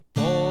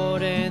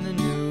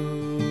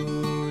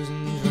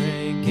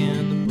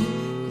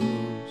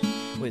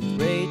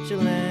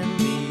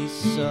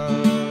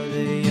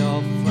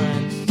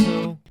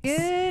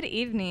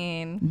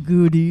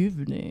Good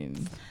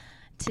evening.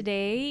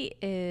 Today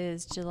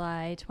is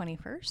July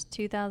 21st,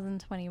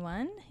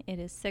 2021. It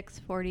is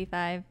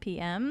 6:45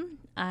 p.m.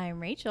 I'm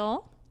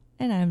Rachel.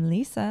 And I'm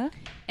Lisa.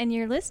 And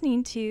you're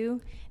listening to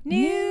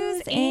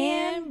News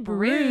and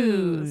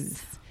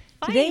Brews.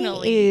 Today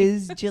Finally.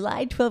 is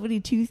July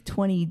 12th,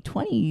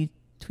 2020.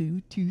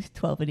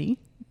 12th.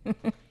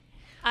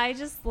 I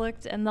just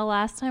looked, and the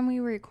last time we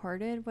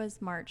recorded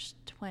was March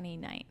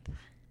 29th.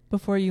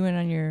 Before you went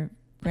on your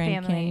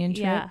Grand Canyon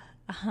trip? Yeah.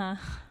 Uh-huh.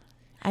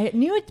 I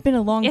knew it's been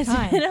a long It's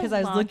time been a because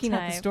I was long looking at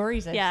time. the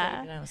stories I Yeah.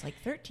 saved, and I was like,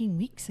 13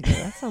 weeks ago.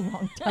 That's a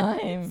long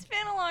time. It's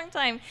been a long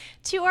time.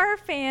 To our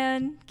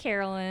fan,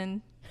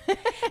 Carolyn.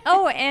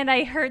 Oh, and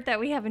I heard that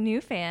we have a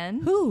new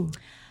fan. Who?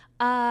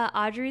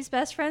 Audrey's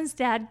best friend's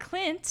dad,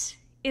 Clint,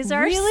 is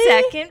our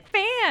Really? second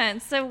fan.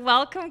 So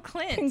welcome,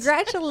 Clint.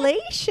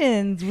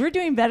 Congratulations. We're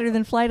doing better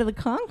than Flight of the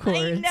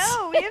Conchords. I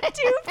know. We have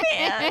two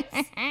fans.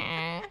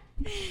 I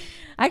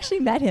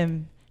actually met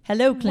him.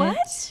 Hello, Clint.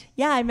 What?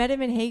 Yeah, I met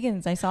him in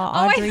Hagen's. I saw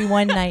Oh, Audrey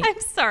one night. I'm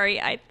sorry.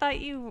 I thought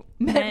you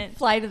meant.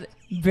 Flight of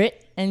the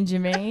Britt and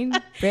Jermaine.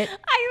 Britt.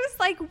 I was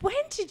like, when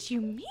did you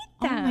meet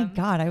Oh them? my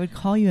God, I would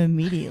call you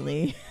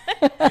immediately.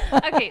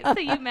 Okay, so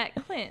you met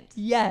Clint.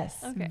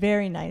 Yes, Okay.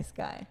 very nice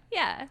guy.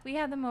 Yeah, we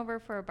had them over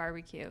for a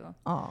barbecue.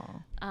 Oh,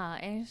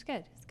 And it was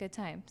good. It's a good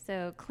time.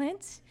 So,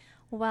 Clint,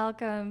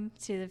 welcome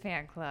to the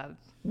fan club.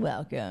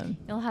 welcome.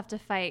 You'll have to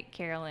fight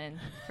Carolyn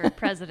for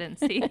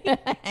presidency.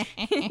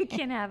 You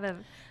can have a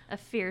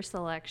fierce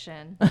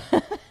election.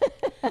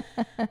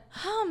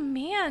 Oh,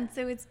 man.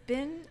 So it's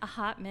been a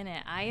hot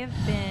minute. I have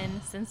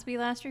been, since we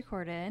last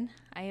recorded,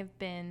 I have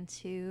been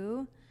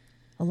to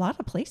A lot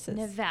of places.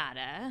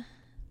 Nevada,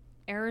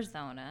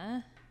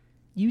 Arizona,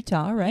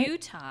 Utah, right?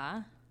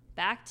 Utah,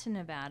 back to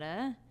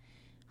Nevada,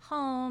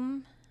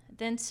 home,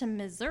 then to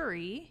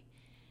Missouri,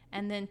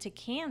 and then to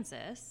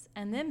Kansas,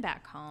 and then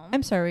back home.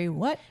 I'm sorry,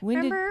 what? When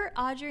Remember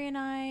Audrey and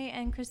I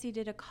and Chrissy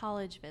did a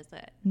college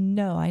visit?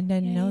 No, I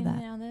didn't know You that.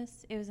 know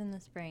this? It was in the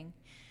spring.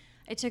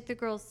 I took the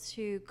girls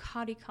to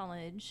Cody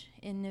College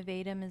in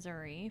Nevada,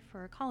 Missouri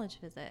for a college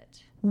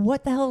visit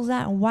What the hell is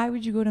that? And why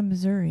would you go to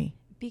Missouri?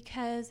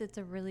 because it's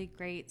a really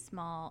great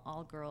small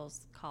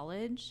all-girls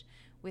college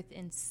with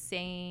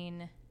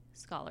insane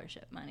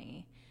scholarship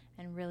money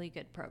and really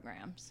good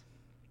programs.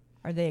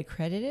 Are they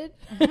accredited?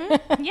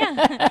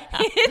 Yeah.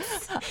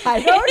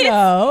 I don't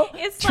know.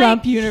 it's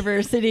Trump like-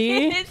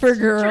 University It's for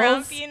girls.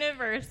 Trump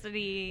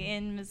University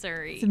in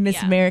Missouri. It's a Miss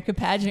Yeah. America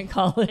pageant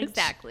college.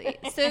 Exactly.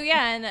 So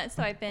yeah, and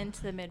so I've been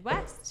to the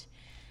Midwest,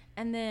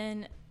 and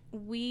then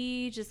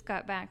we just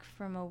got back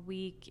from a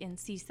week in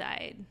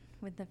Seaside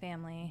with the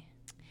family,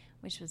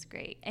 which was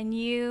great. And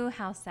you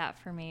house sat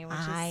for me, which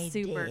is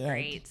super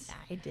great.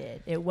 I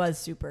did. It was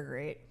super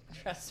great.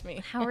 Trust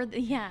me. How are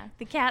the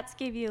cats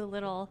gave you a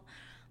little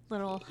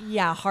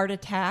Yeah, heart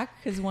attack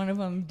because one of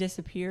them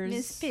disappears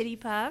Miss Pitty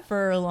Puff.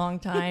 for a long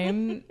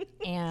time,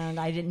 and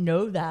I didn't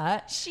know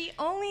that. She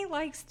only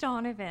likes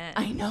Donovan.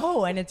 I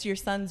know, and it's your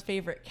son's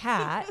favorite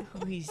cat,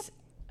 who he's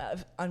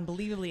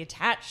unbelievably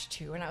attached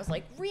to. And I was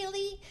like,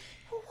 really?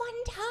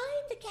 One time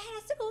the cat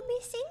has to go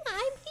missing.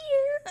 I'm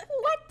here.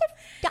 What the?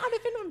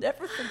 Donovan will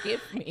never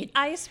forgive me.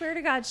 I swear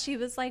to God, she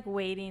was like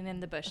waiting in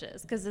the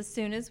bushes because as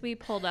soon as we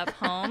pulled up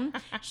home,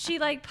 she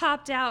like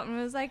popped out and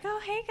was like, "Oh,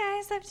 hey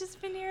guys, I've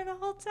just been here the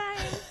whole time."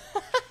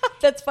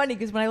 That's funny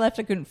because when I left,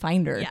 I couldn't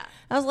find her. Yeah.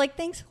 I was like,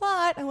 thanks a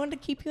lot. I wanted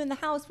to keep you in the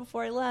house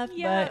before I left,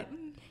 Yeah. but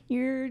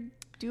you're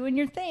doing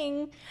your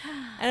thing.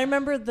 And I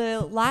remember not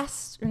the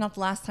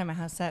last time I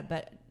house sat,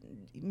 but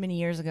many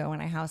years ago when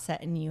I house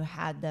sat and you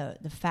had the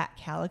fat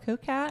calico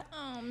cat.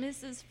 Oh,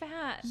 Mrs.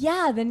 Fat.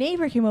 Yeah, the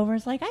neighbor came over and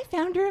was like, I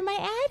found her in my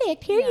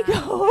attic. Here you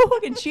Yeah. go.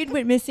 And she'd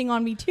went missing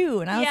on me too.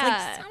 And I was Yeah.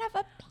 like, son of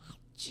a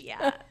bitch.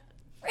 Yeah.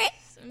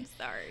 I'm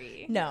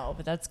sorry. No,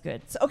 but that's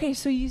good. So, okay,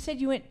 so you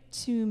said you went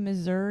to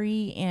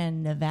Missouri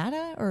and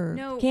Nevada or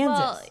No, Kansas?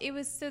 well, it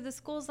was so the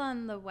school's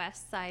on the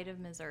west side of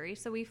Missouri,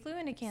 so we flew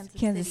into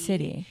Kansas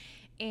City.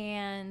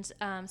 and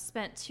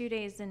spent 2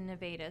 days in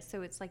Nevada.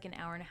 So it's like an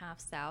hour and a half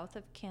south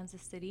of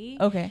Kansas City.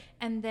 Okay.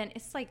 And then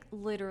it's like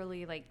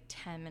literally like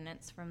 10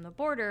 minutes from the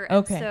border. And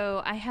Okay.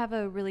 so I have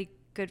a really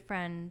good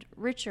friend,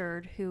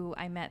 Richard, who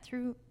I met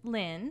through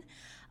Lynn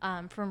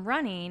from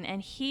running.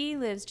 And he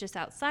lives just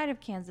outside of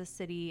Kansas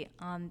City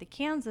on the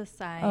Kansas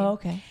side. Oh,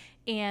 okay.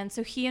 And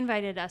so he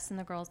invited us and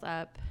the girls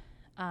up.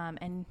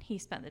 And he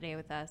spent the day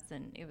with us.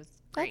 And it was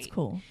great. That's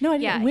cool. No, I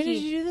didn't. Yeah, when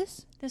did you do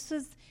this? This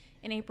was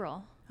in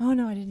April. Oh,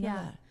 no, I didn't know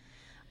Yeah.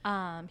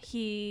 that.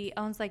 He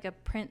owns like a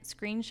print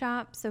screen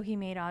shop, so he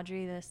made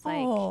Audrey this like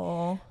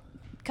Oh,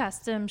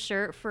 custom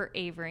shirt for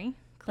Avery,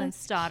 Clint's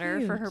That's daughter,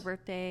 for her cute.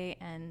 birthday,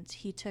 and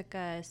he took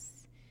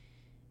us.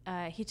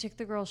 He took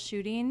the girls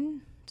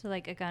shooting to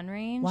like a gun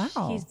range.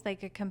 Wow. He's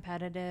like a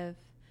competitive.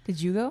 did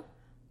you go?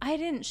 I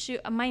didn't shoot.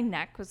 My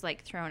neck was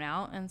like thrown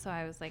out, and so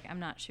I was like, I'm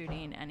not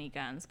shooting any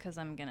guns because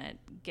I'm gonna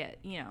get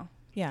Yeah.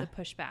 the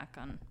pushback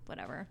on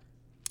whatever.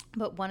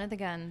 But one of the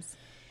guns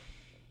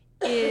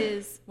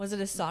is Was it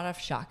a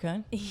sawed-off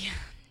shotgun? yeah,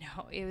 no.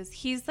 No,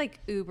 he's like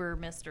uber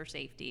Mr.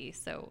 Safety.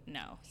 So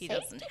no, he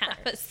doesn't have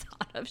a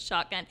sawed-off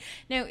shotgun.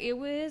 No, it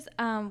was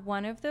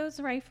one of those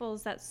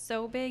rifles that's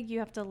so big you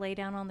have to lay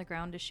down on the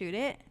ground to shoot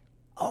it.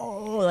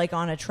 Oh, like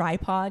on a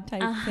tripod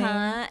type thing?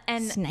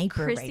 And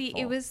Sniper Chrissy,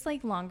 rifle. it was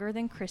like longer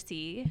than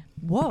Chrissy.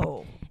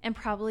 Whoa. And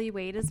probably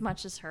weighed as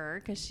much as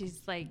her because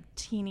she's like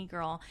teeny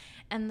girl.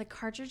 And the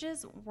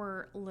cartridges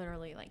were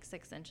literally like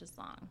 6 inches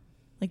long.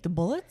 Like the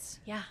bullets?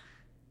 Yeah.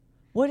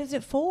 What is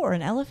it for?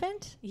 An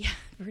elephant? Yeah,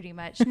 pretty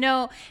much.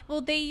 No, well,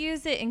 they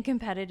use it in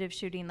competitive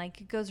shooting. Like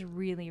it goes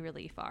really,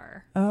 really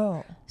far.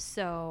 Oh.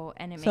 So,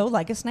 and it makes... So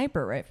like a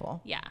sniper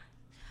rifle. Yeah.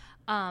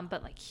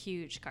 But like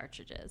huge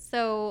cartridges.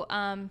 So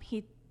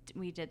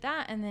we did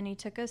that, and then he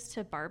took us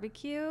to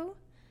barbecue.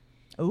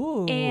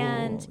 Ooh.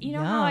 And you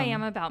know how I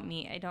yum. am about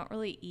meat. I don't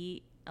really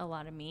eat a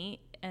lot of meat,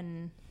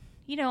 and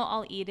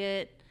I'll eat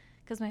it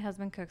because my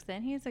husband cooks it,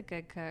 and he's a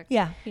good cook.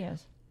 Yeah, he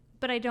is.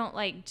 But I don't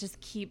like just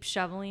keep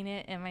shoveling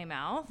it in my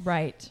mouth.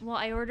 Right. Well,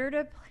 I ordered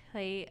a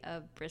plate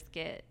of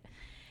brisket,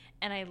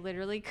 and I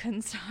literally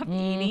couldn't stop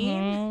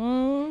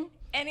eating.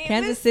 And it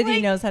Kansas was City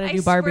like, knows how to do I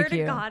swear barbecue.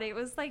 to God, it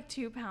was like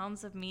 2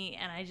 pounds of meat,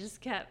 and I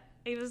just kept.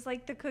 It was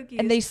like the cookies.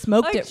 And they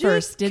smoked it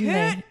first, didn't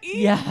they?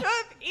 Yeah.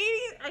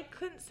 I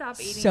couldn't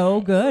stop eating. So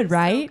it. good, It was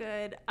right? So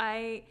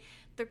good.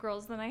 The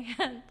girls and I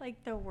had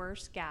like the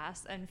worst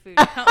gas and food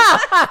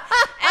combos.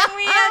 And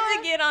we had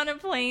to get on a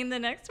plane the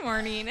next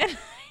morning, and I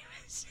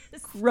was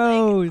just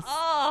Gross. Like,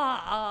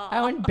 oh,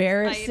 How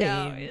embarrassing.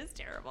 I know, it was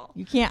terrible.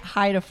 You can't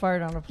hide a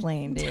fart on a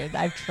plane, dude.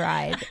 I've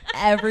tried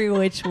every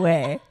which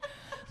way.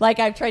 Like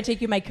I've tried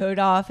taking my coat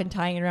off and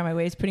tying it around my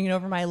waist, putting it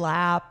over my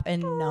lap,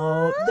 and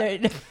no.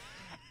 And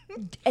You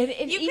even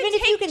can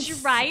if you take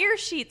can dryer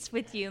sheets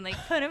with you and like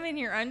put them in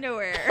your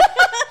underwear.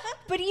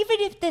 But even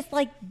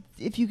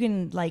if you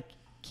can like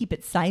keep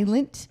it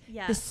silent,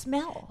 Yeah. the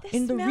smell The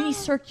in the smell.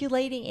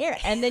 recirculating air,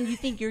 and then you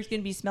think you're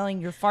going to be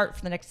smelling your fart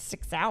for the next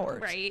 6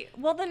 hours. Right.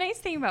 Well, the nice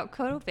thing about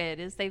COVID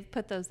is they've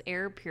put those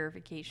air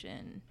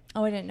purification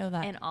Oh, I didn't know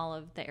that. in all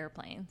of the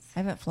airplanes. I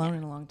haven't flown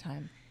in a long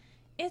time.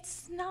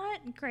 It's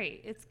not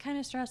great. It's kind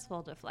of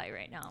stressful to fly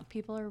right now.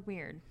 People are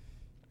weird.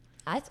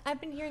 I've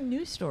been hearing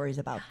news stories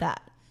about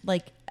that.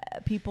 Like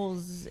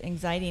people's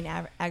anxiety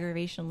and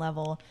aggravation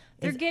level.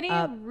 They're is getting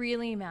up.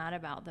 really mad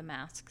about the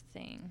mask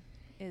thing.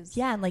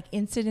 Yeah, and like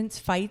incidents,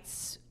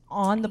 fights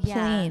on the Yeah.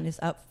 plane is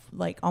up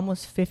like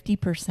almost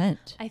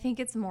 50%. I think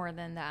it's more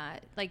than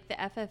that. Like the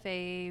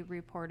FFA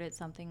reported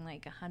something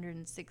like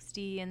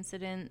 160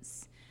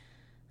 incidents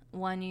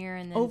one year,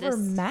 and then Over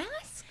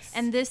masks?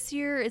 And this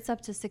year it's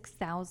up to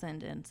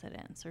 6,000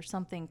 incidents or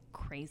something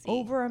crazy.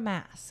 Over a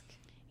mask.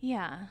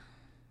 Yeah.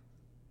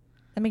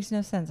 That makes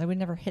no sense. I would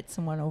never hit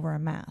someone over a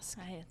mask.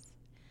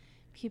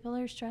 People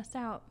are stressed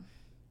out.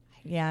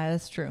 Yeah,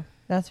 that's true.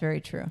 That's very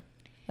true.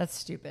 That's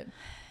stupid.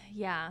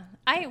 Yeah.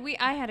 I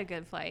had a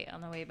good flight on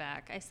the way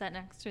back. I sat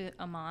next to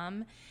a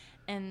mom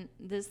and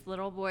this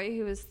little boy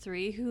who was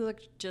 3 who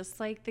looked just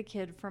like the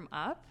kid from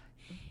Up.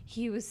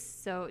 He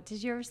was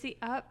did you ever see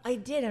Up? I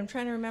did. I'm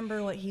trying to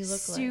remember what he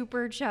looked like.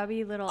 Super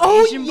chubby little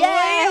Oh, Asian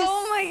yes! boy.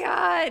 Oh my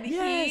God.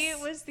 Yes.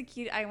 He was the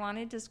cute. I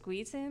wanted to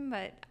squeeze him,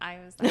 but I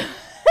was like,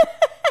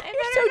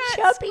 You're so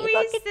chubby. squeeze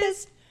Look at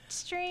this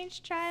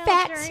strange child.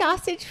 fat during-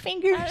 sausage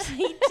fingers.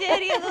 He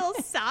did. He had a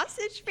little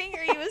sausage finger.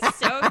 He was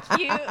so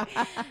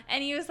cute.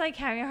 And he was like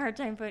having a hard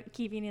time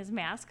keeping his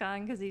mask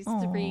on because he's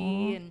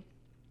 3.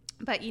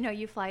 But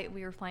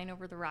we were flying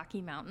over the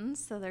Rocky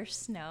Mountains, so there's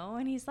snow.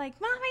 And he's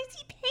like, Mom, I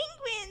see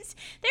penguins.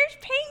 There's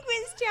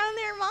penguins down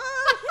there,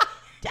 Mom.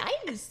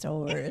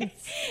 Dinosaurs.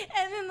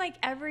 And then like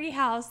every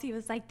house, he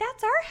was like,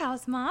 that's our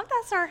house, Mom.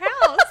 That's our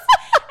house.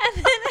 And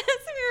then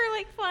as we were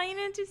like flying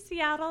into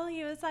Seattle,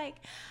 he was like,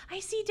 I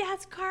see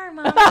Dad's car,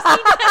 Mom. I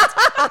see Dad's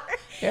car.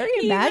 Very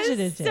He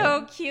imaginative. was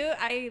so cute.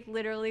 I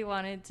literally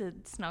wanted to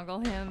snuggle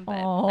him,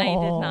 but Oh. I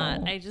did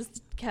not. I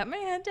just kept my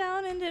head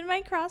down and did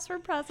my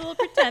crossword puzzle,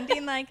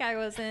 pretending like I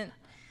wasn't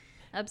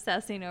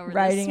obsessing over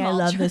Writing, this I small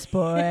love this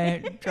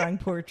boy. Drawing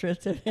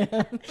portraits of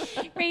him.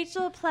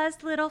 Rachel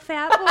plus little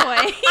fat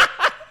boy.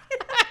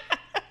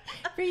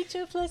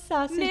 Rachel plus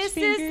sausage Mrs.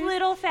 fingers.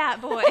 Little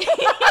Fat Boy.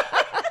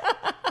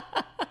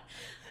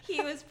 He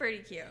was pretty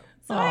cute.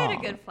 So I had a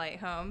Aw. good flight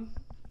home.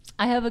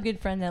 I have a good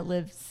friend that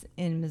lives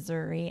in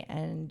Missouri,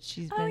 and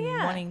she's been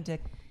wanting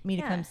me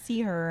to come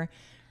see her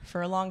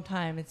for a long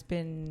time.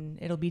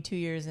 It'll be 2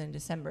 years in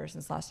December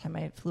since last time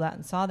I flew out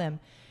and saw them.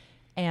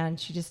 And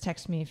she just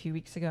texted me a few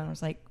weeks ago and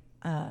was like,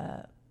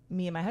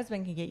 me and my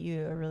husband can get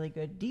you a really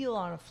good deal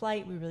on a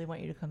flight. We really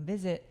want you to come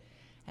visit.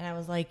 And I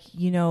was like,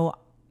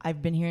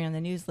 I've been hearing on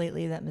the news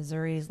lately that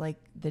Missouri is like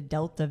the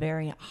Delta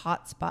variant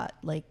hotspot.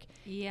 Like,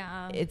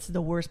 Yeah. it's the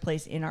worst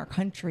place in our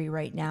country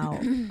right now.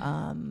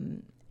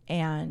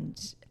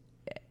 And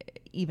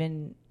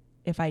even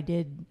if I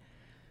did,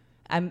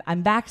 I'm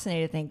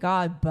vaccinated, thank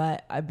God,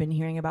 but I've been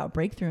hearing about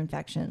breakthrough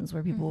infections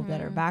where people that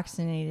are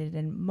vaccinated,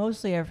 and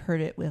mostly I've heard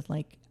it with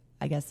like,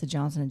 I guess the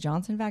Johnson &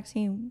 Johnson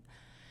vaccine,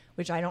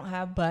 which I don't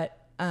have, but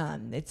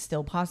it's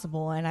still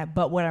possible.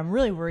 But what I'm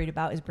really worried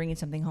about is bringing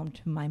something home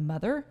to my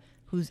mother,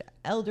 who's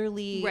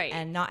elderly Right.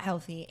 and not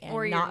healthy and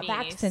Or your not niece.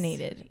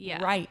 vaccinated.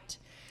 Yeah. Right.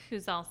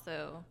 Who's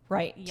also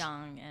Right.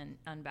 young and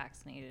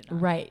unvaccinated on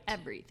Right.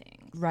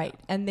 everything. Right.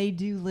 And they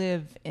do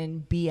live in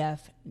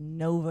BF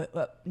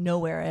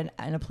nowhere in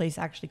a place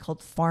actually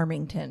called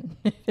Farmington.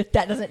 If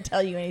that doesn't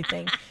tell you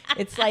anything.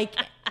 It's like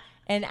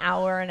an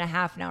hour and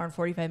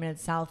 45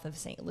 minutes south of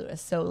St. Louis.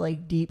 So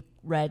like deep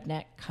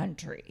redneck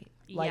country.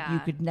 Like you Yeah.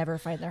 could never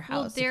find their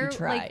house if you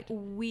tried. Like,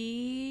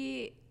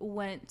 we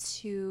went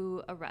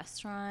to a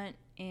restaurant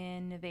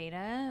in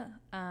Nevada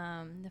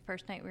the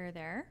first night we were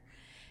there.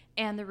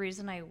 And the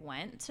reason I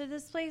went to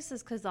this place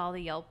is because all the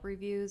Yelp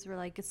reviews were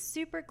like, it's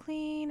super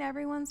clean.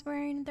 Everyone's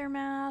wearing their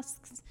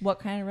masks. What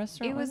kind of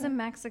restaurant It was a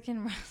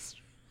Mexican restaurant.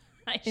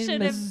 In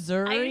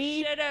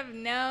Missouri? I should have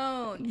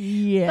known.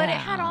 Yeah. But it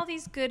had all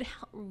these good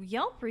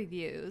Yelp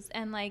reviews.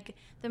 And like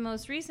the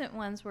most recent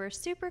ones were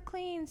super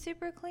clean,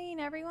 super clean.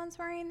 Everyone's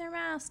wearing their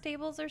masks.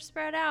 Tables are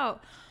spread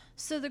out.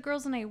 So the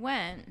girls and I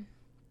went.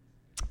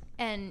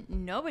 And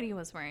nobody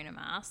was wearing a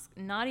mask,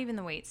 not even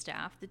the wait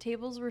staff. The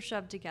tables were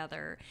shoved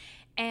together.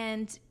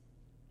 And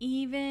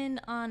even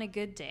on a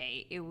good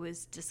day, it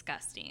was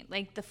disgusting.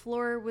 Like the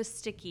floor was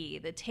sticky,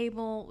 the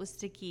table was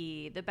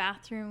sticky, the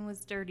bathroom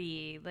was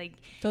dirty. Like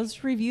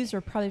Those reviews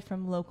are probably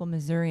from local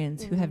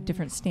Missourians who have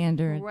different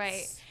standards.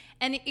 Right.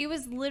 And it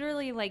was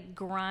literally like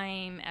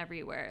grime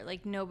everywhere.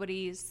 Like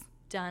nobody's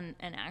done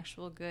an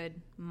actual good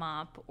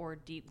mop or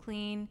deep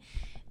clean.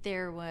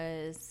 There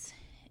was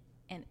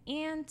an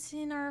ant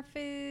in our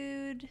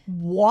food.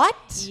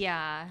 What?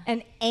 Yeah.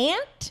 An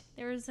ant?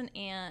 There was an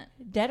ant.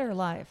 Dead or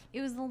alive? It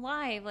was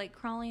alive, like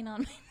crawling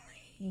on my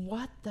leg.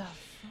 What the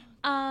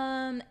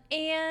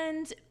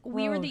And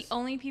we were the Gross.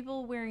 only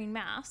people wearing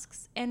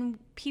masks, and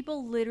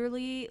people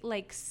literally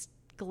like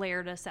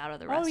glared us out of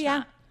the restaurant. Oh,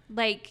 yeah.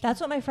 Like That's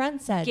what my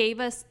friend said. gave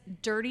us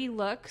dirty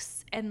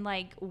looks and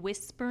like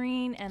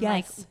whispering and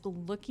Yes. like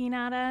looking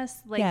at us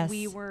like Yes.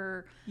 we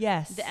were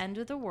Yes. the end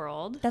of the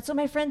world. That's what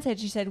my friend said.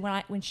 She said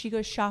when she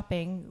goes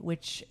shopping,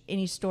 which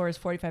any store is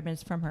 45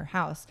 minutes from her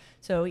house.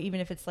 So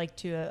even if it's like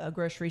to a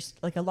grocery,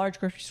 like a large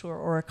grocery store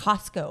or a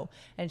Costco,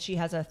 and she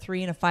has a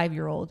 3 and a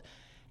 5-year-old,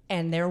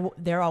 and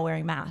they're all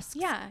wearing masks.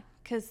 Yeah,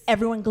 because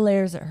Everyone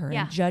glares at her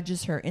Yeah. and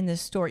judges her in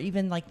this store,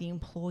 even like the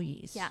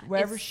employees. Yeah,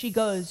 Wherever it's she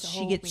goes, so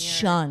she gets weird.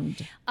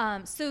 shunned.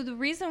 So the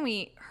reason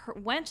we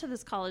went to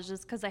this college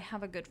is because I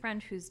have a good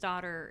friend whose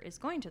daughter is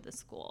going to this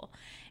school.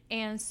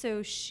 And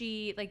so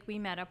we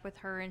met up with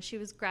her, and she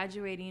was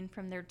graduating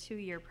from their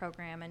 2-year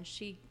program, and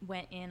she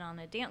went in on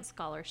a dance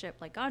scholarship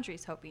like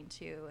Audrey's hoping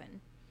to.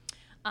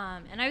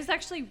 And I was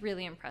actually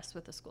really impressed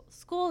with the school.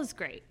 School is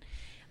great.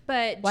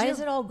 But Why is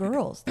it all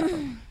girls,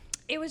 though?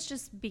 it was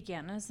just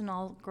began as an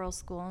all-girls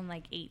school in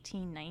like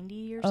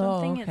 1890 or Oh,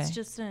 something. okay. It's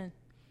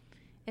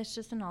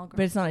just an all-girls.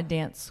 But it's not a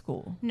dance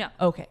school. No.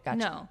 Okay, gotcha.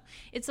 No,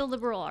 it's a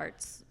liberal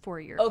arts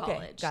 4-year Okay,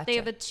 college. gotcha. They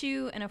have a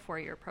 2 and a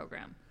 4-year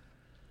program.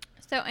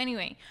 So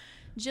anyway,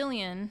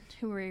 Jillian,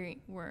 who we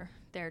were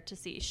there to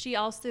see, she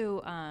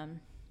also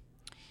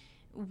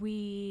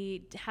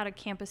we had a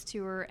campus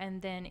tour,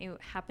 and then it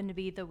happened to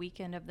be the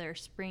weekend of their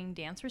spring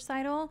dance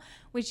recital,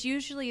 which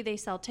usually they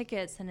sell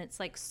tickets and it's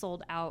like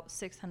sold out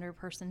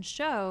 600-person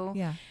show.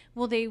 Yeah.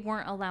 Well, they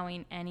weren't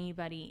allowing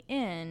anybody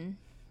in.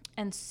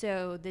 And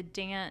so the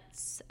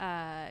dance,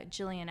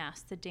 Jillian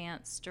asked the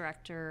dance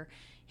director,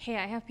 hey,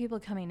 I have people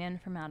coming in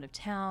from out of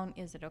town.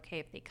 Is it okay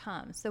if they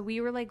come? So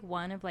we were like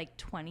one of like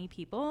 20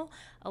 people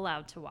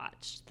allowed to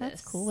watch this.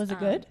 That's cool. Was it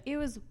good? It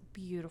was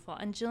beautiful.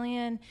 And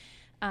Jillian,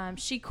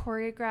 she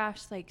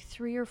choreographed like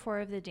 3 or 4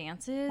 of the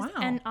dances. Wow.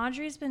 And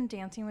Audrey's been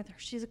dancing with her.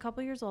 She's a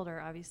couple years older,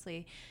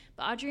 obviously.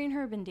 But Audrey and her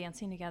have been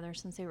dancing together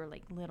since they were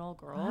like little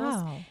girls.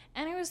 Wow.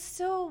 And it was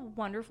so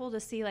wonderful to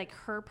see like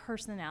her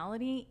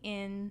personality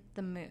in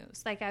the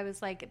moves. Like I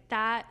was like,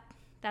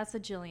 that's a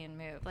Jillian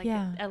move. Like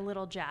Yeah. a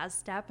little jazz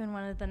step in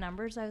one of the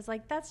numbers. I was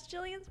like, that's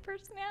Jillian's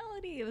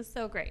personality. It was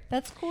so great.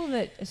 That's cool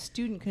that a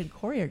student could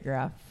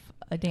choreograph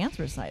a dance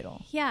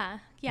recital. Yeah.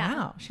 Yeah.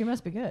 Wow, she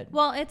must be good.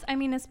 Well, it's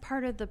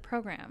part of the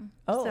program.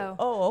 Oh, so,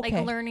 okay.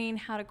 Like learning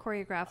how to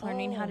choreograph,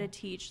 learning how Oh. to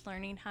teach,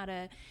 learning how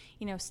to,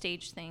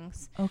 stage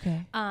things.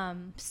 Okay.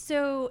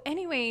 So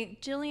anyway,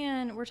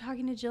 we're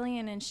talking to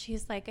Jillian, and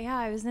she's like, yeah,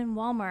 I was in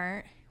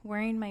Walmart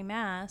wearing my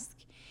mask,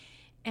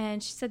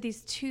 and she said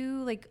these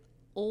 2 like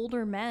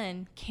older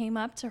men came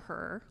up to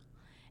her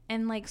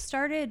and like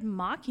started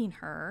mocking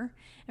her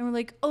and were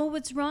like, oh,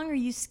 what's wrong? Are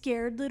you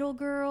scared, little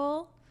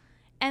girl?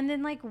 And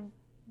then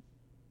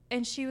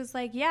and she was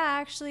like, yeah,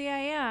 actually I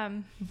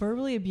am.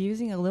 Verbally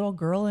abusing a little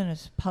girl in a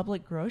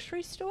public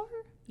grocery store?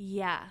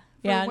 Yeah.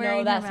 for Yeah, no,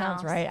 wearing that her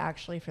sounds mask. right,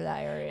 actually, for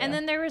that area. And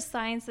then there were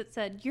signs that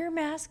said, your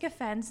mask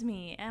offends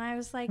me. And I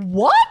was like,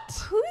 what?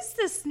 who's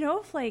the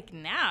snowflake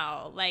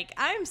now? Like,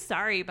 I'm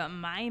sorry, but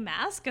my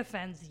mask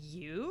offends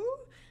you?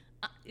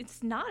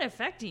 It's not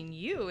affecting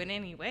you in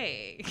any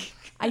way.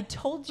 I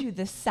told you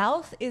the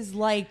South is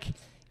like,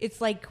 it's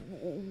like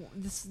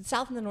the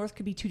South and the North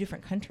could be 2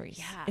 different countries.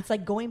 Yeah. It's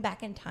like going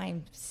back in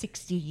time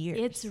 60 years.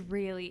 It's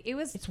weird.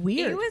 It's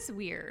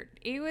weird.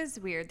 It was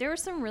weird. There were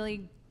some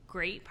really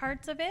great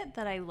parts of it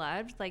that I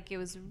loved. Like, it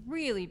was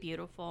really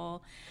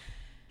beautiful.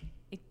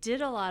 It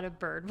did a lot of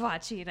bird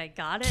watching, I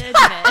gotta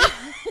admit.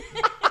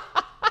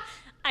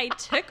 I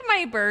took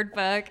my bird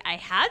book. I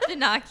had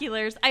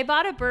binoculars. I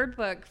bought a bird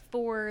book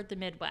for the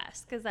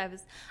Midwest because I've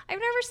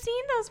never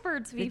seen those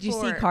birds before. Did you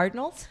see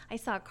cardinals? I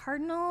saw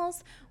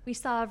cardinals. We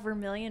saw a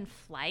vermilion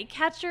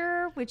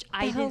flycatcher, which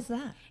I did. What the hell's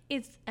that?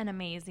 It's an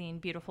amazing,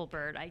 beautiful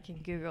bird. I can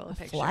Google a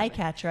picture.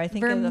 Flycatcher. I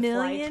think of the fly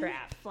Vermilion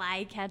trap.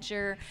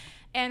 flycatcher.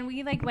 And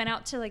we like went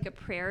out to like a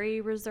prairie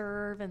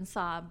reserve and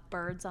saw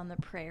birds on the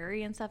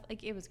prairie and stuff.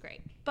 Like, it was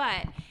great.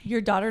 But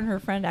Your daughter and her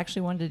friend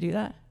actually wanted to do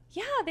that?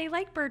 yeah, they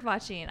like bird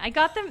watching.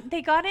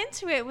 They got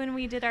into it when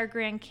we did our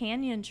Grand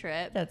Canyon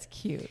trip. That's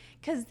cute.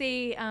 Because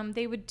they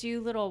would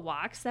do little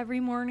walks every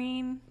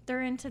morning.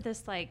 They're into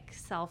this like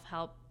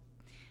self-help,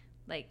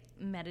 like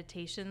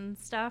meditation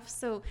stuff.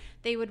 So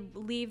they would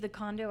leave the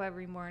condo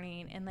every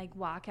morning and like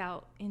walk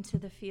out into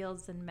the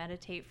fields and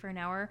meditate for an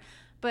hour.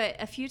 But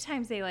a few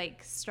times they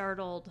like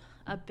startled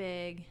a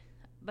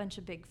bunch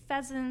of big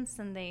pheasants,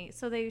 and they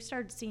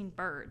started seeing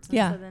birds. And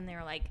Yeah. so then they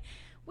were like,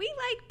 we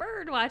like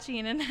bird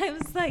watching. And I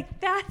was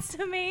like, that's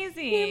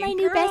amazing. You're my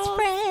new best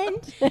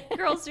friend.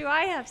 Girls, do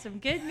I have some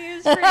good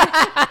news for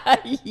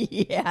you?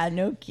 Yeah,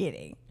 no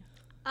kidding.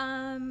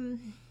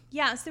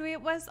 Yeah, so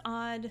it was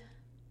odd.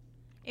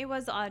 It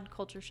was odd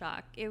culture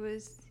shock.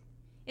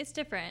 It's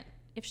different.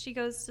 If she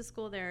goes to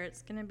school there,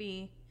 it's going to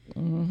be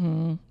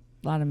Mm-hmm.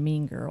 A lot of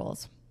mean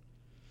girls.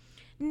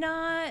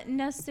 not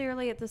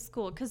necessarily at the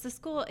school, because the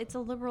school, it's a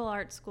liberal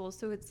arts school,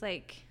 so it's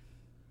like,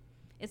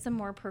 it's a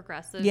more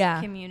progressive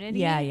community.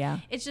 Yeah.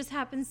 It just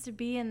happens to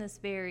be in this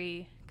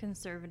very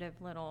conservative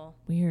little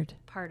Weird.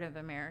 part of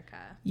America.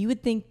 You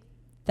would think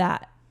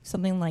that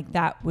something like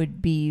that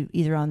would be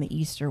either on the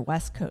East or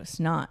West Coast,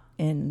 not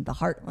in the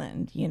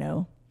heartland, you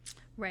know?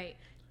 Right.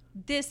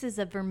 This is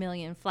a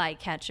vermilion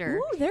flycatcher.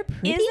 Ooh, they're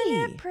pretty.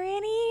 Isn't it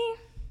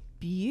pretty?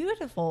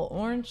 Beautiful.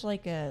 Orange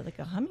like a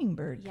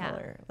hummingbird Yeah.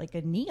 color. Like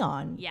a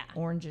neon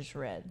orangish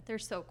red. They're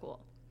so cool.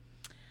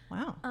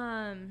 Wow.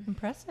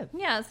 Impressive.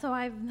 Yeah, so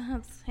I've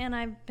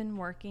been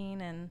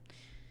working, and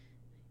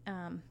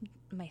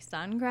my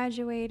son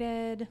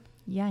graduated.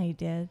 Yeah, he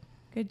did.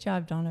 Good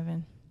job,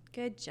 Donovan.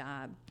 Good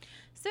job.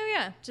 So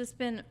yeah, just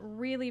been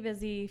really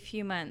busy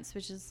few months,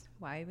 which is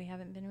why we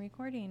haven't been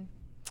recording.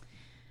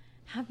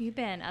 How have you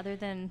been, other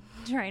than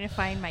trying to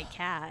find my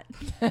cat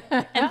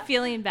and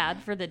feeling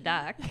bad for the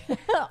duck?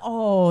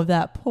 Oh,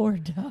 that poor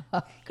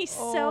duck. He's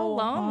so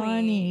lonely.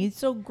 Honey, he's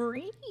so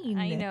green.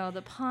 I know,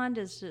 the pond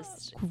is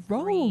just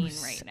Gross green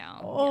right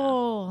now.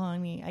 Oh,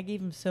 honey, I gave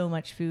him so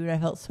much food. I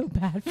felt so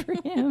bad for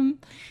him.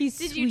 He's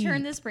Did sweet. you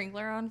turn the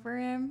sprinkler on for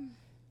him?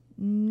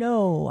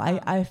 No,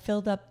 I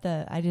filled up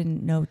I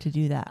didn't know to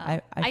do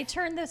that. I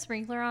turned the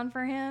sprinkler on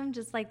for him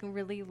just like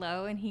really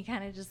low, and he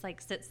kind of just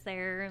like sits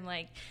there and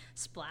like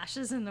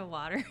splashes in the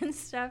water and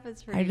stuff.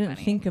 It's pretty I didn't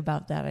funny. think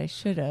about that. I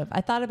should have.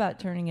 I thought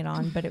about turning it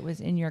on, but it was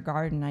in your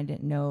garden. I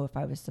didn't know if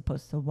I was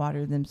supposed to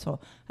water them,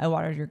 so I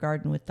watered your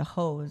garden with the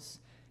hose,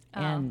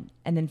 and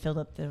then filled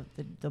up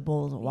the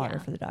bowls of water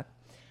for the duck.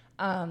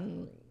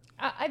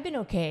 I've been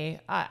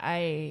okay.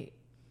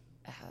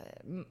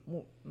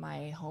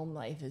 My home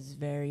life is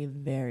very,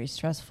 very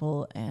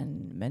stressful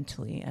and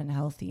mentally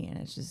unhealthy, and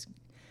it's just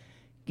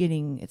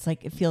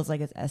it feels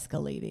like it's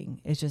escalating.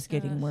 It's just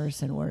getting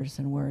worse and worse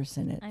and worse,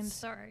 and I'm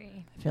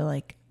sorry. I feel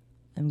like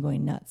I'm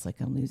going nuts, like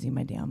I'm losing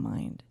my damn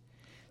mind.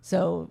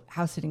 So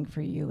house sitting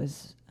for you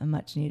was a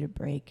much needed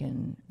break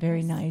and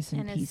very nice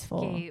and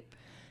peaceful. Escape.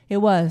 It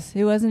was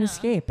an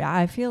escape.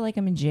 I feel like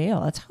I'm in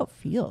jail. That's how it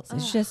feels.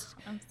 It's just,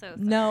 I'm so sorry.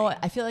 no,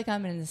 I feel like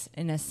I'm in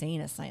an insane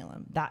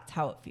asylum. That's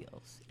how it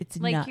feels. It's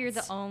like nuts. you're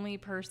the only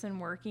person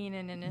working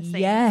in an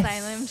insane Yes.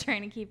 asylum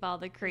trying to keep all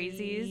the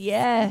crazies.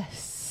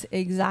 Yes,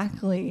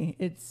 exactly.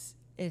 It's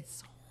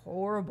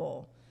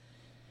horrible.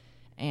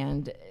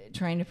 And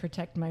trying to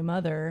protect my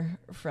mother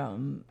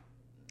from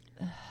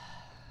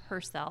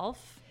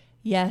Herself.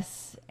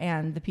 yes,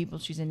 and the people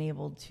she's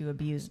enabled to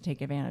abuse and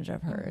take advantage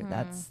of her.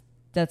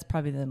 That's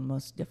probably the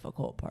most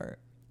difficult part.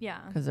 Yeah.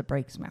 Because it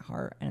breaks my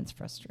heart and it's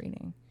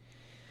frustrating.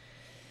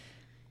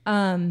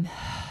 I'm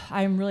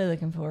really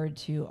looking forward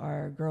to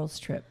our girls'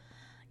 trip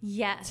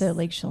Yes. to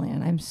Lake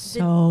Chelan. I'm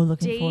so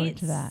looking forward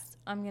to that.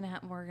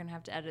 We're gonna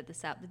have to edit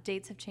this out. The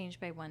dates have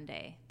changed by one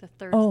day, the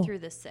 3rd through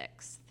the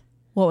 6th.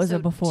 What was So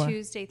it before?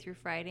 Tuesday through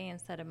Friday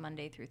instead of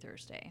Monday through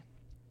Thursday.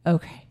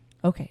 Okay.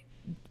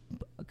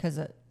 Because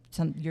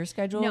your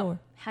schedule? No, or-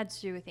 had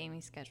to do with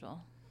Amy's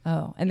schedule.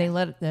 Oh, and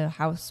the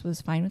house was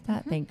fine with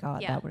that? Thank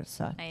God. Yeah. That would have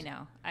sucked. I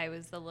know. I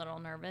was a little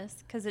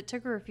nervous because it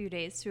took her a few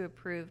days to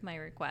approve my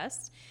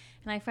request.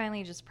 And I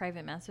finally just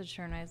private messaged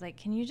her and I was like,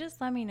 can you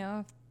just let me know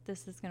if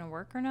this is going to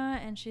work or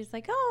not? And she's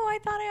like, oh, I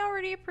thought I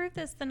already approved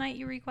this the night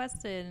you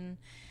requested. And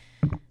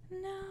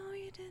no,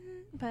 you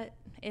didn't. But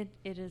it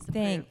is approved.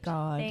 Thank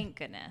God. Thank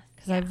goodness.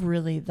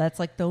 Because that's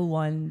like the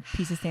one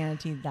piece of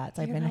sanity that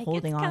I've been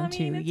holding on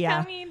to. It's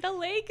coming. The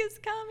lake is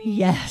coming.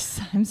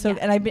 Yes. I'm so,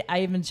 and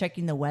I've been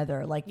checking the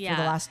weather like for the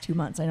last 2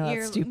 months. I know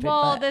that's stupid.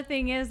 Well, but the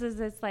thing is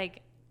it's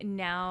like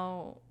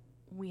now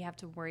we have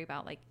to worry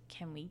about, like,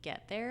 can we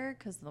get there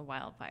because of the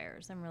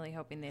wildfires? I'm really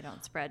hoping they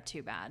don't spread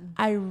too bad.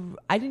 I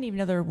didn't even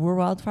know there were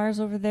wildfires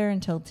over there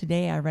until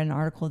today. I read an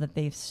article that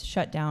they've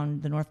shut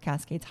down the North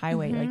Cascades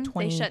Highway, like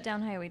 20. They shut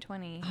down Highway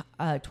 20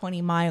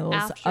 20 miles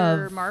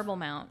after of Marble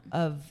Mount.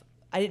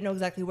 I didn't know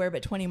exactly where,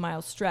 but 20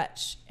 mile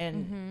stretch.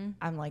 And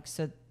I'm like,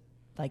 so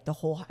like the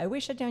whole highway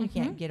shut down, you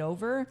can't get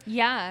over.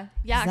 Yeah.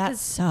 That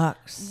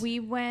sucks. I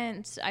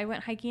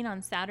went hiking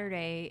on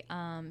Saturday,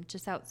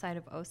 just outside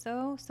of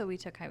Oso. So we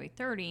took Highway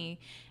 30,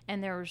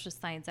 and there was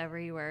just signs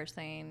everywhere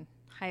saying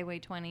Highway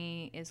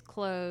 20 is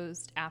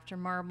closed. After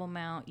Marble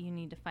Mount, you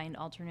need to find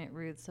alternate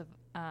routes of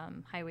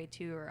Highway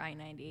 2 or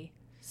I-90.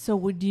 So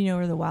do you know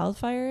where the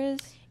wildfire is?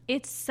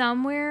 It's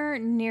somewhere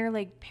near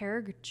like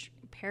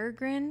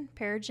Peregrine?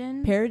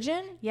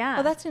 Yeah.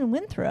 Oh, that's in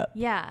Winthrop.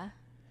 Yeah.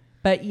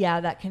 But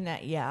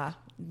yeah,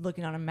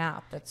 looking on a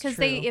map, that's true. Because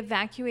they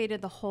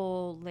evacuated the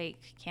whole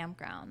lake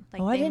campground.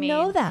 Like I didn't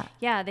know that.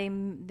 Yeah, they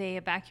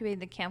evacuated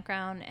the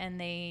campground, and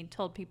they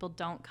told people,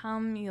 don't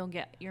come. You'll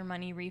get your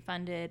money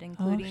refunded,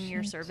 including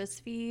your service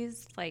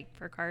fees, like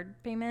for card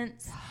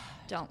payments. Gosh.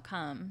 Don't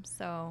come.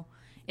 So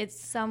it's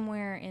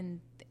somewhere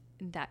in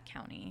that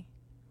county,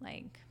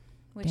 like,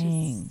 which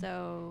is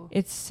so...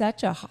 It's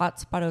such a hot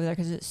spot over there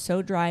because it's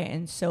so dry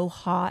and so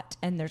hot,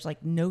 and there's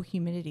like no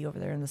humidity over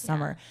there in the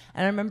summer.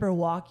 And I remember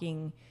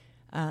walking...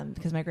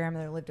 because my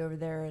grandmother lived over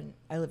there, and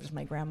I lived with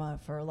my grandma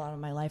for a lot of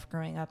my life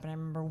growing up. And I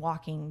remember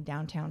walking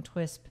downtown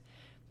Twisp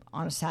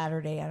on a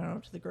Saturday, I don't know,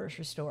 to the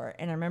grocery store.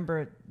 And I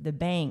remember the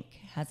bank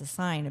has a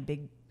sign, a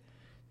big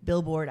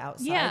billboard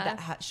outside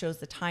that shows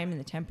the time and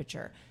the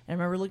temperature. And I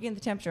remember looking at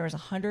the temperature, it was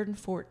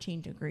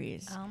 114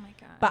 degrees. Oh my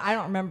gosh. But I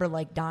don't remember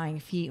like dying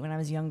feet when I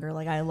was younger.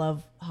 Like I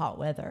love hot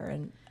weather.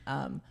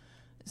 And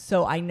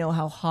so I know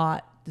how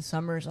hot the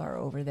summers are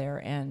over there.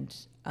 And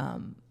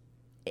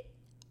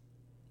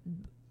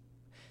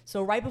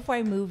so right before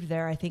I moved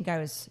there, I think I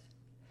was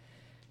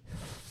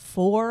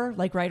 4,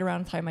 like right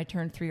around the time I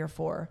turned 3 or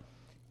 4.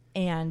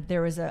 And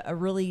there was a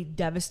really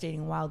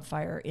devastating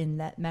wildfire in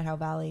that Methow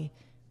Valley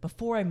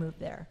before I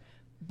moved there.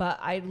 But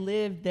I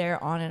lived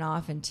there on and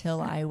off until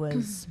I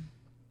was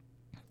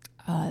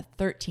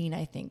 13,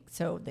 I think.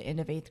 So the end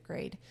of 8th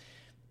grade.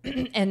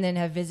 And then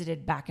have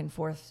visited back and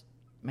forth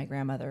my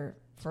grandmother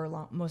for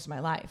most of my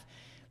life.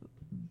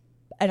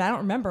 And I don't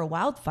remember a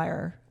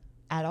wildfire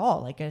at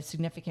all, like a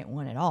significant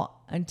one at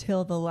all,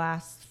 until the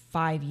last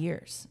 5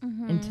 years,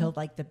 until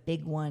like the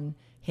big one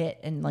hit.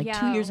 And like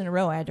 2 years in a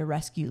row, I had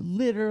to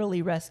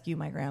literally rescue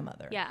my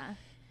grandmother. Yeah.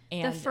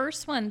 And the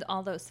first one,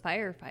 all those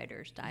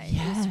firefighters died.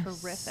 Yes. It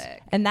was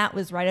horrific. And that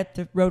was right up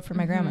the road from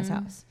my grandma's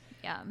house.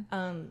 Yeah.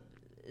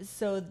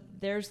 So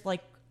there's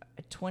like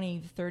a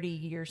 20, 30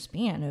 year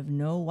span of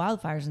no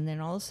wildfires. And then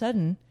all of a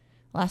sudden,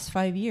 last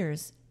 5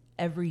 years,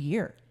 every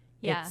year.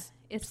 Yeah.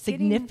 It's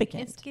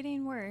significant. It's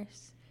getting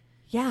worse.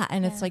 Yeah.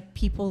 And it's like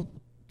people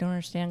don't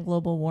understand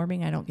global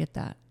warming. I don't get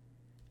that.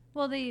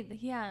 Well,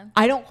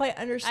 I don't quite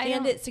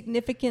understand it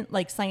significant,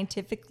 like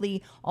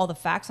scientifically, all the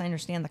facts. I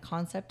understand the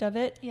concept of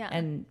it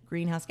and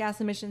greenhouse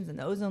gas emissions and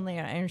the ozone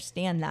layer. I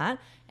understand that.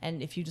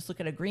 And if you just look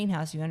at a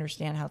greenhouse, you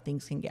understand how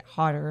things can get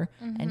hotter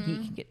and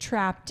heat can get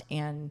trapped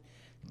and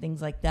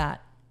things like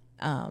that.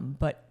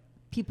 But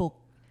people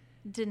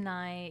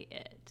deny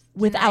it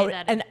without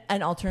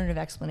an alternative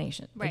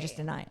explanation. Right. They just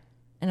deny it.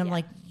 And I'm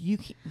like, you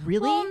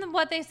really? Well, and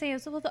what they say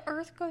is, well, the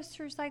earth goes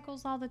through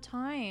cycles all the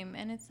time.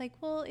 And it's like,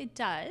 well, it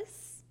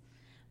does.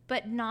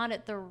 But not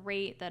at the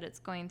rate that it's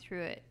going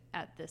through it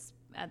at this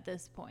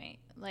point.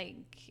 Like,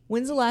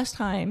 when's the last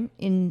time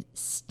in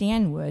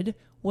Stanwood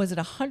was it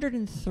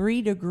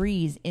 103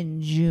 degrees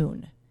in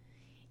June?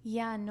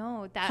 Yeah,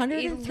 no, that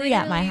 103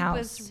 at my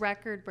house was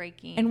record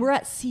breaking, and we're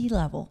at sea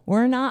level.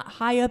 We're not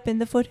high up in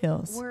the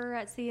foothills. We're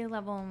at sea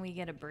level and we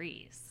get a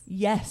breeze.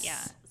 Yes.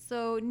 Yeah.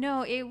 So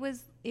no, it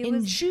was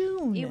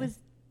June. It was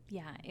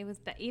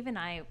even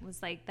I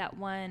was like that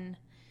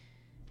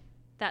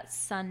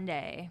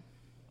Sunday.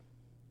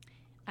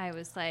 I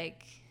was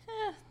like,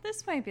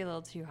 this might be a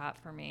little too hot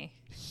for me.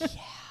 Yeah,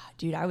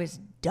 dude, I was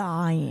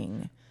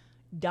dying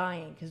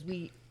because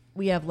we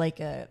have like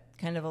a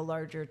kind of a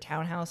larger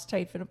townhouse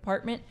type of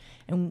apartment,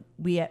 and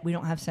we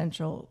don't have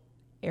central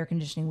air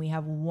conditioning. We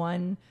have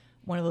one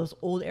of those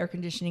old air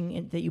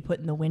conditioning that you put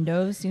in the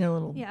windows,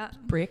 little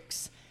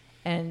bricks,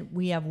 and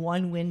we have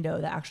one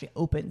window that actually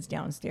opens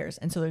downstairs,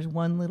 and so there's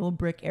one little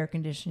brick air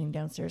conditioning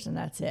downstairs, and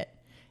that's it.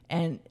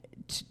 And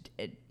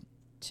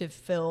to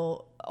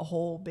fill a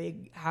whole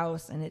big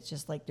house, and it's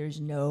just like there's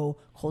no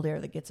cold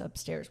air that gets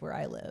upstairs where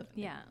I live.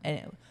 Yeah.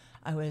 And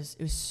it was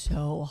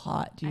so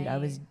hot, dude. I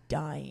was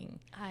dying.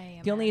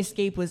 The only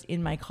escape was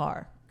in my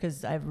car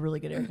because I have a really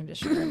good air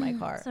conditioner in my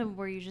car. So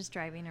were you just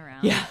driving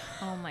around? Yeah.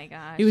 Oh my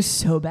gosh. It was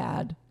so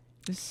bad.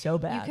 You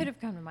could have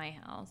come to my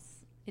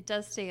house. It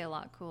does stay a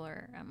lot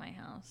cooler at my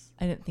house.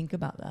 I didn't think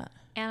about that.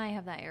 And I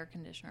have that air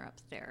conditioner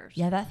upstairs.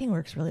 Yeah, that thing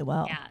works really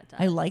well. Yeah, it does.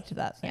 I liked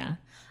that thing. Yeah.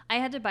 I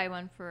had to buy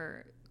one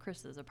for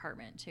Chris's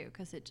apartment too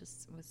because it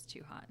just was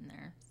too hot in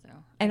there. So.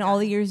 And all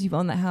the years you've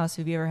owned that house,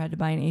 have you ever had to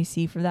buy an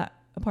AC for that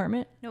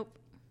apartment? Nope.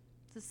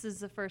 This is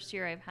the first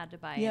year I've had to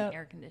buy Yep. an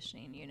air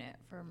conditioning unit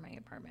for my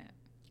apartment.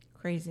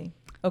 Crazy.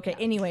 Okay.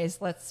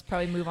 Anyways, let's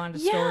probably move on to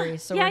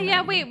stories. So we're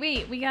not-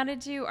 Wait. We got to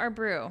do our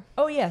brew.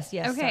 Oh yes.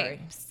 Okay. Sorry.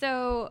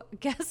 So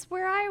guess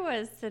where I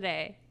was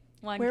today?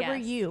 One Where guess. were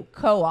you?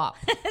 Co-op.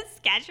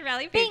 Sketch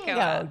Valley Food Bingo.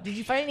 Co-op. Did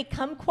you find any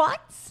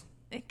kumquats?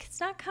 It's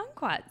not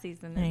kumquat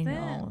season, I is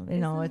know. it? I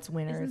know it's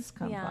winter. isn't- It's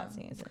kumquat yeah.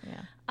 season.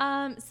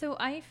 Yeah. So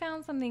I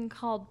found something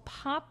called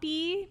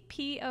Poppy,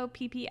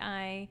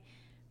 Poppi,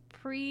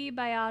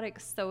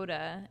 prebiotic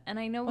soda, and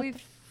I know What we've the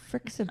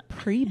frick's a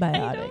prebiotic?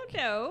 I don't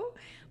know,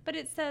 but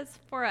it says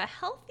for a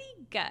healthy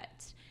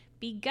gut,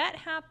 be gut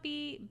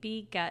happy,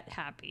 be gut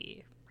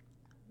happy.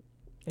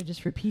 It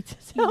just repeats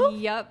itself.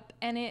 Yep,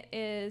 and it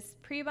is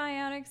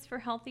prebiotics for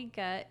healthy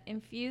gut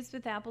infused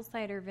with apple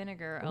cider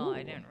vinegar. Oh, I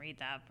Ooh. didn't read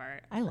that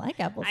part. I like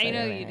apple cider I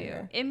know you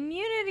vinegar. do.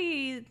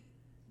 Immunity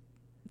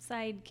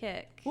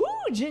sidekick.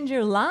 Ooh,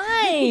 ginger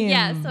lime.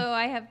 Yeah, so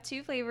I have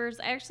 2 flavors.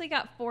 I actually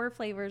got 4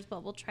 flavors,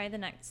 but we'll try the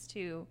next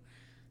 2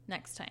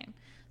 next time.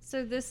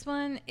 So this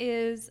one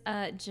is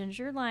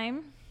ginger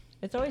lime.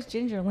 It's always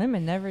ginger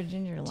lemon, never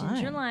ginger lime.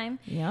 Ginger lime.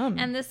 Yum.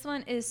 And this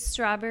one is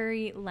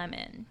strawberry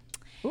lemon.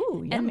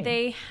 Ooh, yummy. And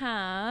they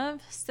have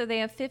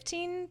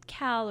 15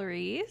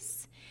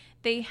 calories.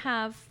 They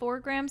have 4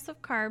 grams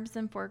of carbs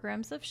and 4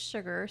 grams of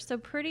sugar. So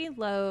pretty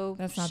low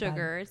That's not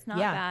sugar. bad. It's not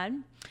Yeah.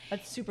 bad.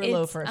 That's super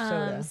low It's, for a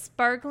soda.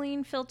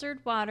 Sparkling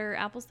filtered water,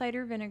 apple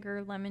cider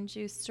vinegar, lemon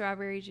juice,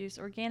 strawberry juice,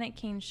 organic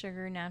cane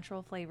sugar,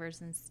 natural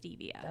flavors, and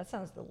stevia. That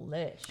sounds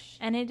delish.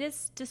 And it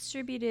is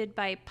distributed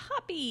by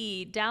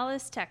Poppy,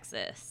 Dallas,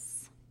 Texas.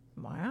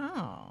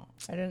 Wow.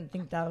 I didn't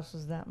think Dallas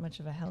was that much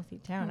of a healthy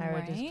town. I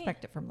would just Right.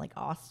 expect it from like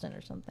Austin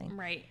or something.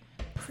 Right.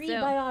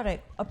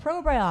 Prebiotic. A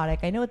probiotic.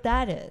 I know what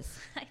that is.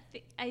 I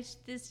think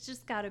this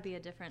just got to be a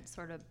different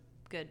sort of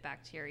good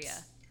bacteria.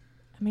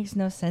 It makes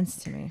no sense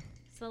to me.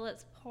 So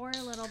let's pour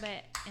a little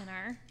bit in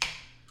our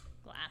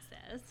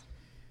glasses.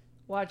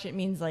 Watch, it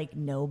means like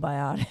no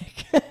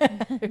biotic.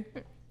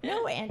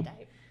 No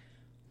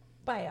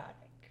antibiotic.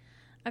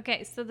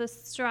 Okay, so the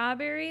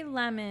strawberry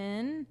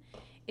lemon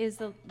is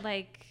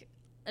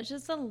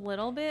just a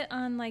little bit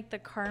on like the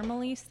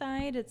caramely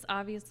side. It's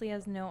obviously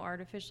has no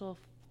artificial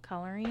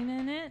coloring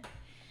in it.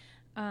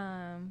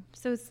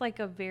 So it's like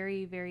a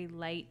very, very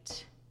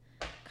light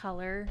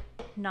color,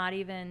 not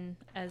even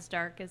as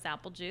dark as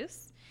apple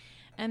juice.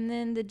 And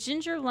then the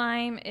ginger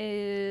lime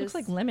is... Looks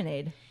like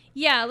lemonade.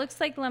 Yeah, it looks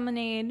like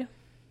lemonade.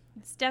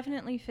 It's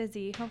definitely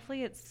fizzy.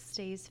 Hopefully it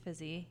stays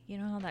fizzy. You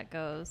know how that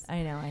goes.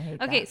 I know. I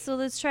hate Okay, that. so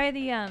let's try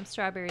the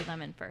strawberry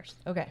lemon first.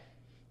 Okay.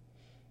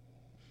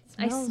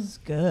 I Smells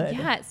good.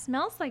 Yeah, it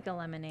smells like a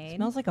lemonade.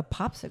 Smells like a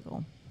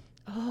popsicle.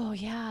 Oh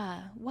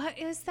yeah. What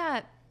is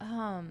that?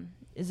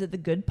 Is it the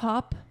good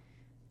pop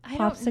I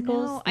don't popsicles?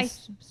 know. The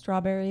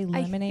strawberry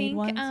lemonade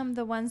I think ones?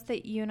 the ones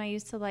that you and I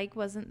used to like,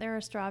 wasn't there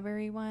a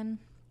strawberry one?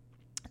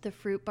 The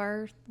fruit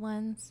bar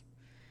ones?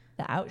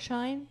 The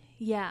Outshine?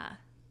 Yeah.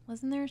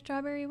 Wasn't there a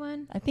strawberry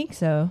one? I think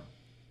so.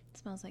 It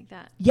smells like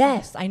that.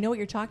 Yes, I know what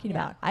you're talking Yeah.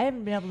 about. I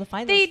haven't been able to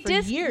find They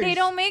those for years. They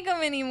don't make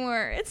them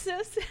anymore. It's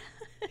so sad.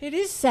 It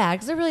is sad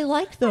 'cause I really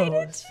like I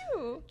those. do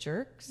too.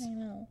 Jerks. I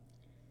know.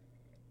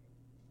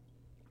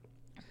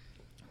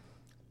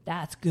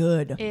 That's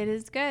good. It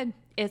is good.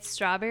 It's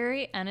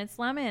strawberry and it's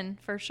lemon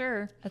for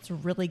sure. That's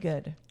really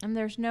good. And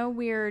there's no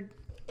weird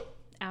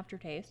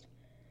aftertaste.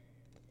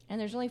 And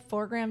there's only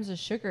 4 grams of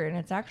sugar, and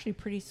it's actually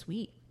pretty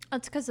sweet.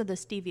 It's because of the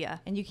stevia.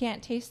 And you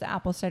can't taste the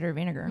apple cider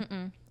vinegar.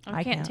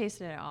 I can't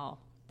taste it at all.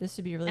 This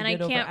would be really And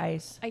good I over can't.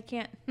 ice. I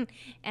can't.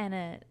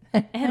 And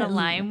a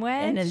lime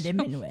wedge. And a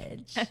lemon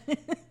wedge.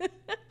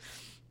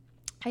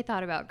 I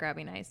thought about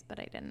grabbing ice, but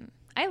I didn't.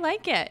 I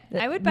like it.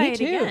 I would buy Me it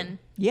too. again.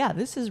 Yeah,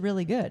 this is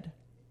really good.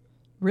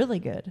 Really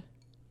good.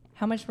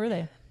 How much were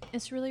they?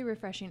 It's really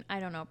refreshing. I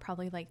don't know,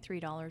 probably like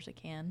 $3 a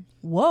can.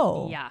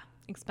 Whoa. Yeah,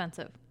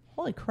 expensive.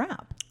 Holy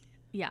crap.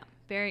 Yeah,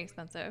 very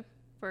expensive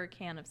for a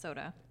can of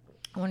soda.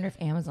 I wonder if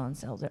Amazon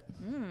sells it.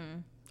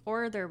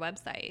 Or their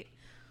website.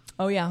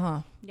 Oh, yeah,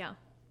 huh? Yeah.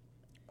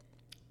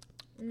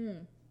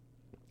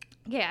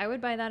 Yeah, I would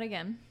buy that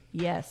again.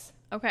 Yes.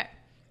 Okay.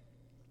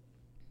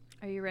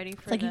 Are you ready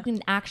for It's like you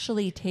can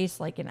actually taste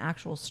like an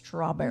actual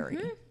strawberry.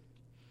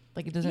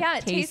 Like it doesn't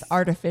it taste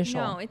artificial.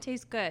 No, it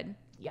tastes good.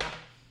 Yeah.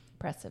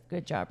 Impressive.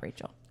 Good job,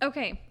 Rachel.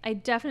 Okay, I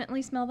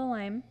definitely smell the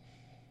lime.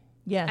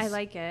 Yes. I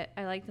like it.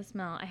 I like the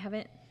smell. I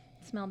haven't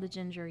smelled the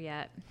ginger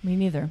yet. Me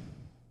neither.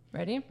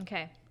 Ready?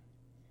 Okay.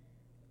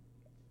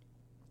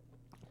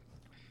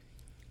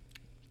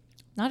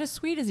 Not as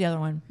sweet as the other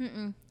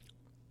one.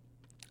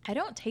 I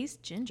don't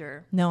taste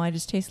ginger. No, I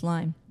just taste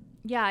lime.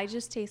 Yeah, I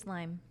just taste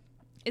lime.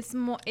 It's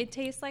more. It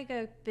tastes like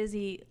a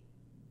fizzy,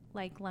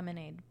 like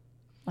lemonade,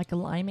 Like a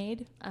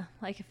limeade.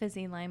 like a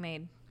fizzy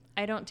limeade.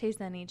 I don't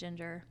taste any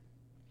ginger.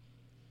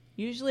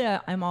 Usually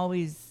I'm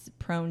always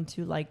prone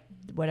to like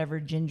whatever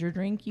ginger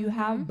drink you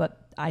have,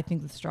 but I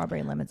think the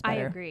strawberry lemon's better.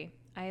 I agree.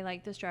 I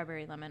like the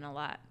strawberry lemon a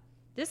lot.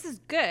 This is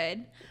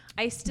good.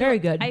 Very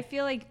good. I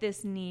feel like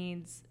this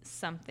needs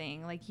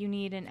something. Like you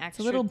need an extra. It's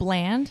a little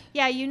bland.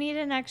 Yeah, you need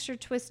an extra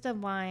twist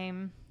of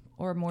lime.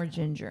 Or more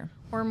ginger.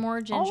 Or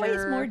more ginger.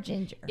 Always more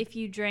ginger. If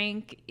you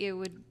drank, it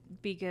would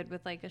be good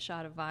with like a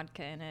shot of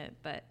vodka in it,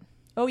 but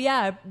Oh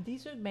yeah,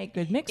 these would make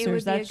good mixers. it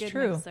would That's be a good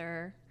true.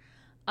 mixer.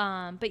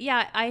 But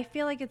yeah, I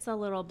feel like it's a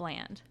little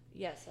bland.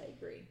 Yes, I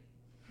agree.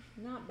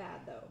 Not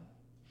bad though.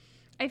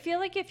 I feel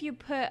like if you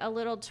put a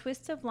little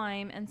twist of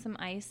lime and some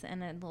ice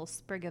and a little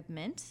sprig of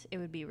mint, it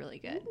would be really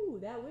good. Ooh,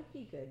 that would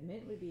be good.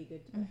 Mint would be a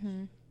good touch.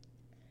 Mm-hmm.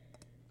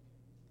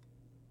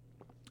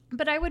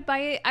 But I would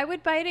buy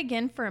it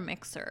again for a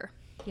mixer.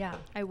 Yeah.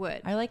 I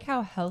would. I like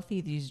how healthy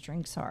these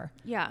drinks are.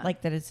 Yeah.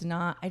 Like that it's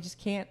not, I just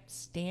can't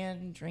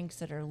stand drinks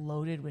that are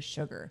loaded with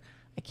sugar.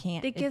 I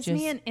can't. It gives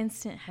me an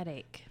instant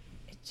headache.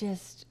 It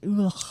just,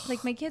 ugh.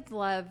 Like my kids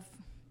love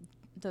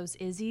those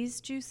Izzy's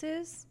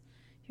juices.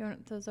 You know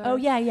what those are? Oh,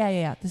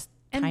 yeah. This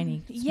And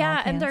tiny, small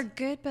yeah, and cans. they're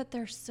good, but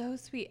they're so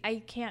sweet.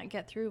 I can't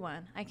get through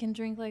one. I can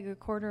drink like a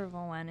quarter of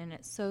a one, and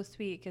it's so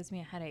sweet, it gives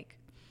me a headache.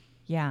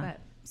 Yeah. But,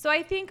 so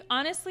I think,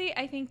 honestly,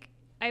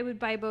 I would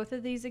buy both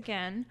of these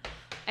again.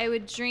 I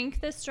would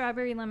drink the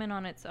strawberry lemon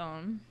on its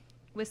own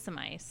with some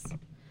ice,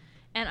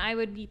 and I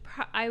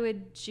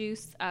would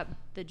juice up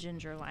the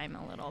ginger lime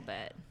a little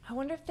bit. I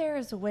wonder if there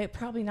is a way,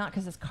 probably not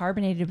because it's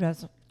carbonated, but I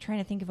was trying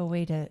to think of a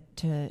way to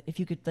if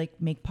you could like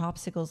make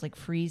popsicles, like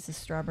freeze the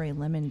strawberry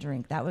lemon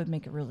drink. That would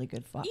make a really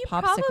good You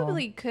popsicle.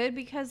 probably could,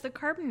 because the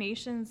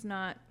carbonation's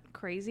not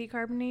crazy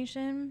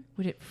carbonation.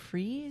 Would it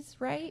freeze,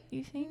 right,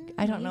 you think?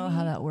 I don't know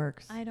how that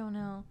works. I don't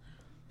know.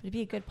 But it'd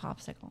be a good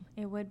popsicle.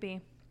 It would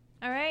be.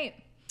 All right.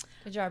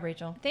 Good job,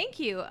 Rachel. Thank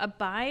you. A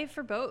buy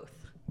for both.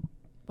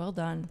 Well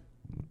done.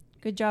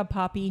 Good job,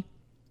 Poppy.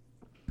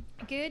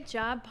 Good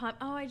job, Pop.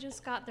 Oh, I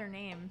just got their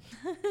name.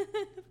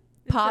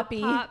 It's a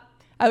Poppy. Pop.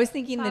 I was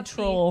thinking Poppy. the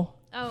troll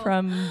I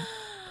from love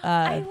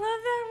that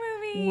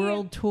movie.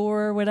 World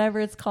Tour, whatever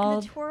it's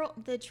called.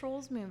 The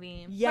Trolls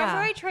movie. Yeah.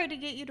 Remember I tried to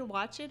get you to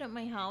watch it at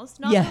my house?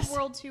 Not Yes. the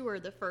World Tour,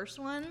 the first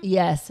one.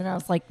 Yes, and I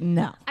was like,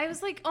 no. I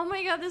was like, oh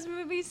my God, this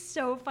movie's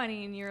so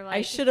funny. And you're like,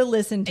 I should have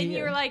listened to and you.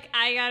 you were like,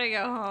 I gotta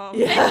go home.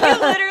 Yeah. And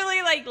you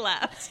literally like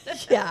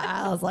left. Yeah,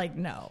 I was like,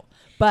 no.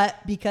 But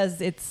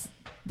because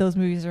those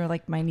movies are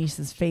like my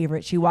niece's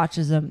favorite. She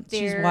watches them. She's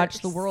They're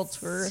watched the World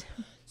Tour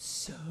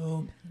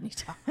so many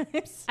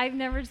times. I've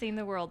never seen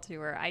the World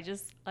Tour.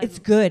 It's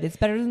good. It's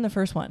better than the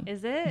first one.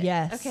 Is it?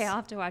 Yes. Okay, I'll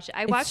have to watch it.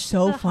 I It's watched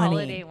so the funny.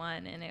 holiday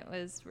one, and it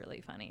was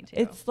really funny too.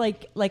 It's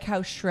like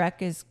how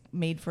Shrek is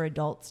made for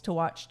adults to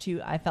watch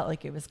too. I felt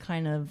like it was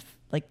kind of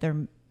like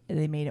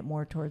they made it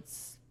more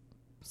towards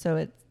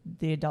so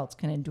the adults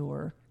can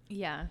endure.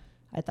 Yeah.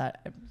 I thought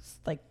it was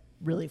like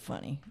really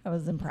funny. I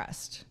was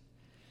impressed.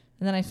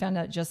 And then I found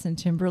out Justin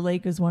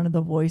Timberlake is one of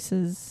the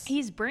voices.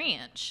 He's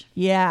Branch.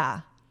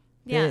 Yeah.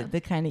 Yeah.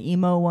 The kind of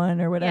emo one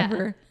or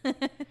whatever. Yeah.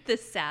 The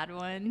sad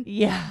one.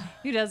 Yeah.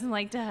 Who doesn't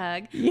like to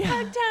hug. Yeah.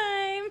 Hug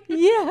time.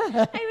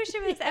 Yeah. I wish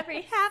it was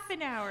every half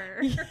an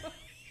hour.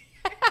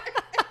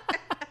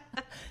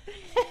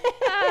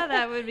 Oh,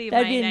 that would be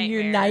That'd my be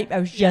nightmare. your night. I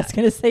was just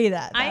going to say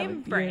that. That I'm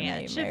would be your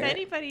Branch. If nightmare.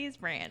 anybody is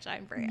Branch,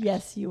 I'm Branch.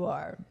 Yes, you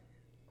are.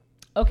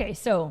 Okay,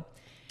 so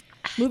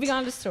moving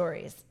on to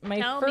stories. My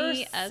Tell first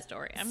me a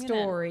story.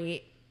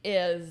 story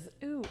is,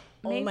 Ooh.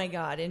 oh my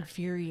God,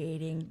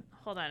 infuriating.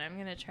 Hold on. I'm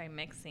going to try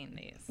mixing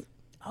these.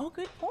 Oh,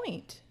 good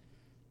point.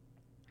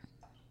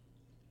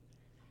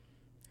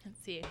 Let's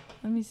see.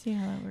 Let me see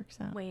how that works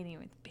out. Waiting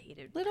with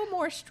bated. Little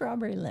more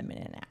strawberry lemon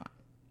in that one.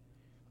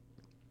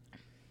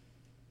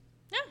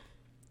 No,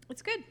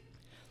 it's good.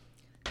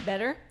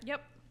 Better?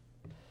 Yep.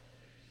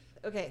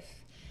 Okay.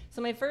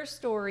 So my first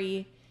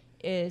story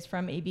is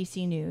from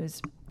ABC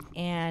News,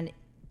 and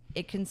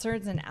it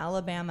concerns an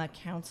Alabama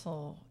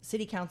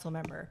city council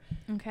member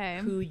Okay.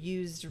 who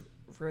used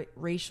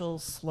racial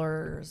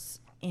slurs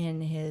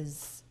in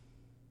his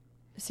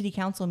city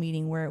council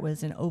meeting where it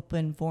was an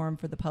open forum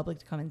for the public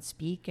to come and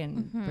speak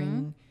and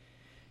bring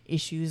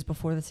issues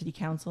before the city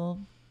council.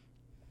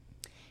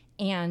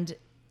 And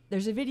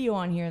there's a video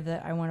on here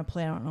that I want to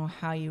play. I don't know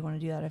how you want to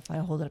do that, if I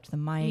hold it up to the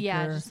mic.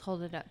 Yeah, or, just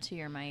hold it up to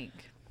your mic.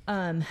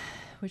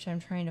 which I'm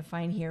trying to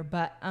find here.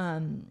 But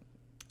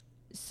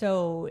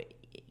so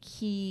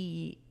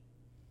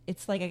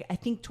it's like, I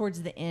think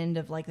towards the end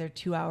of like their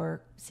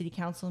 2-hour city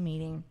council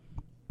meeting,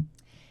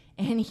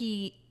 and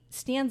he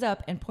stands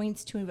up and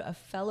points to a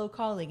fellow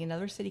colleague,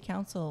 another city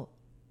council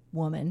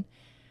woman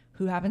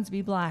who happens to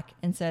be black,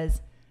 and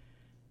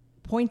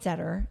points at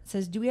her,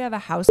 says, "Do we have a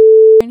house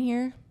in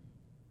here?"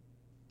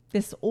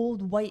 This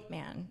old white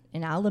man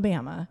in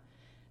Alabama,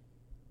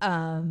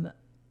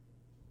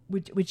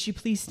 would she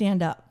please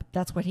stand up?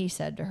 That's what he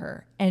said to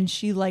her. And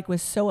she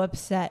was so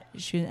upset,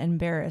 she was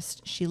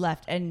embarrassed. She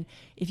left. And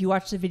if you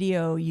watch the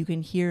video, you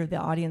can hear the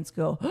audience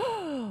go,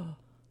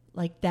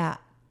 like that.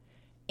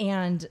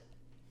 And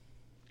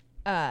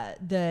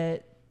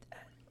the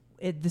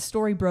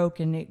story broke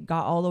and it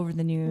got all over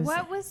the news.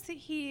 What was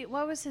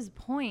his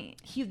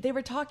point? They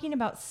were talking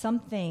about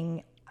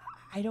something.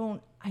 I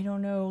don't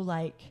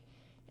know.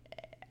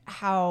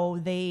 how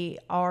they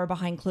are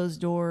behind closed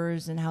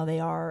doors and how they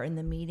are in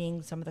the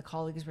meeting. Some of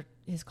the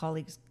his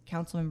colleagues,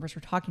 council members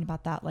were talking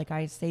about that. Like,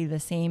 I say the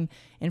same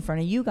in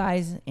front of you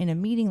guys in a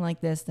meeting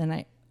like this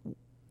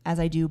as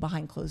I do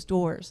behind closed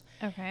doors.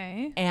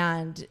 Okay.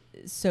 And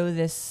so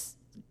this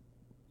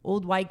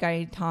old white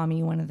guy,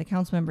 Tommy, one of the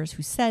council members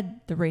who said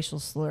the racial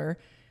slur,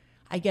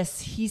 I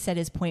guess he said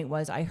his point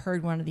was, I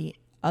heard one of the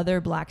other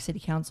black city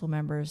council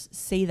members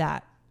say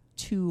that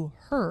to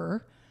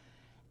her,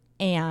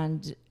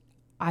 and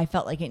I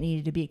felt like it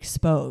needed to be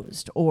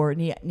exposed or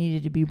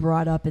needed to be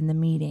brought up in the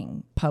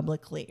meeting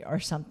publicly or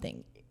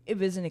something. It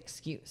was an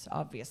excuse,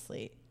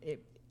 obviously.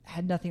 It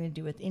had nothing to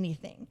do with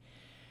anything.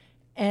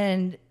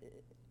 And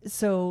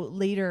so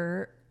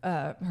later,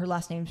 her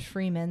last name's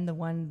Freeman, the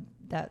one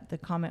that the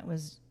comment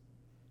was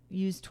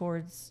used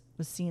towards,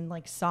 was seen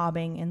like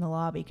sobbing in the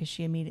lobby because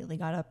she immediately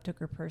got up, took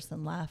her purse,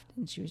 and left.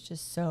 And she was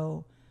just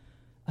so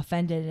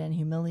offended and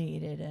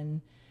humiliated.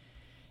 And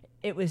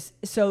it was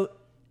so...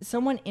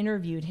 Someone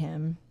interviewed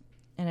him,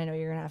 and I know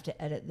you're going to have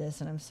to edit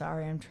this, and I'm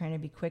sorry, I'm trying to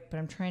be quick, but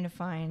I'm trying to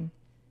find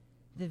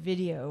the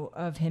video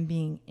of him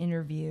being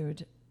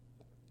interviewed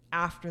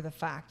after the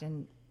fact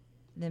and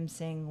them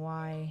saying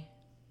why.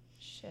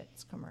 Shit,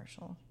 it's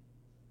commercial.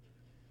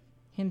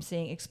 Him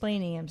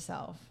explaining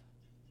himself.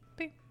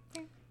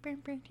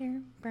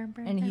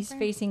 And he's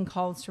facing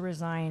calls to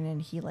resign,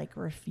 and he like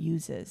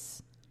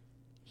refuses.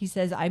 He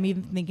says, I'm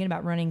even thinking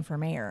about running for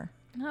mayor.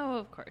 Oh,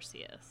 of course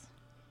he is.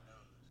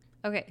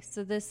 Okay,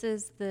 so this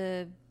is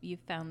you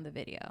found the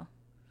video.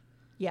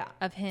 Yeah.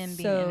 Of him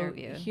being so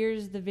interviewed.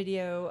 Here's the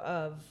video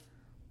of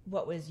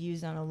what was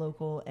used on a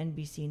local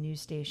NBC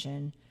news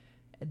station,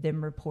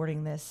 them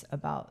reporting this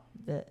about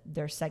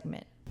their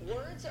segment.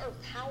 Words are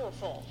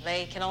powerful.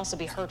 They can also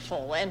be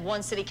hurtful, and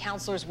one city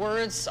councilor's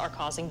words are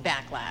causing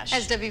backlash.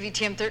 As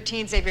WVTM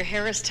 13 Xavier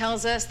Harris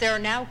tells us, there are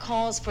now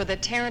calls for the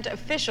Tarrant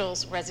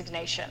official's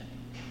resignation.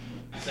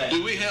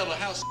 Do we have a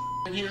house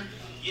in here?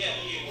 Yeah.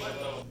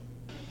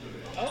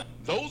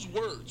 Those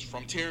words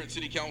from Tarrant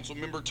City Council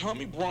member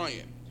Tommy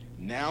Bryan.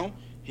 Now,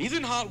 he's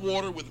in hot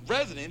water with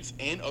residents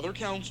and other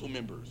council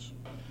members.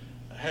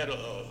 I had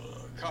a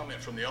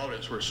comment from the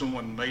audience where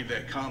someone made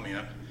that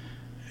comment,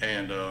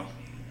 and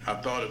I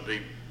thought it'd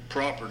be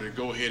proper to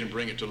go ahead and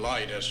bring it to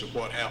light as to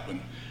what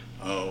happened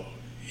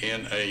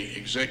in a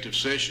executive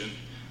session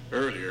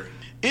earlier.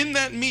 In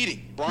that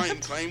meeting, Bryan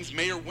claims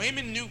Mayor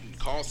Wayman Newton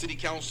called City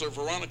Councilor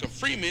Veronica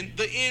Freeman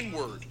the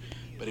N-word.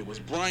 But it was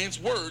Bryan's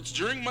words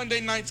during Monday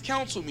night's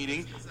council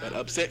meeting that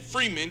upset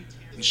Freeman,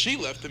 and she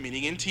left the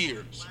meeting in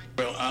tears.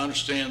 Well, I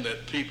understand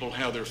that people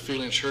have their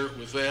feelings hurt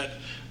with that,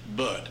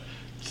 but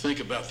think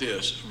about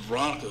this.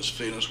 Veronica's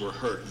feelings were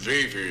hurt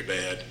very, very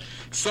bad.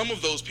 Some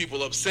of those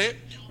people upset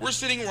were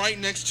sitting right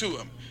next to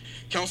him.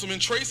 Councilman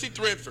Tracy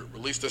Threadford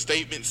released a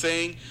statement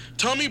saying,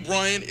 Tommy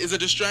Bryan is a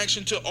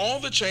distraction to all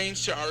the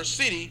change to our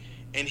city,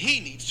 and he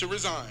needs to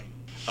resign.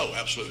 Oh,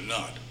 absolutely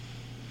not.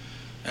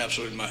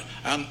 Absolutely not.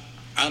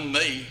 I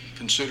may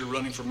consider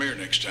running for mayor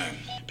next time.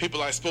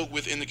 People I spoke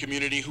with in the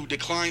community who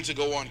declined to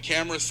go on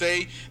camera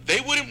say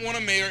they wouldn't want a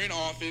mayor in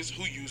office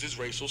who uses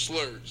racial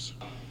slurs.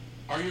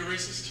 Are you a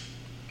racist?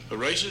 A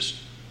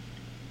racist?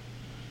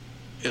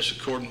 It's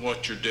according to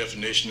what your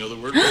definition of the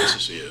word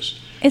racist is.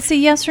 It's a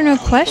yes or no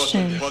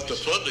question. What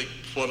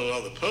a lot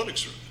of the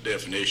public's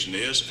definition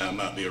is, I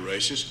might be a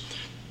racist,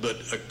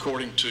 but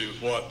according to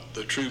what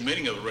the true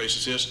meaning of a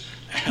racist is,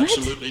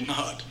 absolutely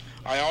not.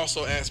 I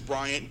also asked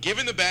Bryan,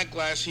 given the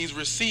backlash he's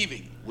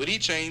receiving, would he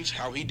change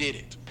how he did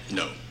it?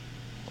 No.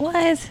 What?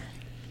 Why is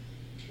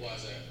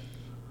that?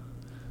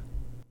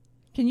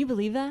 Can you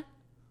believe that?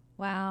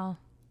 Wow.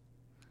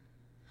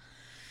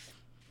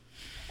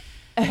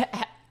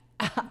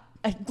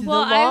 The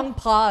long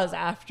pause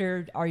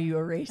after, are you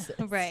a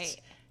racist? Right.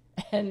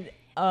 And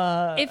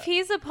if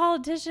he's a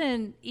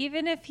politician,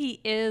 even if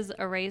he is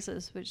a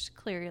racist, which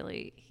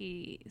clearly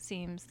he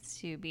seems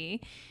to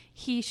be,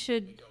 he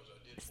should...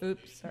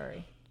 Oops,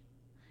 sorry.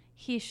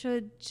 He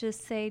should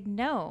just say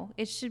no.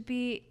 It should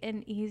be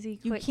an easy,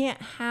 quick... You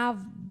can't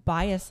have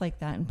bias like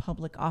that in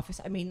public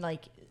office. I mean,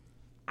 like,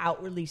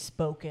 outwardly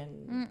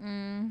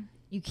spoken.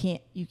 You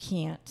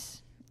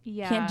can't.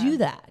 Yeah. Can't do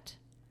that.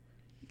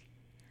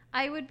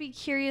 I would be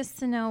curious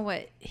to know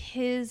what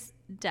his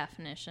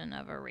definition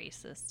of a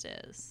racist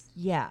is.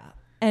 Yeah.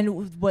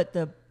 And what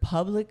the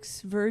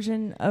public's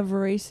version of a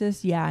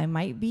racist, yeah, I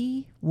might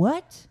be.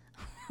 What?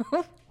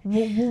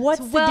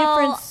 What's the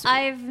difference?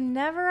 I've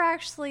never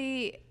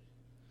actually,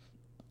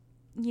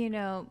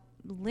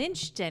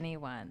 lynched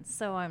anyone,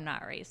 so I'm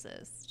not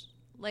racist.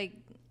 Like,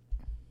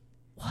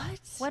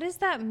 what does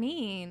that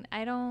mean?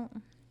 I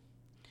don't.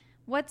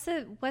 What's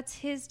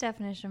his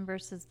definition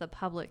versus the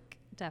public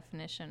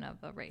definition of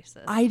a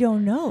racist? I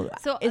don't know.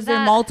 So is there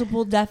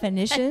multiple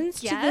definitions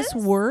to this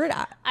word?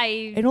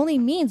 It only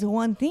means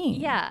one thing.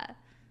 Yeah.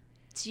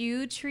 Do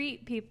you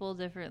treat people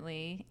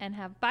differently and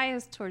have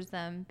bias towards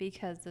them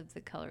because of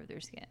the color of their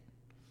skin?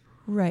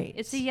 Right.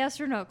 It's a yes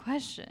or no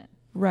question.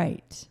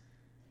 Right.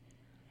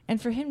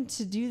 And for him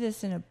to do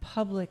this in a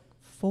public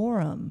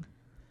forum,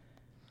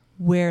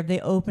 where they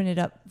open it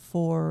up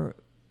for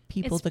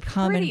people It's to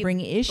come and pretty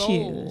bring issues.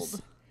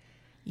 bold.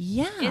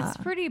 Yeah. It's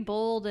pretty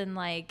bold and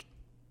like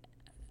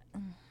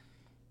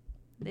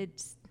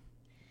it's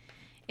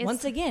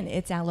once again,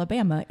 it's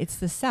Alabama. It's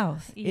the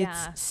South.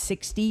 Yeah. It's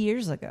 60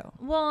 years ago.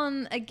 well,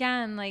 and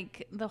again,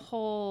 like the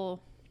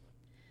whole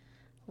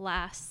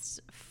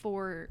last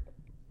 4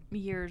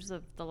 years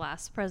of the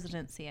last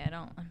presidency,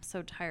 I'm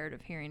so tired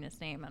of hearing his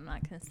name. I'm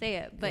not going to say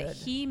it, but Good.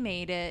 he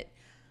made it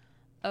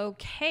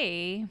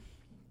okay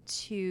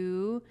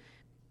to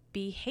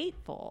be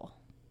hateful.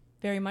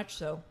 Very much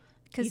so.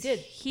 Because He did.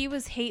 he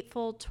was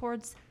hateful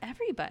towards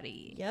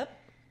everybody. Yep.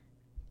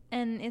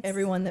 And it's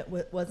Everyone that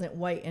wasn't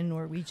white and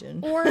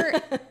Norwegian. or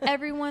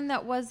everyone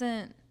that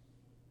wasn't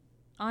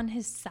on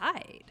his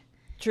side.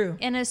 True.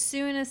 And as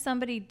soon as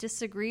somebody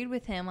disagreed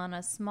with him on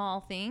a small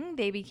thing,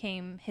 they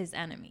became his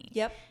enemy.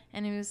 Yep.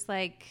 And he was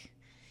like,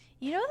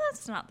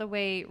 that's not the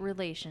way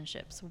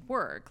relationships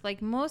work.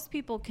 Like, most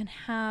people can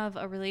have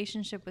a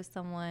relationship with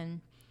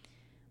someone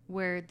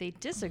where they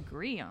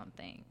disagree on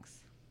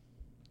things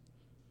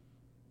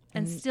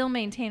and still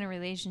maintain a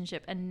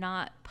relationship and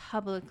not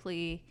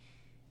publicly,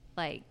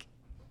 like,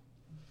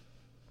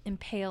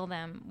 impale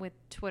them with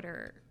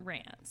Twitter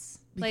rants.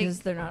 Because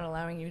they're not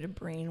allowing you to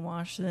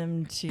brainwash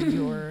them to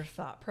your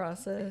thought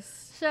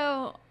process.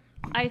 So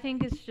I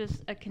think it's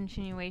just a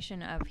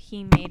continuation of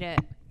he made it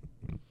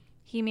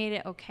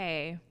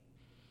okay.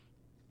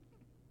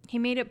 He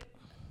made it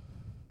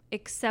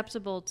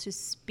acceptable to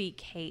speak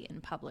hate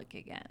in public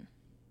again,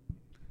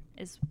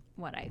 is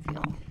what I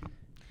feel.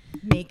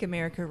 Make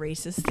America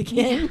racist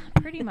again.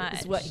 Pretty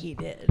much. Is what he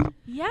did.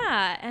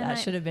 Yeah. And That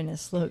should have been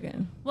his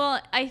slogan.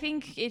 Well, I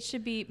think it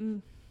should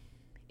be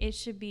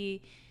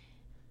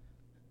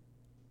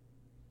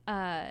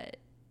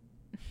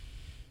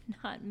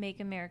not make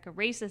America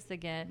racist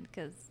again,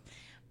 because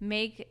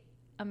make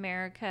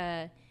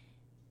America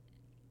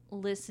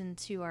listen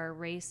to our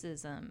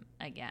racism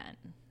again.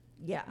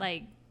 Yeah.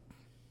 Like,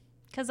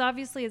 because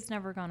obviously it's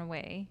never gone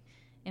away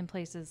in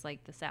places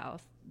like the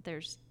South.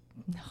 There's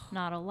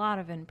not a lot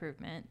of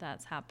improvement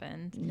that's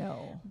happened.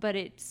 No. But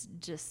it's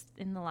just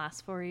in the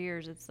last 4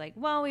 years, it's like,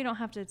 well, we don't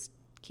have to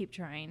keep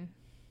trying.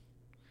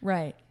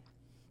 Right.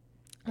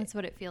 That's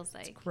what it feels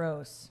like.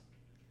 Gross.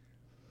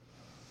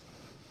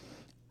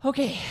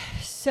 Okay,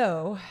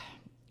 so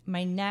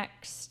my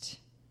next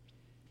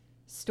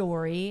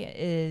story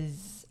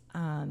is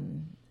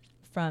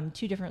from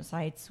two different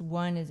sites.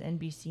 One is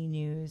NBC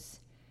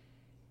News,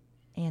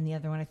 and the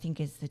other one I think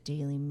is the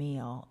Daily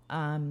Mail.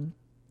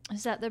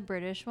 Is that the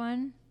British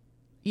one?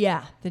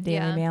 Yeah, the Daily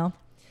Yeah. Mail.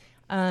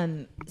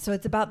 So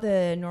it's about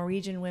the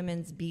Norwegian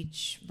women's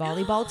beach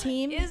volleyball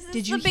team. Is this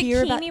Did you the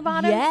hear bikini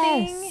about? bottom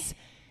Yes. thing?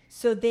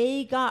 So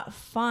they got I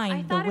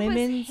fined. thought the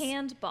women's it was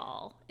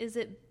handball. Is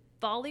it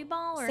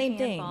volleyball or Same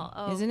thing, handball?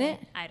 Oh, isn't okay. it?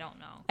 I don't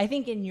know. I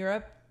think in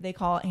Europe they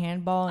call it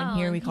handball, and Oh,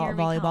 here we and call here it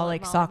we volleyball, call it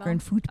like soccer and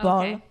volleyball.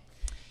 football. Okay.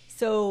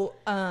 So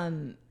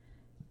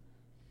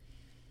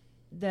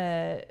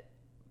the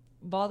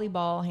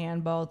volleyball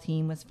handball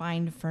team was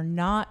fined for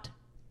not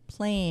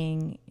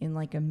playing in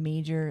like a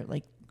major,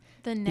 like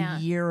the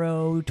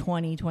Euro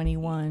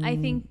 2021. I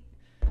think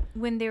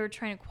when they were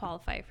trying to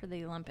qualify for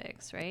the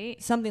Olympics,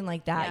 right? something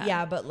like that.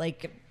 Yeah. Yeah, but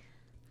like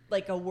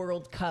a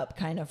World Cup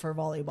kind of for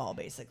volleyball,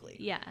 basically.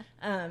 Yeah.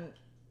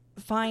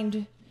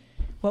 Fined,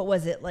 what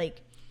was it,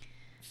 like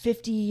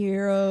 50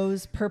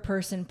 euros per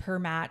person per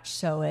match.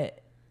 So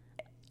it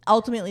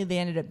ultimately they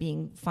ended up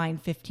being fined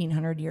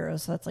 1,500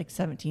 euros. So that's like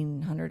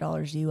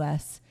 $1,700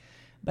 US.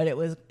 But it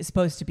was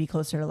supposed to be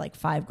closer to like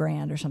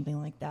 $5,000 or something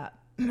like that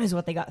is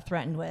what they got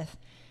threatened with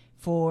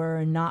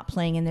for not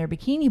playing in their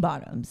bikini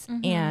bottoms.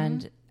 Mm-hmm.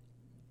 And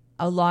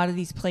a lot of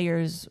these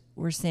players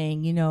were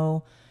saying,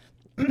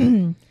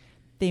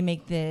 they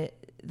make the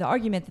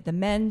argument that the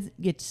men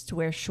gets to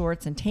wear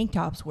shorts and tank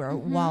tops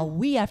while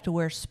we have to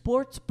wear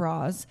sports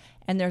bras,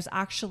 and there's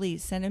actually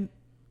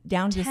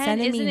down to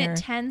centimeter. Isn't it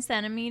 10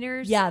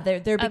 centimeters? Yeah, their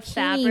of bikini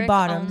fabric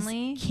bottoms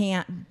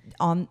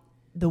only?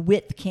 the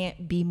width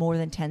can't be more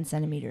than 10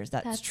 centimeters.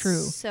 That's true.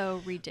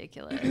 So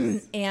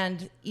ridiculous.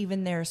 And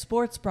even their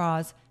sports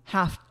bras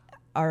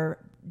are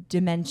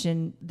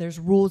dimension. There's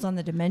rules on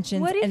the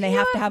dimensions, What if and they you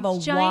have to have a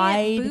giant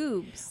wide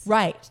boobs?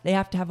 Right. They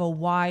have to have a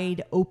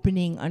wide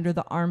opening under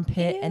the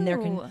armpit, and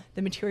Ew.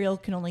 the material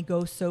can only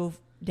go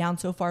down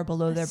so far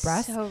below their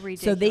breasts. So if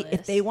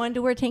ridiculous. they wanted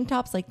to wear tank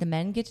tops like the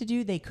men get to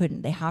do, they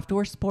couldn't. They have to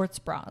wear sports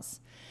bras.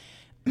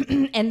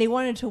 And they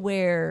wanted to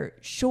wear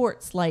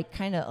shorts, like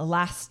kind of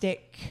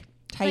elastic,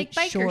 tight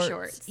Like biker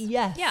shorts.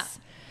 Yes.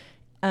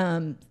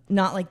 Yeah.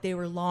 Not like they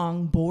were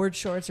long board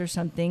shorts or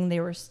something. They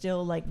were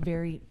still like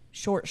very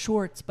short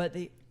shorts, but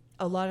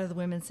a lot of the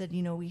women said,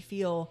 we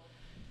feel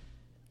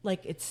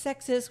like it's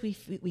sexist.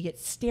 We get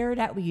stared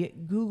at. We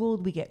get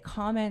Googled. We get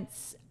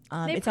comments.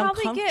 They It's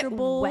probably get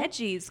uncomfortable.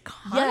 wedgies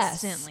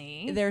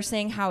constantly. Yes. They're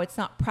saying how it's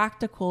not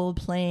practical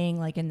playing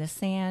like in the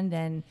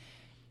sand,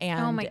 and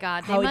oh my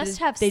God, they how must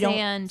have they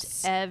sand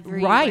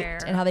everywhere.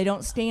 Right, and how they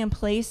don't stay in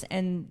place,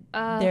 and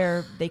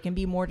they can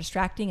be more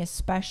distracting,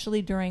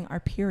 especially during our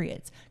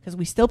periods, because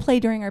we still play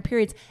during our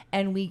periods,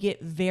 and we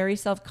get very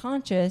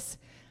self-conscious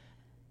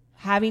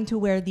having to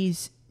wear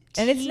these.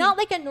 And it's not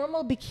like a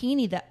normal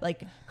bikini that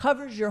like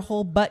covers your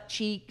whole butt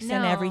cheeks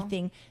and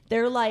everything.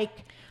 They're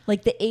like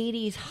the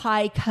 80s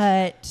high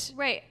cut,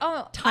 right?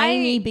 Oh,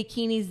 tiny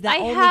bikinis. That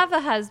I have a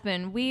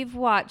husband. We've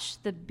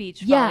watched the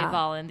beach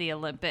volleyball in the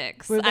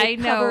Olympics. I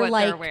know what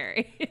they're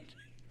wearing.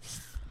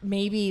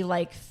 maybe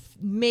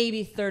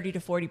 30 to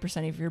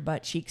 40% of your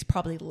butt cheeks,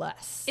 probably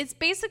less. It's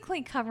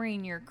basically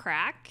covering your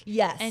crack.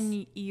 Yes.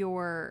 And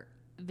your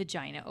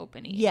vagina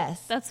opening.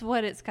 Yes. That's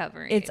what it's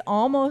covering. It's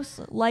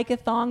almost like a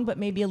thong, but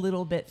maybe a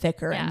little bit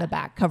thicker, and the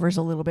back covers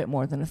a little bit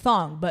more than a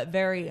thong, but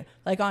very,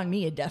 like on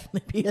me, it'd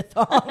definitely be a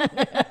thong.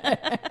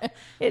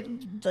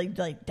 It's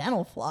like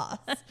dental floss.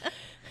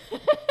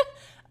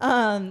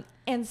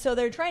 And so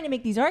they're trying to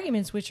make these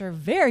arguments, which are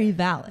very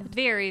valid.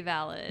 Very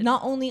valid.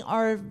 Not only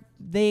are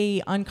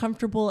they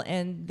uncomfortable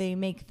and they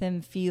make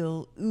them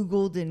feel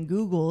oogled and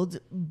googled,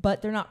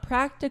 but they're not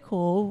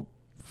practical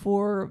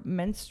for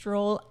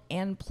menstrual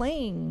and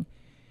playing.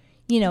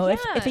 You know,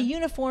 if a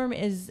uniform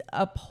is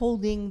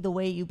upholding the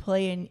way you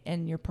play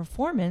and your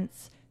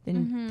performance,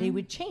 then they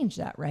would change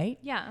that, right?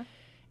 Yeah.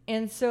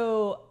 And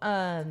so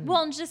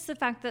well, and just the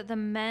fact that the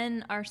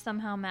men are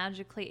somehow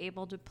magically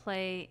able to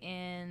play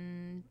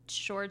in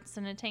shorts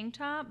and a tank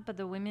top, but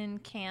the women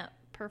can't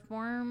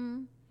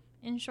perform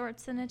in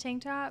shorts and a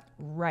tank top.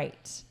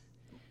 Right.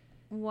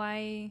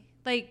 Why?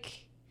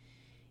 Like,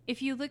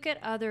 if you look at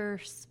other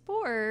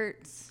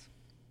sports,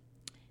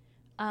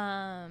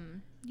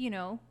 you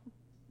know,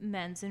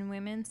 men's and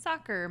women's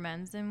soccer,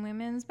 men's and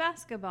women's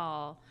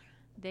basketball,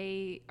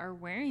 they are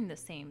wearing the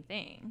same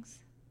things.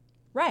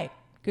 Right.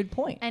 Good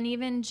point. And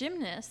even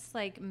gymnasts,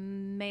 like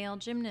male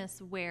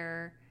gymnasts,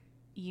 wear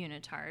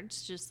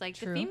unitards, just like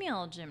the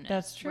female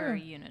gymnasts wear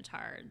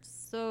unitards.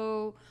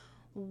 So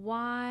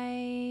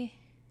why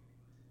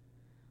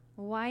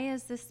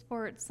is this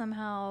sport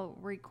somehow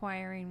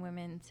requiring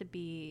women to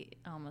be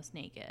almost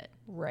naked?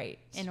 Right.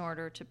 In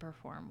order to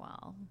perform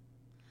well.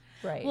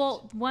 Right.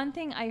 Well, one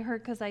thing I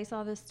heard, because I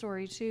saw this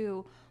story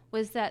too,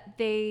 was that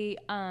they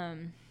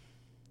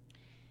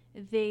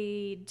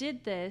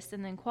did this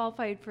and then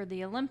qualified for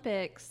the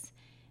Olympics,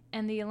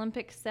 and the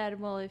Olympics said,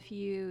 well, if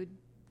you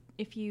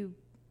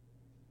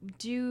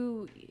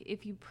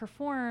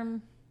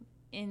perform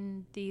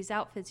in these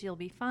outfits, you'll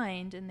be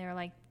fined. And they're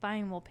like,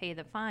 fine, we'll pay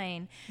the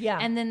fine. Yeah.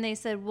 And then they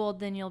said, well,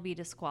 then you'll be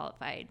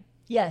disqualified.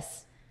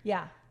 Yes.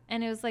 Yeah.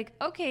 And it was like,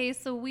 okay,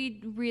 so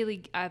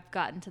I've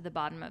gotten to the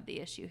bottom of the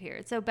issue here.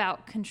 It's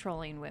about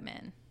controlling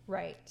women.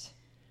 Right.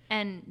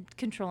 And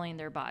controlling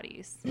their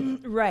bodies.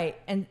 Right.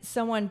 And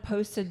someone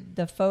posted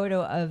the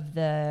photo of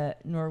the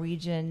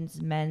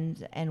Norwegians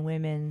men's and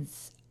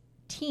women's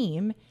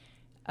team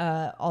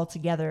all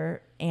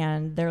together.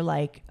 And they're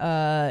like,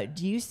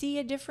 do you see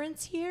a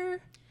difference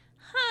here?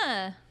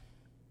 Huh.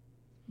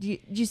 Do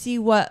you see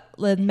what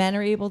the men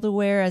are able to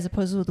wear as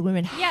opposed to what the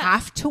women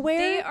have to wear?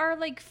 They are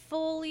like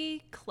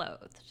fully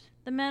clothed.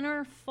 The men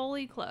are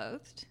fully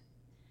clothed.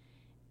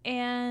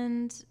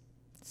 And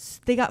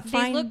they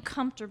look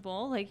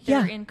comfortable, like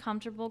they're in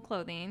comfortable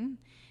clothing.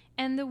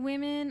 And the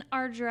women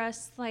are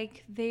dressed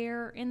like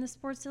they're in the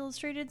Sports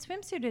Illustrated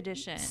swimsuit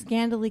edition.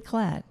 Scantily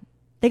clad.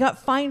 They got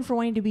fined for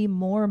wanting to be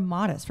more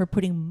modest, for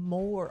putting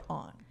more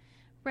on.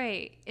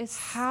 Right. It's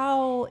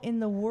how in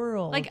the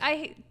world? Like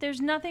there's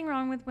nothing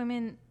wrong with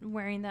women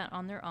wearing that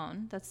on their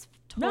own. That's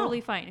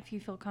totally fine. If you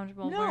feel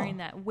comfortable wearing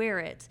that, wear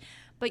it.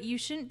 But you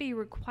shouldn't be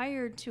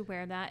required to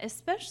wear that,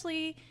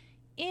 especially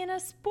in a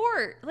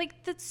sport.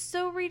 Like, that's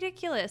so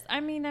ridiculous.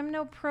 I mean, I'm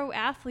no pro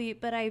athlete,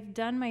 but I've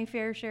done my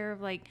fair share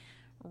of like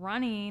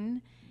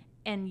running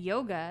and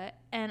yoga,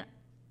 and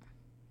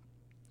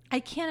I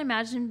can't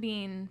imagine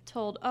being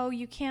told, oh,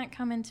 you can't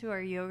come into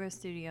our yoga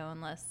studio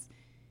unless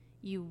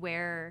you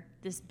wear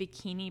this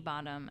bikini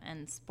bottom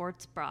and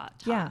sports bra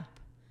top. Yeah.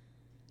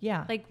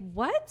 Yeah. Like,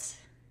 what?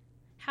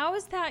 How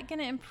is that going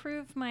to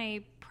improve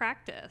my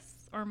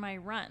practice or my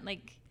run?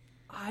 Like,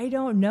 I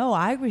don't know.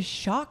 I was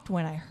shocked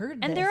when I heard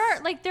and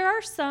this. there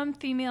are some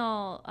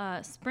female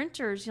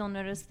sprinters, you'll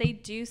notice they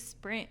do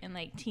sprint in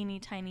like teeny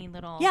tiny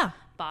little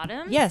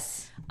bottoms.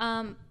 Yes.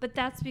 But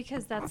that's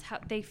because that's how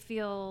they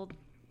feel.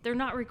 They're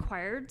not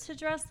required to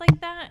dress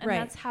like that. And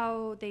that's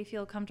how they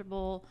feel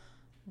comfortable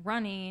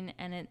running.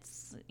 And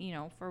it's, you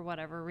know, for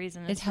whatever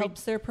reason. It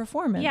helps their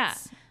performance. Yeah.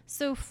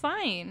 So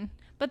fine.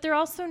 But they're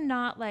also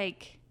not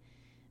like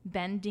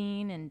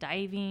bending and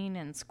diving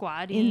and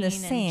squatting in the and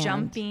sand.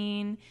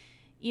 Jumping.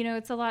 You know,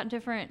 it's a lot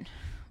different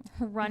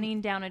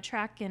running down a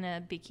track in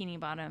a bikini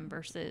bottom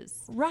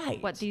versus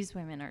what these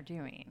women are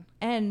doing.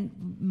 And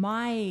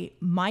my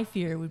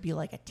fear would be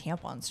like a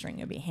tampon string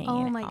would be hanging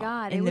out. Oh my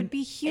God. It would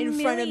be humiliating.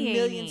 In front of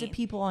millions of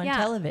people on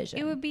television.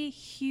 It would be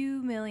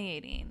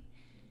humiliating.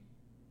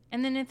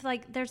 And then if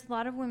like there's a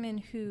lot of women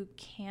who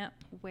can't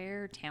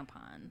wear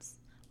tampons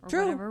or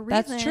whatever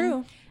reason. That's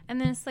true. And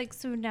then it's like,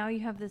 so now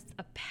you have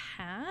a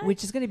patch,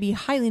 which is going to be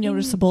highly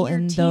noticeable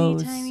in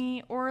those.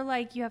 Tiny, or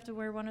like you have to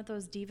wear one of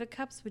those Diva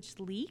cups which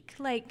leak.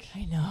 Like,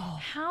 I know.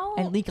 How?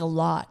 And leak a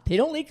lot. They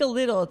don't leak a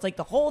little. It's like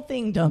the whole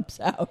thing dumps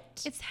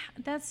out.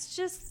 That's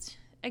just,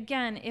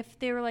 again, if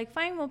they were like,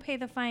 fine, we'll pay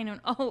the fine,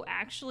 and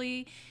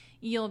actually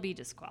you'll be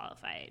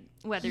disqualified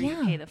whether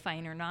you pay the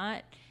fine or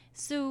not.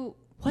 So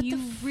you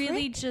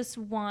really just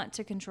want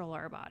to control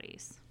our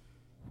bodies.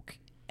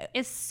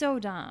 It's so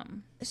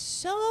dumb.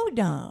 So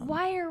dumb.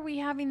 Why are we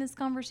having this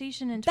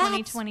conversation in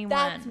 2021?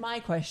 That's my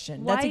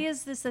question. Why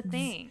is this a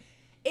thing?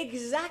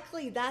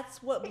 Exactly.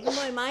 That's what blew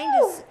my mind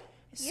is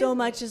so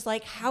much is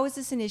like, how is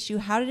this an issue?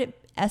 How did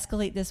it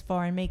escalate this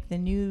far and make the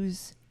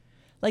news?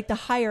 Like the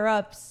higher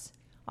ups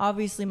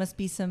obviously must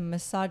be some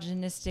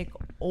misogynistic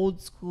old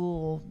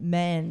school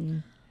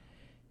men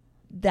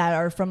that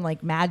are from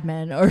like Mad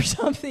Men or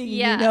something.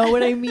 Yeah. You know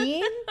what I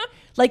mean?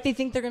 Like they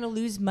think they're going to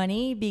lose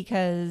money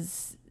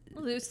because...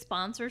 Lose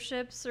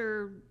sponsorships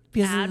or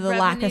because of the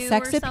lack of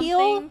sex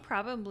appeal?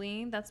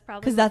 Probably. That's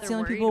probably because that's the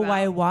only people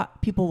why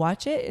people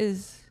watch it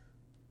is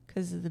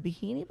because of the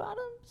bikini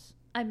bottoms.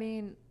 I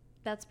mean,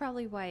 that's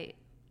probably why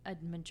a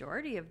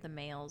majority of the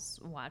males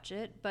watch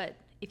it. But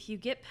if you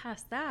get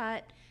past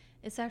that,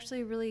 it's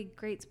actually a really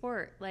great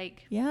sport.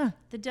 Like the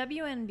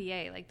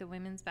WNBA, like the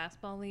Women's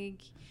Basketball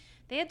League,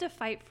 they had to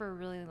fight for a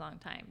really long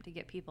time to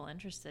get people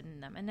interested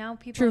in them. And now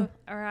people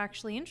are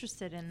actually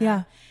interested in them.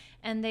 Yeah.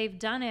 And they've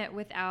done it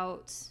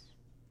without,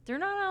 they're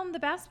not on the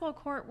basketball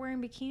court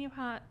wearing bikini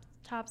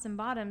tops and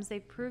bottoms.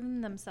 They've proven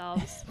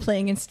themselves.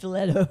 Playing in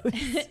stilettos.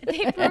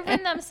 They've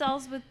proven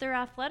themselves with their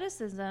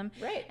athleticism.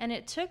 Right. And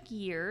it took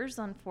years,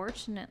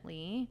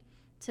 unfortunately,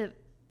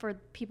 for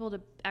people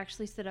to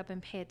actually sit up and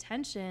pay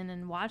attention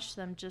and watch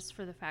them just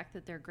for the fact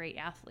that they're great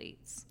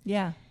athletes.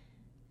 Yeah.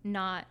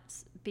 Not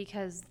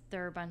because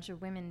they're a bunch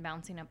of women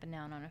bouncing up and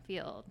down on a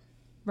field.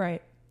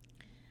 Right.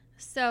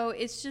 So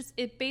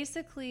it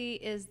basically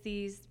is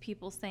these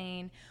people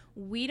saying,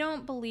 we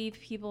don't believe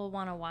people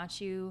want to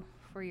watch you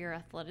for your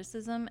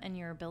athleticism and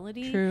your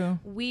ability. True.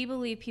 We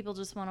believe people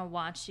just want to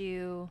watch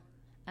you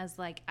as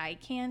like eye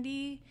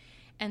candy.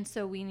 And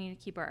so we need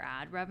to keep our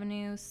ad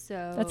revenue.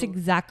 So that's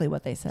exactly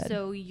what they said.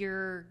 So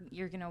you're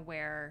going to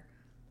wear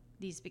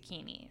these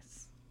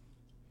bikinis.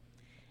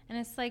 And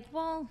it's like,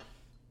 well,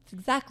 it's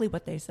exactly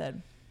what they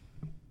said.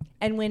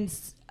 And when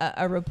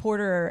a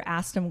reporter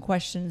asked them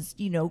questions,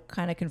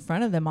 kind of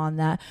confronted them on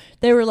that,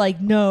 they were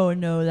like, no,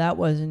 that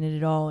wasn't it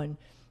at all.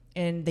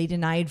 And they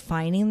denied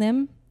fining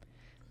them.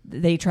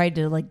 They tried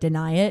to like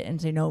deny it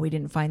and say, no, we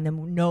didn't fine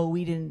them. No,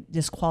 we didn't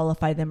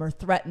disqualify them or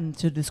threaten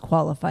to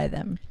disqualify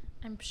them.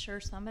 I'm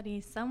sure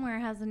somebody somewhere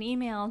has an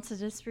email to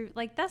disprove.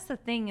 Like, that's the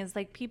thing is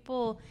like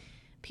people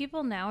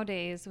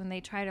nowadays, when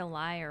they try to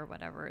lie or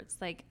whatever, it's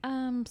like,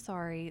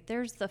 sorry,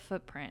 there's the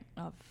footprint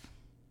of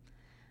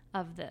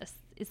this.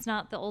 It's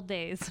not the old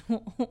days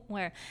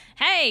where,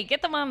 hey,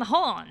 get them on the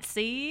horn.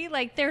 See,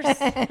 like there's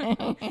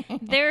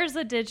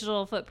a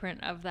digital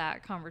footprint of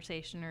that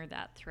conversation or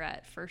that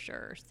threat for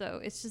sure.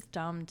 So it's just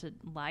dumb to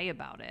lie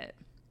about it,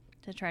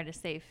 to try to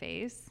save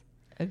face.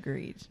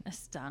 Agreed.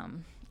 It's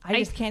dumb. I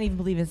just can't even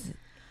believe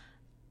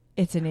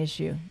it's an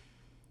issue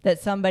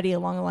that somebody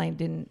along the line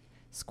didn't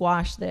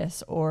squash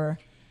this or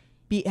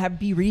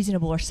be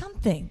reasonable or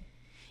something.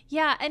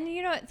 Yeah, and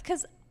it's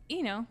because.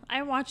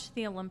 I watch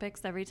the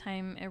Olympics every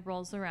time it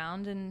rolls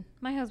around, and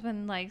my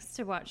husband likes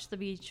to watch the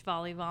beach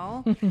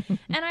volleyball.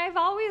 And I've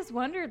always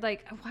wondered,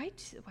 like, why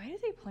do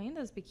they play in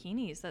those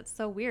bikinis? That's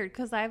so weird,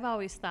 because I've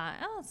always thought,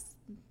 it's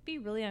be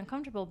really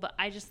uncomfortable. But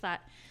I just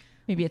thought,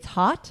 maybe it's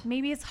hot.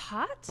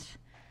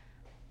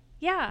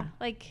 Yeah,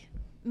 like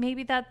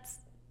maybe that's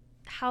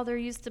how they're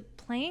used to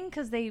playing,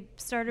 because they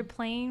started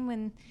playing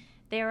when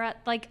they were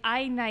at. Like,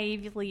 I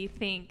naively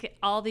think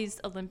all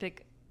these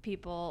Olympic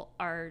people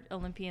are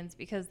Olympians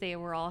because they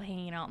were all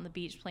hanging out on the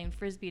beach playing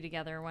frisbee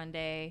together one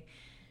day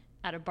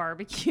at a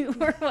barbecue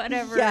or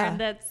whatever. Yeah. And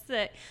that's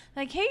it.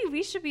 Like, hey,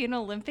 we should be an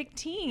Olympic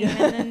team.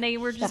 And then they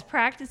were just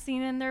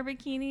practicing in their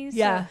bikinis.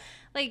 Yeah. So,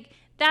 like,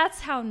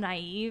 that's how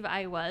naive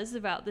I was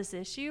about this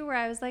issue, where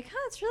I was like,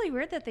 it's really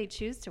weird that they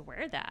choose to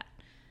wear that,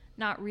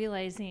 not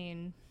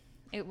realizing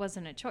it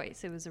wasn't a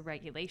choice. It was a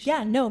regulation.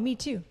 Yeah, no, me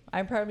too.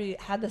 I probably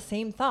had the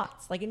same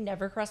thoughts. Like, it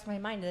never crossed my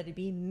mind that it'd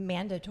be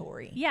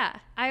mandatory. Yeah.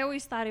 I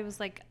always thought it was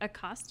like a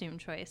costume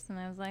choice. And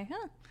I was like,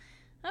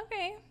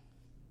 okay.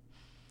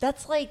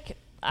 That's like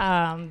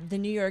the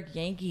New York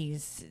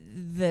Yankees,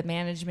 the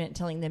management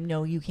telling them,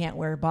 no, you can't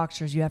wear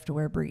boxers. You have to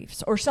wear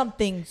briefs or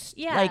something.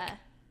 Yeah. Like,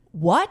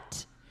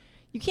 what?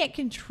 You can't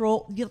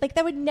control. Like,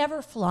 that would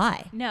never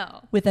fly.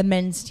 No. With a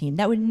men's team.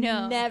 That would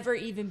never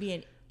even be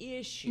an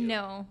issue.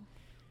 No.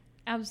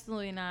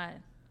 Absolutely not.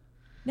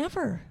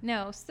 Never.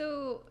 No.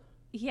 So,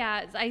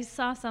 yeah, I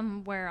saw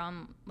somewhere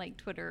on like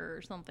Twitter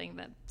or something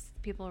that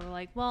people were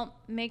like, well,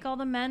 make all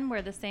the men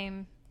wear the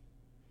same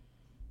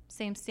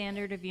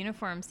standard of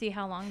uniform. See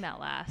how long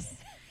that lasts.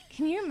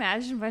 Can you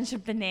imagine a bunch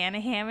of banana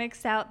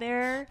hammocks out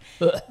there?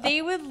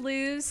 They would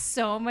lose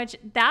so much.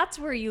 That's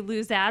where you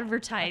lose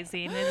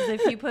advertising, is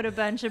if you put a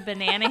bunch of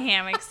banana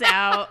hammocks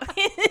out.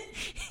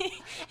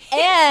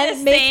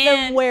 And make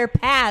them wear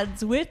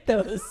pads with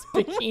those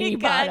bikini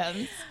God.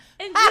 bottoms.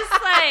 And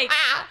just like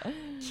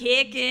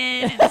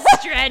kicking and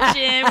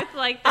stretching with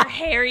like their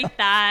hairy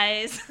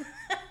thighs.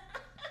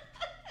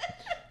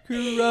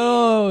 Gross.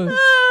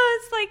 Oh,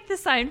 it's like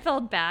the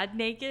Seinfeld Bad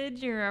Naked.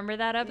 Do you remember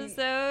that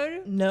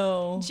episode?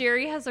 No.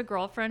 Jerry has a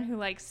girlfriend who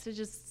likes to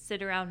just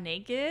sit around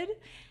naked.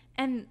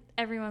 And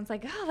everyone's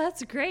like, oh,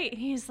 that's great.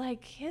 And he's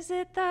like, is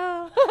it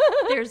though?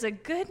 There's a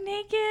good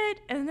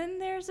naked and then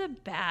there's a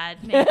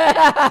bad naked.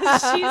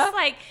 She's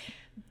like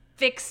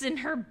fixing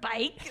her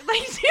bike,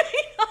 like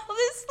doing all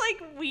this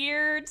like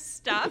weird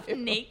stuff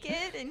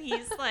naked. And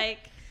he's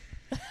like,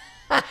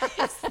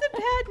 it's the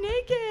bad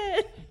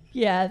naked.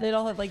 Yeah, they'd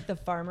all have like the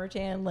farmer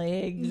tan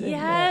legs.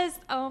 Yes.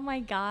 Oh my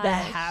God.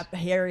 The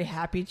hairy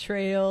happy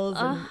trails.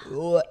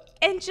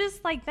 And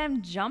just like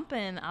them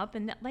jumping up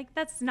and like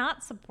that's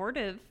not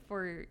supportive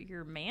for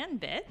your man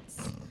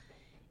bits.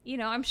 You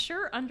know, I'm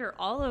sure under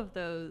all of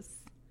those.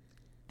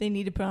 They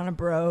need to put on a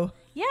bro.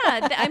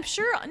 Yeah, I'm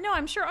sure. No,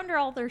 I'm sure under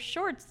all their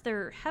shorts,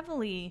 they're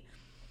heavily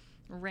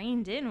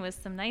reined in with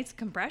some nice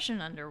compression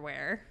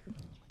underwear.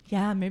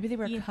 Yeah, maybe they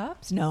wear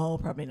cups. No,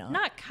 probably not.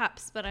 Not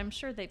cups, but I'm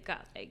sure they've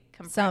got like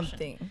compression.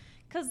 Something.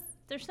 Because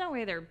there's no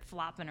way they're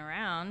flopping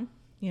around.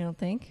 You don't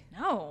think?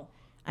 No.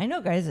 I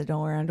know guys that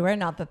don't wear underwear.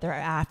 Not that they're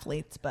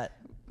athletes, but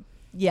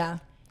yeah,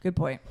 good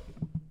point.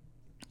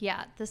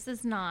 Yeah, this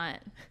is not.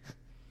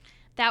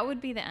 That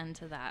would be the end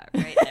to that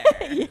right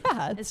there.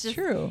 Yeah, it's just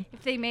true.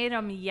 If they made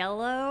them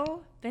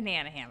yellow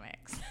banana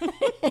hammocks,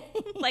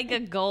 like a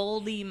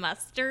goldy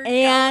mustard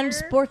and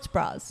color. sports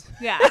bras.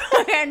 Yeah,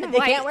 and They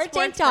white can't wear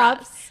tank sports bras.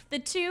 tops. The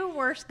two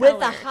worst With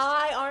colors. a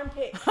high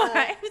armpit.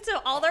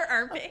 So all their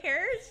armpit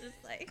hair is just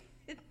like.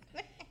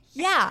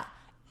 Yeah,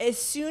 as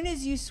soon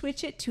as you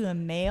switch it to a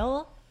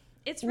male,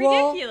 It's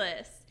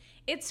ridiculous.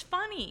 It's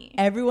funny.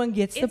 Everyone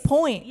gets the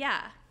point.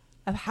 Yeah.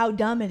 Of how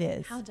dumb it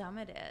is. How dumb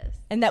it is.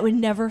 And that would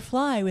never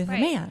fly with Right.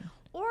 a man.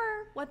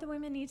 Or what the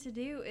women need to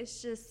do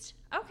is just,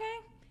 okay,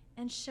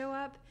 and show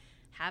up,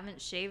 haven't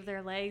shaved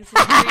their legs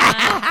in 3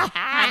 months,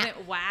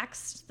 haven't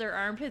waxed their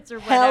armpits or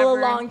whatever.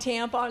 Hella long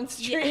tampon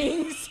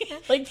strings.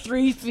 Like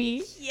 3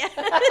 feet. Yeah.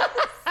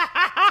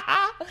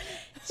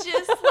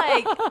 Just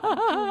like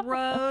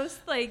gross,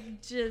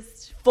 like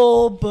just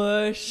full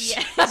bush.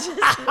 Yeah,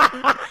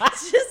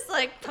 just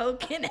like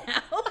poking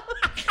out.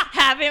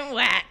 Haven't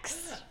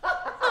waxed.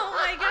 Oh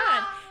my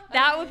God.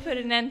 That would put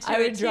an end to it. I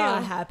would draw too.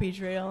 a happy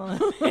trail on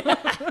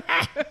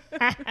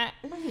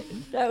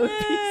That would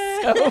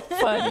be so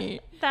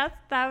funny.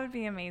 That would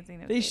be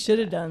amazing. They should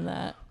have done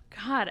that.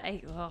 God,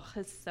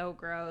 it's so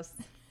gross.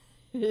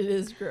 It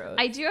is gross.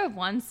 I do have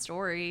one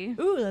story.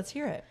 Ooh, let's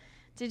hear it.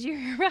 Did you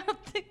hear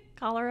about the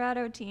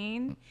Colorado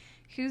teen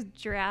who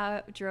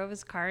drove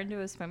his car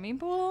into a swimming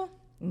pool?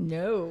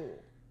 No.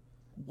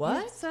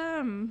 What? It's,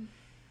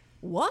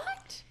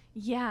 what?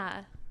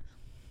 Yeah.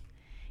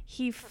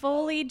 He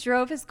fully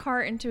drove his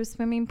car into a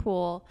swimming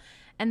pool,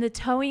 and the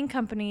towing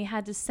company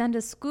had to send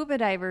a scuba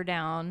diver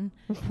down.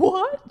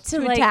 What? To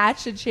like,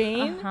 attach a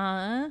chain?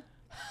 Uh-huh.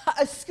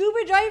 A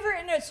scuba diver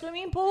in a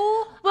swimming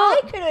pool? Well,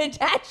 I could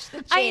attach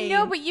the chain. I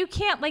know, but you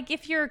can't, like,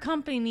 if you're a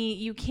company,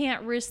 you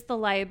can't risk the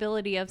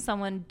liability of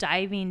someone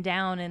diving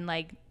down and,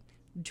 like,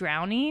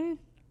 drowning,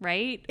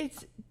 right?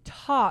 It's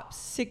tops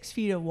 6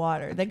 feet of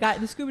water.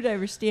 The scuba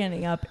diver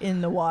standing up in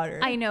the water.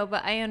 I know,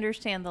 but I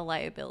understand the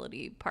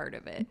liability part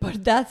of it.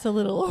 But that's a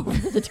little over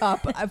the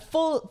top.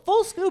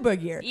 Full scuba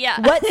gear. Yeah.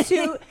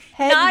 Wetsuit,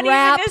 head Not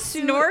wrap, even a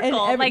suit,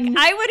 snorkel. and Like,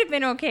 I would have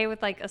been okay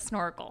with, like, a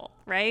snorkel,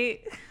 right?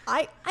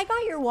 I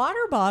got your water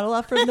bottle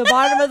up from the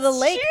bottom of the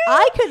lake. True.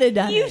 I could have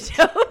done You it.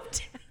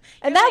 don't.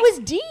 And that was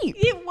deep.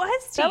 It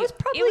was deep. That was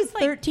probably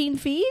 13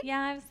 feet. Yeah,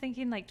 I was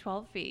thinking like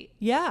 12 feet.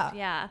 Yeah.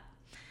 Yeah.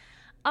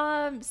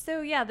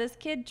 So yeah, this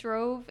kid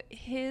drove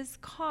his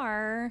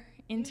car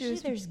into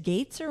Usually there's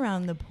gates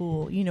around the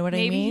pool. You know what I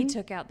maybe mean? he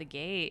took out the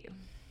gate.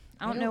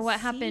 I don't don't know what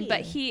happened,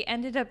 but see. he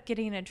ended up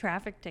getting a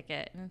traffic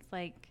ticket, and it's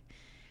like,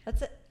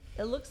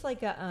 It looks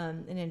like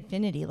an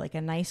Infiniti, like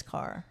a nice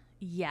car.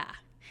 yeah.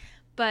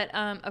 But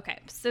okay,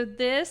 so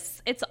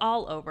it's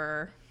all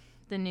over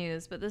the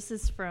news, but this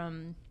is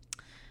from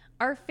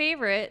our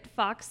favorite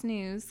Fox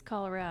News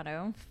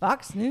Colorado.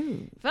 Fox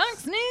News.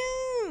 Fox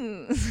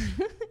News!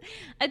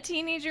 A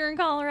teenager in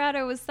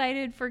Colorado was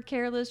cited for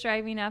careless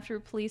driving after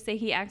police say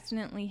he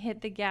accidentally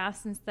hit the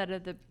gas instead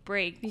of the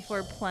brake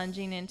before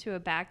plunging into a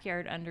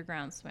backyard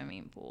underground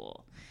swimming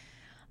pool.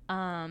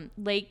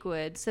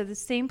 Lakewood. So the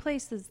same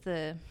place as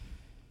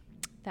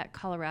that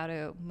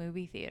Colorado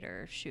movie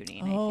theater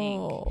shooting, I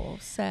think. Oh,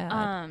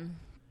 sad.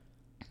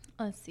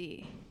 Let's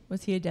see.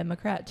 Was he a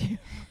Democrat too?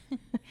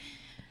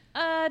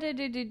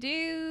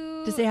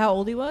 To say how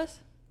old he was?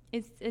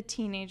 It's a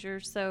teenager,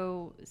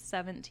 so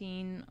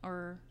 17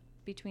 or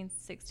between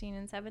 16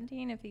 and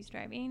 17 if he's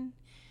driving.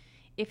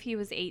 If he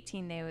was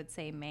 18, they would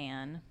say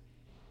man.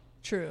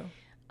 True.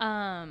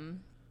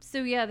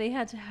 So yeah, they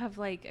had to have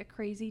like a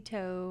crazy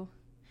tow,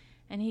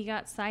 and he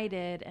got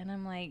cited, and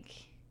I'm like,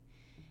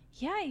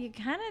 yeah, you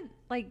kind of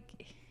like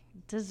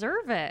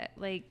deserve it.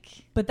 Like,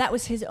 But that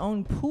was his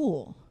own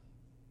pool.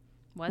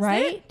 was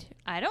right? it?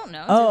 I don't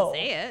know. It Oh.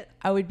 didn't say it.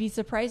 I would be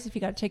surprised if he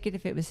got a ticket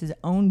if it was his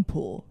own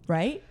pool,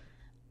 right?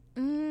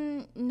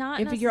 Not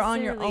If you're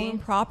on your necessarily. own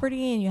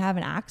property and you have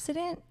an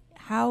accident,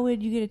 how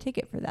would you get a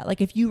ticket for that? Like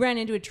if you ran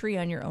into a tree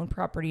on your own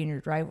property in your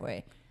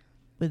driveway,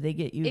 would they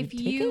get you a If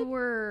ticket? you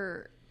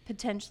were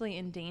potentially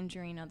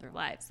endangering other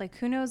lives, like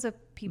who knows if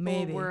people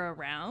Maybe. were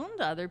around,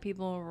 other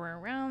people were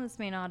around. This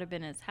may not have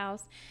been his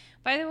house.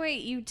 By the way,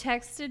 you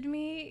texted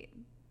me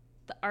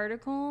the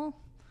article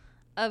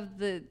of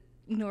the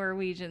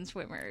Norwegian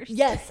swimmers.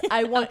 Yes,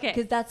 I want Okay.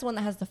 because that's the one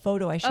that has the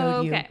photo I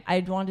showed you. okay. I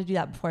wanted to do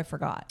that before I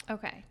forgot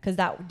Okay. because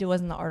that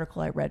wasn't the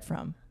article I read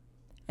from,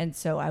 and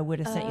so I would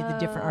have sent you the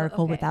different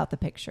article okay. without the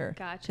picture.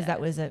 Gotcha. Because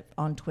that was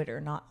on Twitter,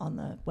 not on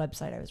the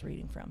website I was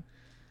reading from.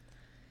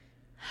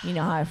 You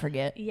know how I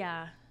forget.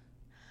 Yeah.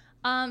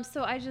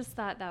 So I just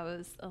thought that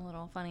was a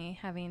little funny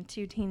having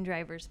 2 teen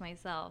drivers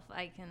myself.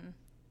 I can.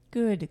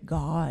 Good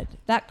God,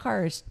 that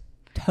car is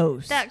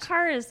toast. That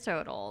car is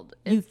totaled.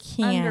 You It's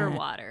can't.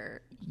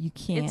 underwater. You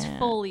can't. It's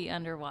fully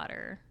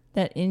underwater.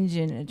 That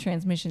engine and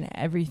transmission,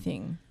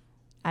 everything.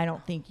 I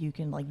don't think you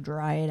can like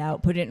dry it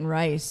out, put it in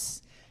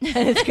rice,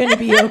 and it's going to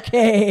be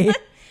okay.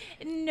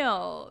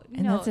 No,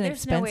 And no. that's an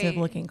there's no expensive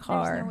way- looking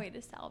car. There's no way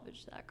to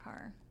salvage that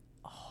car.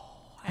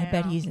 I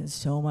bet he's in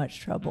so much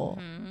trouble.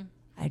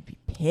 I'd be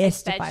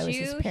pissed if I Bet was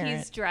his you parent.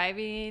 he's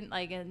driving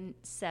like a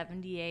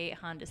 78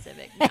 Honda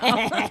Civic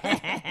now with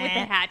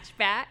a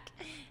hatchback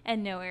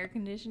and no air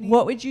conditioning.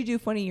 What would you do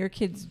if one of your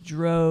kids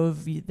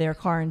drove their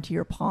car into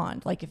your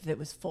pond, like if it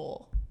was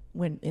full,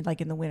 when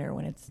like in the winter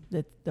when it's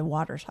the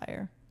water's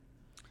higher?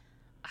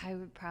 I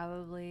would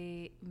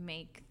probably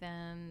make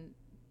them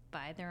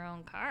buy their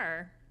own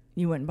car.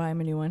 You wouldn't buy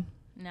him a new one?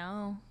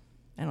 No.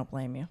 I don't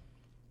blame you.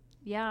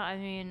 Yeah, I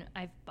mean,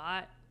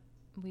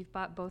 we've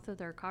bought both of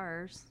their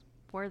cars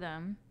for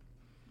them.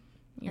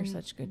 You're and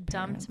such good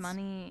parents. Dumped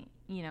money,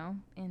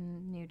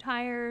 in new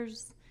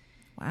tires.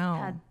 Wow.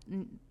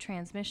 Had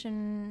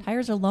transmission.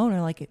 Tires alone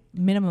are like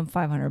minimum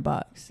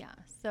 $500. Yeah.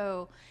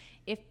 So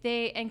if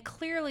they, and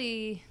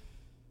clearly,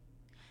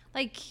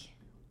 like,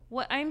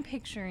 what I'm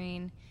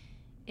picturing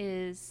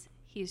is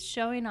he's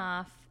showing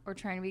off or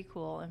trying to be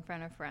cool in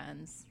front of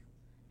friends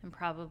and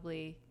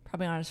probably,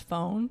 On his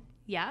phone.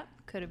 yeah,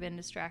 could have been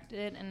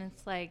distracted. And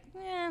it's like,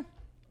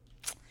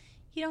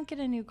 you don't get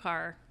a new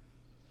car.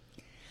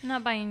 I'm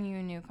not buying you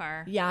a new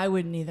car. Yeah, I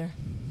wouldn't either.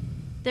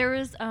 There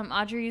was,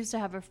 Audrey used to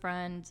have a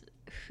friend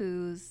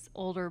whose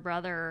older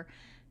brother,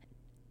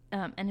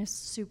 and a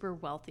super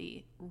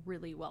wealthy,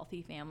 really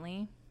wealthy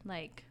family,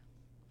 like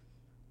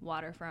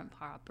waterfront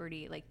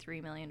property, like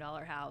 $3 million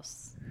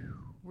house,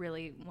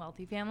 really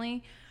wealthy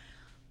family.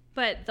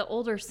 But the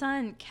older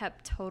son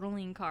kept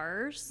totaling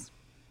cars.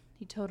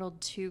 He totaled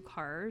 2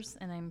 cars,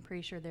 and I'm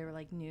pretty sure they were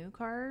like new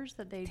cars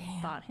that they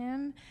bought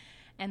him.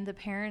 And the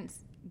parents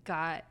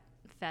got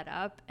fed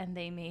up, and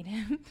they made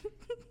him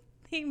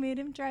they made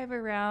him drive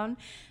around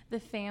the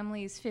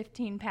family's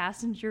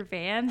 15-passenger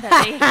van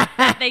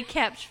that they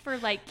kept for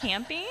like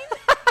camping.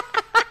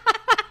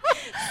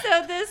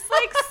 So this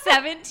like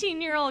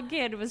 17-year-old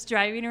kid was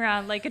driving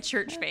around like a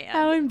church van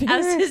How as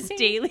embarrassing. his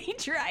daily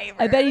driver.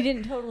 I bet he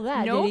didn't total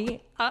that, Nope. did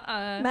he? Matt,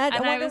 I And I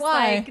wonder was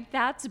why. like,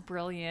 that's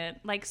brilliant.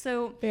 Like,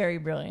 so Very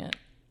brilliant.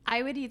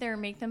 I would either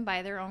make them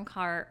buy their own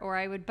car or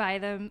I would buy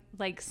them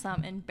like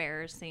some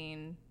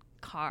embarrassing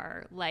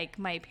car, like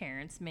my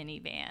parents'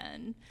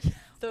 minivan,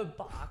 The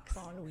box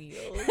on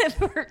wheels.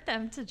 for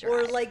them to drive.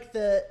 Or like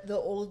the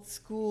old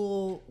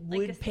school Like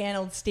wood a-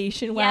 paneled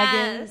station Yes.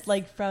 wagons,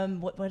 like from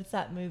what is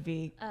that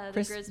movie? the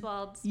Chris-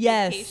 Griswolds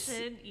Yes.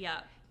 Vacation. Yeah.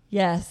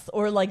 Yes,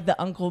 or like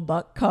the Uncle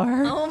Buck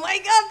car. Oh my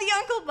God, the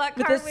Uncle Buck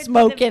With car the would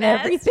smoke be the and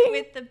best everything.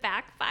 with the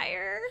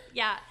backfire.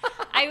 Yeah,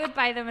 I would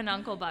buy them an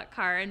Uncle Buck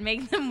car and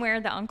make them wear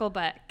the Uncle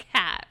Buck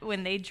hat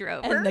when they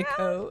drove And the around.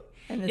 coat.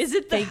 And the Is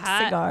it the fake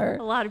hat? cigar.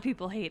 A lot of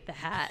people hate the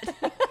hat.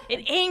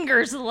 It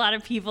angers a lot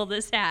of people,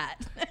 this hat.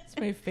 It's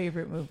my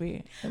favorite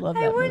movie. I love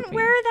that I wouldn't movie.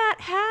 wear that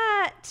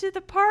hat to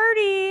the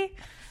party.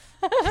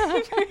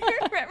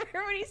 Remember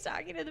when he's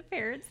talking to the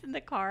parents in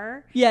the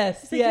car?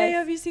 Yes, It's like, hey, yes.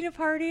 have you seen a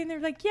party? And they're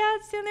like, yeah,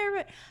 it's down there,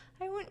 but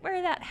I wouldn't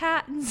wear that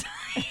hat inside.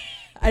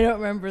 I don't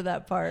remember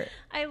that part.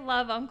 I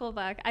love Uncle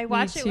Buck. I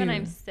watch it when too.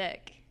 I'm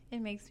sick. It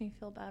makes me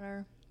feel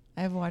better.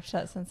 I've watched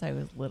that since I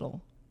was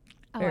little.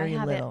 Oh, Very I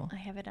have little. it. I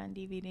have it on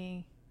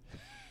DVD.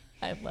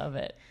 I love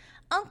it.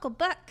 Uncle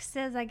Buck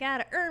says I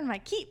gotta earn my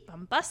keep.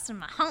 I'm busting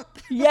my hump.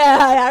 Yeah,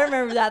 I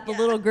remember that. The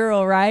little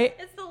girl, right?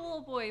 It's the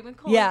little boy,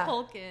 Macaulay Yeah.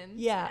 Culkin.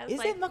 Yeah. It's Is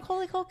like, it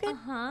Macaulay Culkin?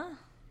 Uh-huh.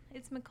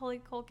 It's Macaulay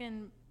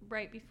Culkin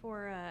right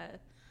before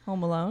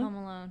Home Alone? Home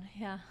Alone.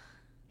 Yeah,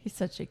 He's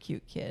such a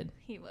cute kid.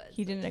 he was.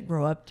 He didn't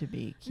grow up to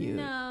be cute.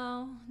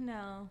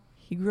 No.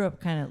 He grew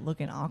up kind of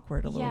looking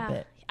awkward a little Yeah.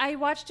 bit. I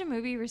watched a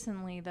movie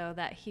recently, though,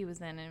 that he was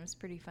in, and it was a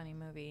pretty funny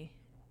movie.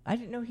 I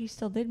didn't know he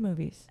still did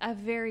movies.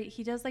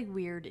 He does like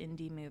weird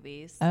indie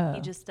movies. Oh.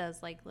 He just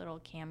does like little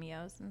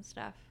cameos and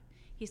stuff.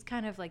 He's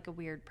kind of like a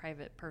weird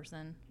private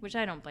person, which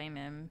I don't blame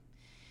him.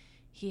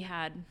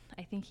 I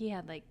think he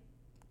had like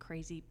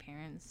crazy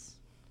parents.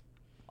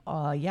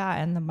 Yeah,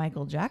 and the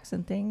Michael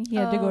Jackson thing. He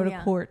had to go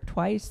to court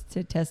twice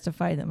to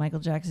testify that Michael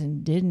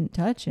Jackson didn't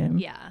touch him.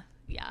 Yeah.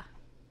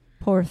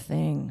 Poor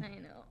thing. I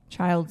know.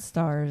 Child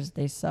stars,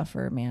 they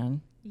suffer,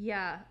 man.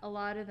 Yeah, a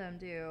lot of them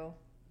do.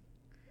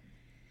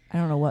 I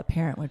don't know what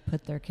parent would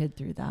put their kid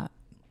through that.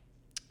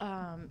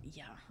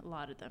 Yeah, a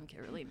lot of them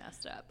get really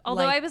messed up.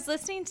 Although I was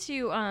listening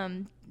to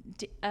an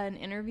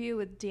interview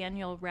with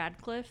Daniel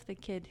Radcliffe,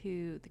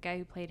 the guy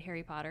who played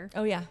Harry Potter.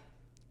 Oh, yeah.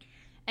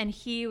 And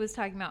he was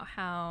talking about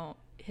how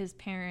his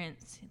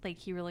parents, like,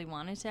 he really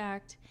wanted to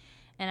act.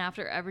 And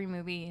after every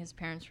movie, his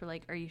parents were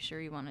like, are you sure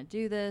you want to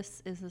do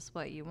this? Is this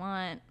what you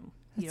want?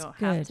 You don't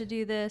have to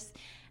do this.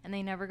 And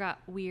they never got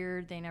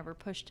weird. They never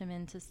pushed him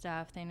into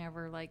stuff. They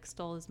never, like,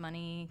 stole his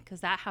money.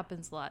 Because that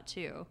happens a lot,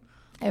 too.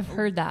 I've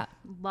heard that.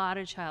 A lot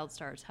of child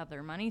stars have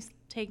their money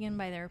taken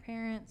by their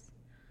parents.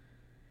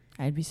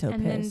 I'd be so pissed.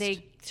 And then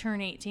they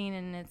turn 18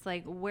 and it's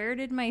like, where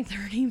did my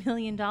 $30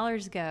 million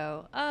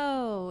go?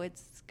 Oh,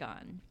 it's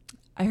gone.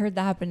 I heard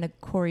that happened to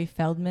Corey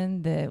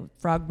Feldman, the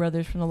Frog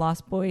Brothers from the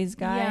Lost Boys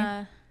guy.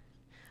 Yeah.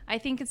 I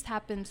think it's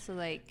happened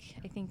to I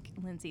think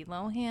Lindsay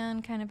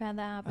Lohan kind of had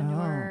that happen to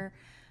her.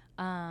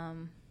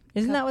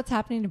 Isn't that what's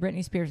happening to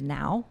Britney Spears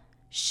now?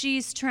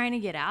 She's trying to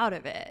get out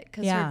of it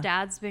because her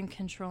dad's been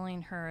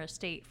controlling her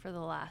estate for the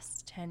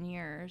last 10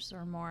 years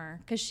or more.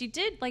 Because she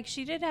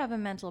did have a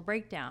mental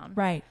breakdown.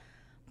 Right.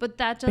 But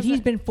that doesn't... But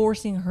he's been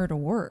forcing her to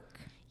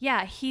work.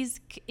 Yeah, he's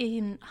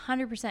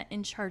 100%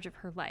 in charge of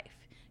her life.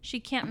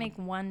 She can't make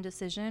one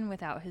decision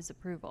without his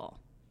approval.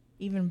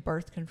 Even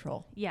birth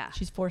control. Yeah.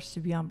 She's forced to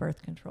be on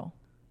birth control.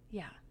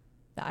 Yeah.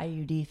 The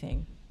IUD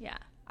thing. Yeah.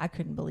 I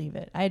couldn't believe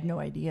it. I had no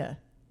idea.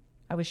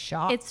 I was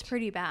shocked. It's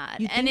pretty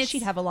bad. You'd think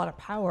she'd have a lot of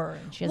power,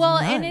 and she has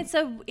none. and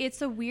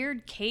it's a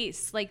weird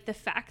case. Like the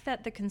fact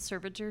that the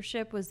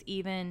conservatorship was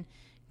even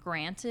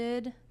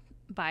granted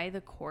by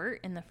the court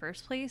in the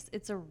first place,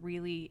 it's a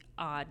really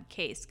odd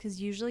case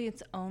because usually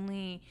it's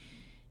only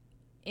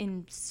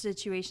in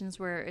situations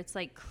where it's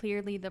like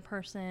clearly the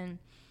person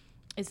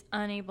is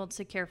unable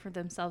to care for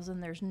themselves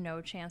and there's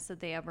no chance that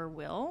they ever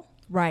will.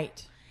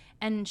 Right.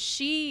 And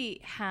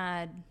she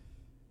had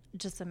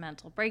just a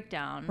mental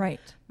breakdown. Right.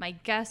 My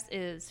guess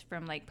is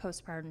from like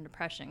postpartum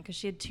depression because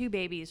she had 2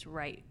 babies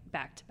right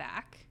back to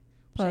back.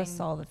 Plus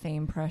all the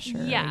fame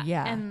pressure. Yeah.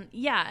 Yeah.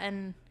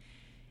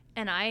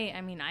 And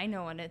I mean, I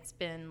know what it's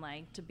been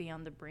like to be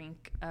on the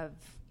brink of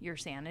your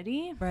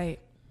sanity. Right.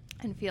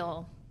 And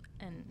feel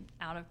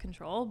out of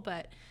control,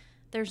 but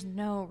there's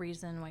no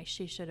reason why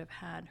she should have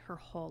had her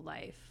whole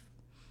life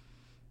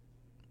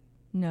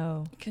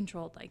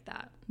controlled like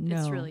that. No.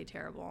 It's really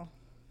terrible.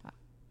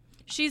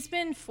 She's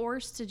been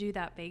forced to do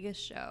that Vegas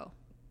show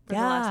for the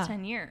last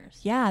 10 years.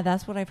 Yeah,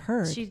 that's what I've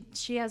heard.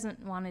 She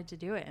hasn't wanted to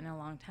do it in a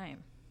long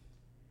time.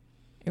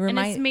 And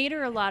it's made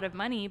her a lot of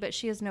money, but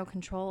she has no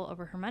control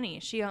over her money.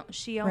 She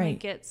only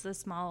gets a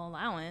small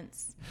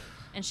allowance,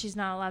 and she's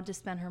not allowed to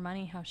spend her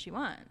money how she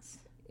wants.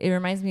 It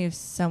reminds me of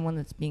someone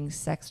that's being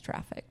sex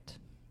trafficked.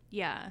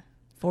 Yeah.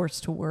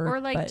 Forced to work.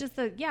 Or like just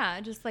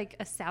like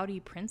a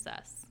Saudi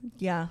princess.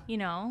 Yeah. You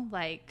know,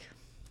 like.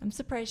 I'm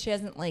surprised she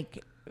hasn't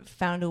like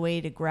found a way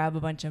to grab a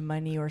bunch of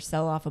money or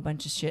sell off a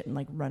bunch of shit and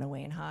like run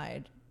away and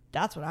hide.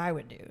 That's what I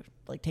would do.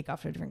 Like take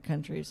off to a different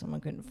country if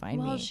someone couldn't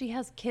find me. Well, she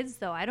has kids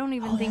though. I don't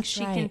even think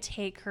she can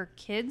take her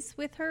kids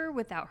with her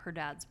without her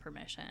dad's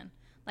permission.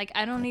 Like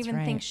I don't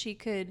even think she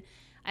could.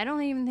 I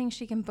don't even think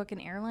she can book an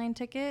airline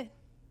ticket.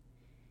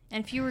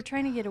 And if you were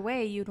trying to get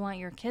away, you'd want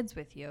your kids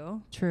with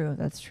you. True,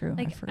 that's true.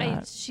 Like I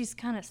forgot. She's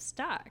kind of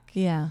stuck.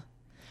 Yeah.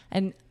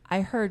 And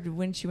I heard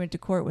when she went to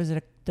court, was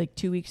it like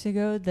 2 weeks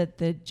ago, that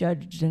the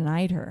judge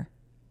denied her.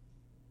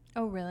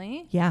 Oh,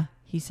 really? Yeah.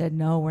 He said,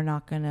 no, we're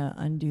not going to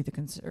undo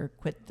or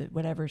quit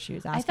whatever she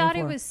was asking for. I thought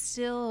it was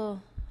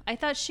still, I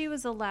thought she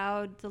was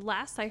allowed, the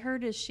last I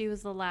heard is she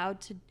was allowed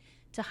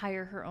to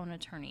hire her own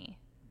attorney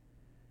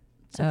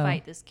to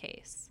fight this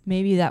case.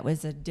 Maybe that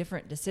was a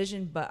different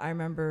decision, but I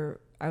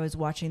remember I was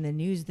watching the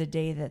news the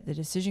day that the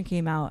decision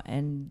came out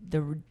and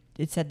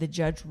it said the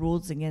judge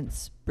ruled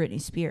against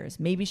Britney Spears.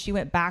 Maybe she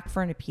went back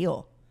for an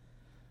appeal.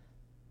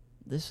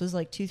 This was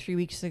like 2-3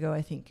 weeks ago,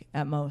 I think,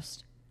 at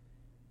most.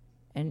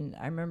 And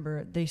I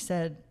remember they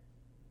said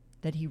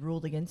that he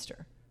ruled against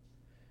her,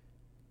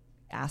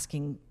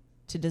 asking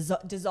to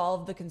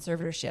dissolve the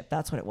conservatorship.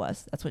 That's what it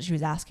was. That's what she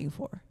was asking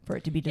for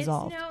it to be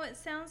dissolved. It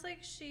sounds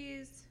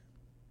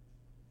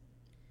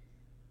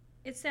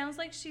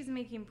like she's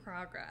making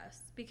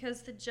progress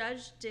because the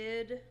judge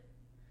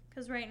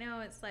because right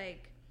now it's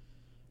like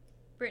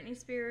Britney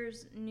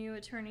Spears' new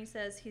attorney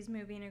says he's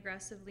moving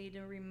aggressively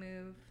to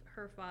remove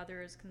her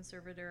father as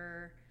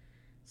conservator.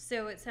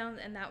 So it sounds,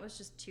 and that was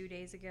just 2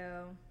 days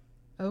ago.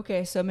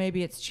 Okay, so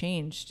maybe it's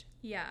changed.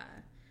 Yeah.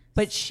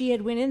 But she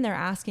had went in there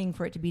asking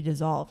for it to be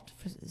dissolved,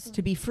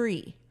 to be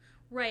free.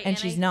 Right. And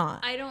she's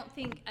not. I don't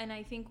think, and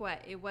I think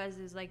what it was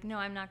is like, no,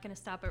 I'm not going to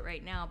stop it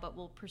right now, but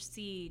we'll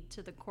proceed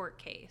to the court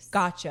case.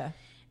 Gotcha.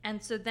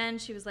 And so then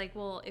she was like,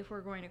 well, if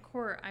we're going to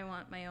court, I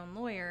want my own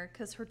lawyer,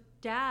 because her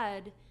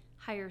dad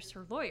hires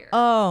her lawyer.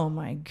 Oh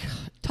my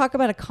God. Talk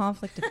about a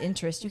conflict of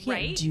interest. You can't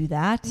Right? do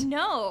that.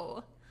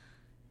 No.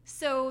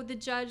 So the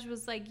judge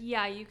was like,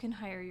 yeah, you can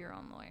hire your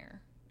own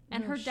lawyer.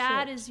 And Oh, her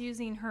dad shit. is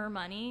using her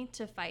money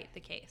to fight the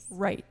case.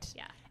 Right.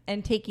 Yeah.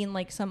 And taking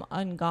like some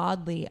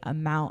ungodly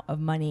amount of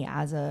money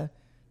as a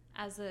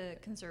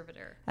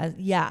conservator.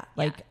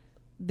 Like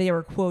they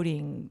were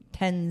quoting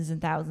tens and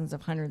thousands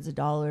of hundreds of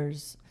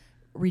dollars,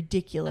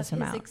 ridiculous Of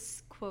his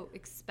amount. quote,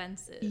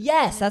 expenses.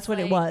 Yes, And that's it's what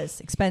it like, was.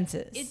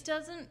 Expenses. It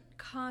doesn't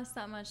cost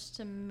that much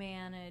to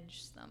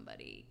manage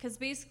somebody, because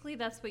basically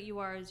that's what you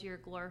are, is you're a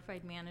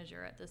glorified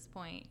manager at this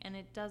point, and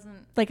it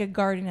doesn't. Like a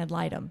guardian ad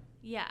litem.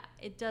 Yeah,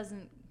 it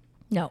doesn't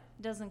No.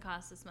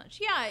 cost as much.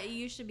 Yeah,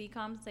 you should be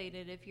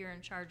compensated if you're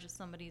in charge of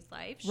somebody's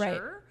life, Right.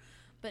 sure,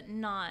 but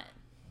not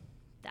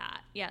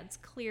that. Yeah, it's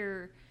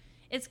clear.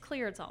 It's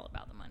clear it's all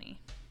about the money,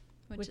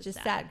 which Which is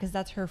sad because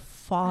that's her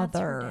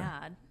father. That's her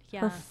dad. Yeah,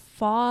 Her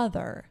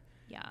father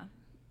yeah.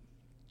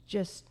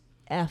 just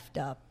effed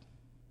up.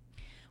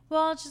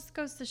 Well, it just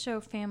goes to show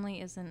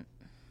family isn't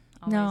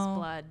always No,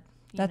 blood.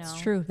 You That's know?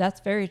 true. That's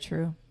very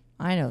true.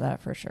 I know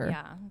that for sure.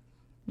 Yeah.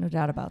 No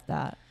doubt about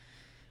that.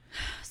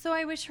 So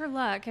I wish her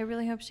luck. I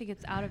really hope she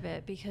gets out of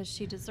it, because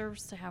she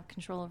deserves to have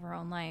control of her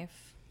own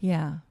life.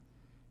 Yeah.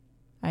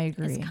 I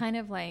agree. It's kind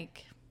of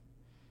like,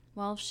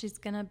 well, if she's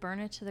going to burn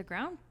it to the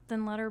ground,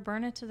 then let her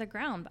burn it to the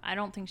ground. But I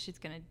don't think she's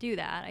going to do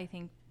that. I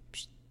think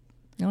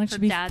no one her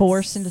should be dad's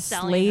forced into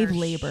selling slave her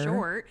labor.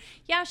 short.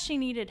 Yeah, she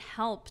needed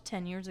help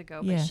 10 years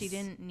ago, but Yes. she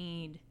didn't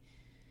need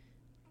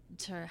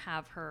to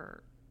have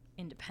her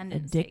A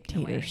independence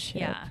taken away.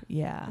 dictatorship. Yeah.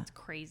 Yeah. It's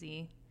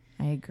crazy.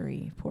 I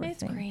agree. Poor It's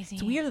thing. crazy.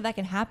 It's weird that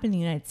can happen in the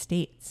United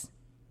States.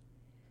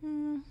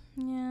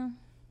 Yeah.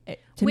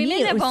 To Women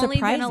me, it have was only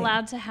surprising. been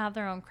allowed to have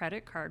their own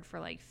credit card for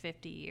like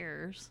 50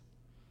 years.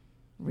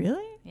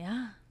 Really?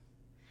 Yeah.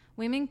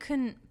 Women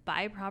couldn't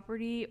buy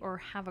property or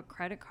have a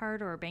credit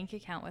card or a bank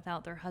account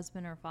without their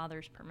husband or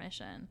father's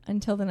permission.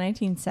 Until the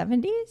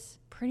 1970s?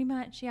 Pretty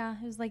much, yeah.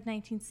 It was like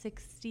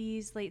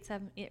 1960s,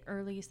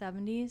 early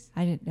 70s.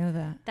 I didn't know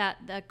that.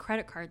 The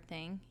credit card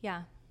thing,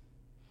 yeah.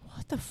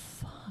 What the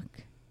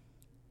fuck?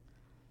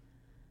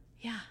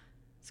 Yeah,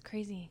 it's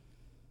crazy.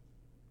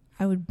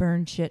 I would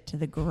burn shit to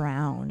the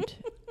ground.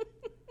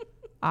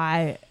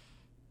 I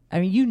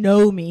mean, you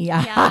know me.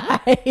 Yeah.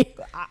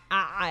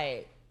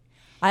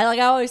 I like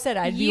I always said,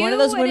 I'd be one of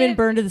those women would've-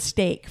 burned to the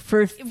stake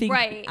for thinking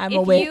Right. I'm if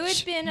a witch. you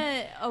had been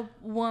a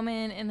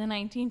woman in the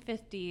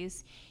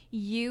 1950s,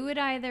 you would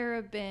either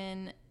have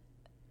been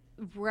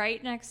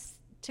right next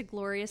to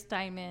Gloria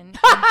Steinem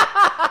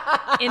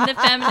in the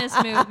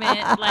feminist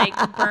movement,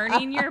 like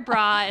burning your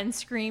bra and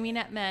screaming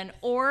at men,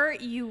 or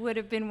you would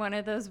have been one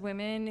of those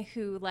women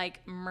who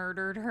like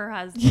murdered her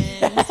husband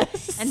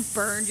and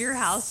burned your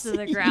house to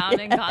the ground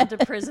and gone to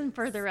prison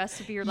for the rest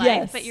of your life.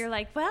 Yes. But you're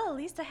like, well, at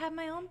least I have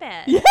my own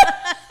bed.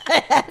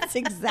 That's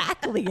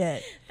exactly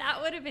it.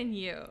 That would have been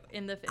you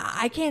in the 50s.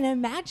 I can't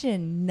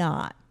imagine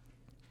not.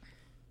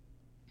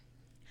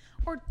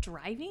 Or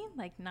driving,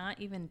 like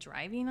not even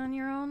driving on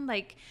your own.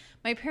 Like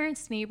my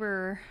parents'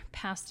 neighbor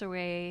passed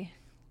away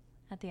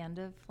at the end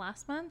of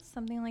last month,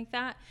 something like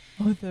that.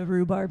 Oh, the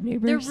rhubarb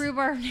neighbors. Their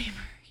rhubarb neighbor,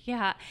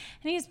 yeah.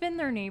 And he's been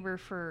their neighbor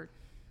for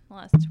the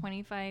last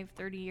 25,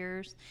 30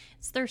 years.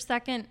 It's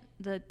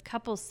the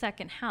couple's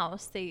second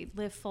house. They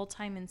live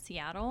full-time in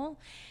Seattle.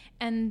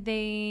 And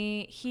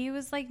he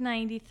was like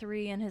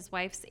 93 and his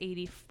wife's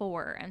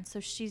 84. And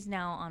so she's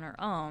now on her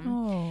own.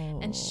 Oh.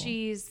 And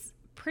she's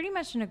pretty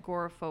much an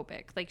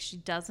agoraphobic. Like she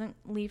doesn't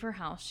leave her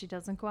house. She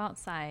doesn't go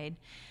outside.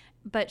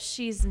 But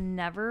she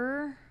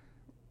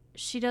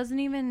doesn't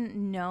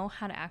even know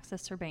how to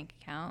access her bank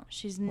account.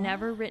 She's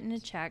never written a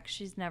check.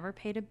 She's never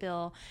paid a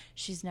bill.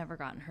 She's never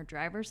gotten her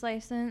driver's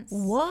license.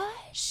 What?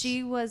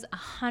 She was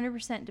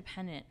 100%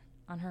 dependent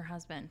on her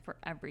husband for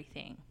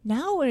everything.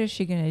 Now what is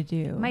she going to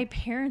do? My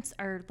parents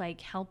are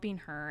like helping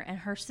her, and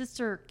her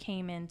sister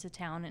came into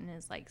town and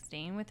is like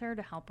staying with her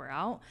to help her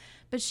out.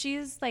 But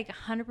she's like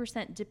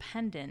 100%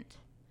 dependent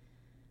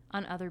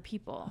on other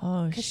people.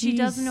 Oh, because she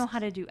doesn't she's- know how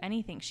to do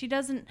anything. She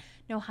doesn't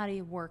know how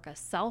to work a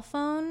cell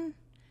phone.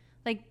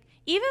 Like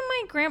even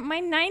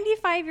my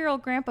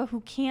 95-year-old grandpa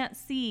who can't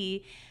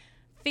see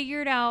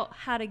figured out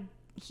how to.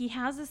 He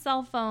has a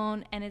cell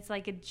phone and it's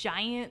like a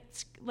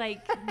giant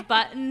like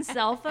button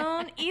cell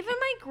phone. Even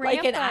my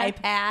grandpa, like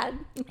an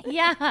iPad?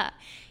 yeah.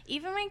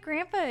 Even my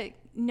grandpa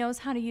knows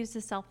how to use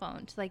the cell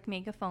phone to like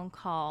make a phone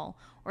call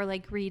or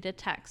like read a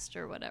text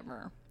or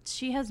whatever.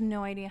 She has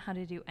no idea how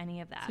to do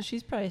any of that. So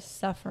she's probably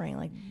suffering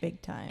like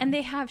big time. And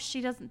they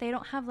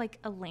don't have like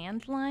a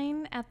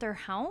landline at their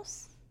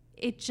house.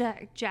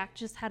 Jack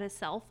just had a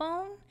cell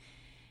phone.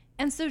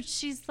 And so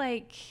she's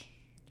like,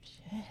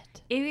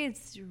 shit.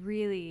 it's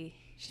really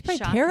She's probably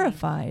shocking.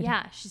 terrified.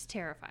 Yeah, she's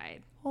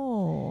terrified.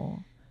 Oh.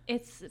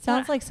 It's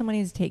Sounds like someone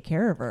needs to take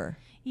care of her.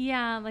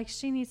 Yeah, like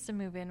she needs to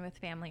move in with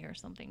family or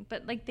something.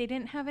 But like they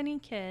didn't have any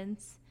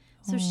kids.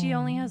 So she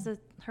only has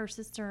her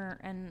sister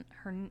and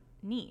her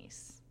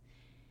niece.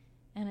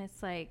 And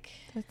it's like...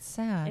 That's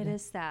sad. It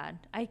is sad.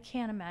 I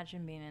can't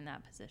imagine being in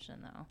that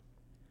position, though.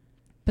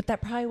 But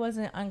that probably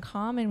wasn't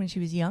uncommon when she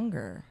was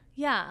younger.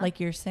 Yeah.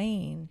 Like you're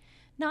saying.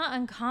 Not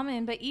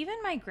uncommon, but even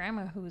my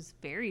grandma, who was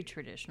very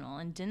traditional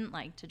and didn't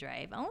like to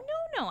drive. Oh,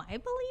 no, I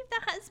believe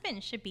the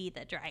husband should be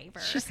the driver.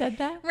 She said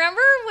that?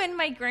 Remember when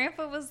my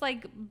grandpa was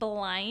like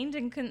blind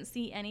and couldn't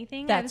see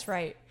anything? That's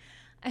right.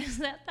 I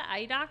was at the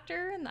eye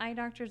doctor, and the eye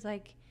doctor's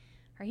like,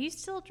 "Are you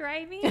still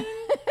driving?"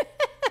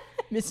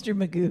 Mr.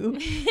 Magoo.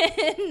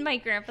 And my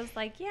grandpa's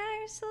like, "Yeah,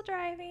 I'm still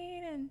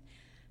driving." And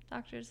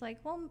doctor's like,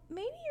 "Well,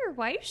 maybe your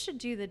wife should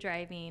do the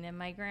driving." And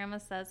my grandma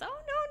says, "Oh,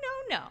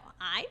 no.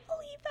 I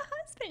believe the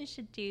husband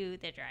should do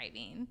the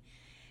driving."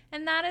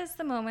 And that is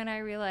the moment I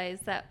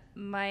realized that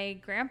my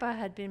grandpa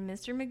had been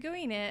Mr.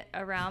 Magooing it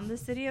around the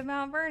city of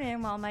Mount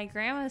Vernon while my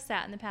grandma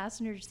sat in the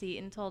passenger seat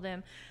and told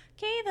him,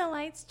 "Okay, the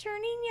light's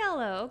turning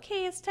yellow.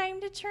 Okay, it's time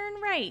to turn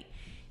right."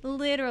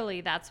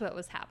 Literally, that's what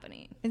was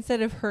happening.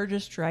 Instead of her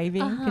just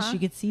driving because she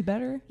could see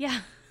better?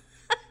 Yeah.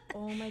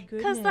 Oh, my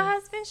goodness. Because the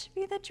husband should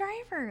be the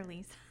driver,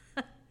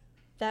 Lisa.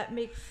 That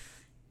makes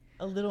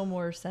a little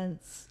more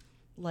sense,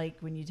 like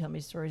when you tell me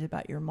stories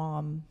about your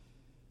mom,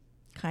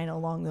 kind of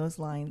along those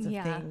lines of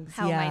things.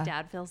 How my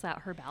dad fills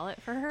out her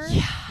ballot for her.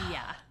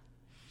 Yeah.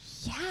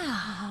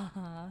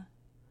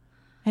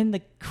 And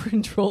the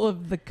control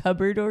of the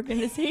cupboard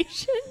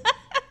organization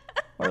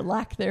or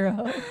lack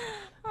thereof.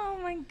 Oh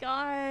my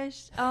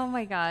gosh.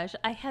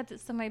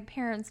 So my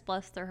parents,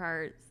 bless their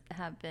hearts,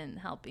 have been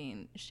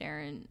helping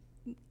Sharon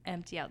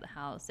empty out the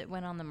house. It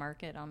went on the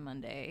market on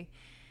Monday.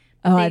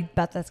 I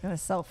bet that's going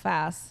to sell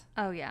fast.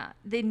 Oh yeah.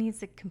 It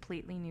needs a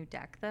completely new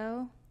deck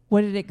though.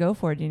 What did it go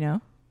for? Do you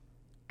know?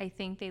 I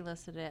think they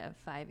listed it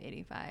at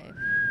 $585.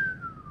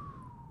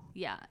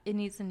 Yeah. It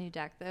needs a new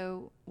deck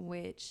though,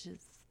 which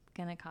is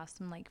going to cost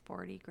them like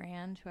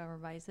 $40,000, whoever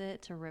buys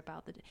it, to rip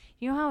out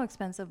you know how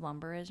expensive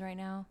lumber is right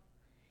now?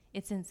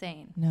 It's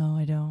insane. No,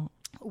 I don't.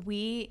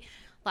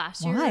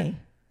 Last year. Why?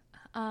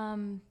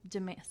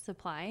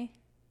 Supply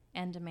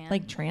and demand.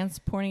 Like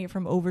transporting it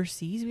from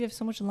overseas? We have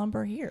so much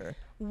lumber here.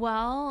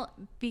 Well,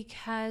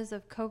 because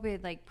of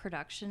COVID, like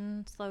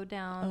production slowed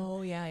down.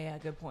 Oh, yeah.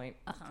 Good point.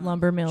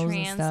 Lumber mills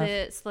and stuff.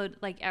 Transit slowed,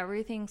 like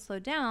everything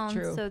slowed down.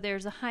 True. So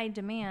there's a high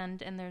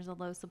demand and there's a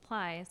low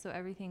supply. So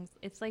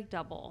it's like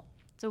double.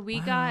 So we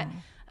got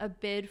a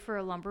bid for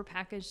a lumber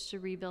package to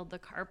rebuild the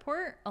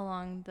carport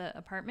along the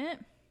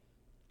apartment.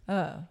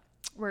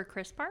 Where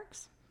Chris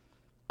parks.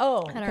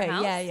 Oh, at our okay.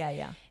 house.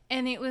 Yeah.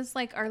 And it was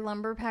like our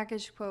lumber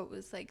package quote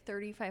was like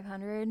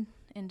 $3,500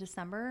 in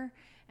December.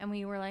 And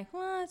we were like,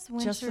 well, it's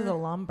winter. Just for the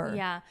lumber.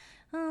 Yeah.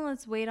 Oh,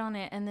 let's wait on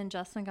it. And then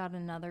Justin got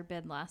another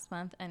bid last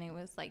month and it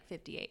was like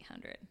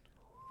 $5,800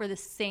 for the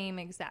same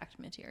exact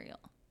material.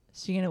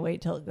 So you're going to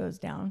wait till it goes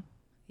down?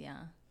 Yeah.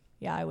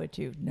 Yeah, I would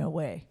too. No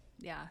way.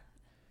 Yeah.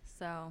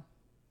 So.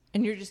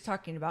 And you're just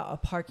talking about a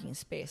parking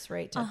space,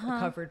 right? A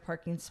covered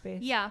parking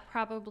space? Yeah,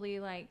 probably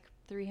like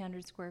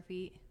 300 square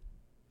feet.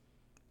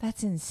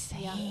 That's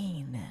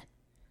insane. Yeah.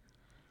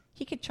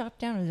 He could chop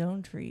down his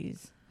own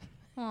trees.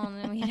 Well, and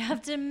then we'd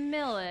have to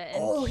mill it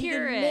and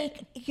cure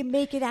it. He can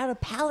make it out of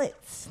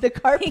pallets. The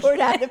cardboard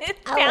out of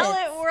pallets.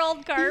 Pallet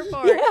World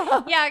cardboard.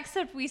 Yeah,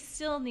 except we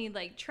still need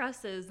like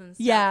trusses and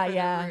stuff for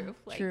the roof.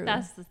 Like, true.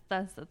 That's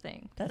the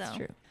thing. That's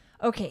true.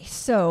 Okay,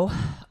 so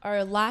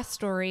our last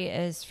story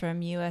is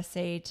from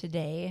USA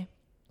Today,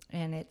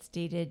 and it's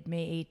dated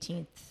May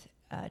 18th,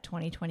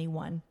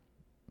 2021.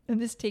 And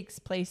this takes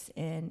place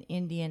in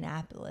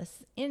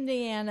Indianapolis,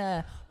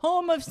 Indiana,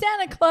 home of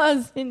Santa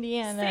Claus,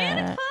 Indiana.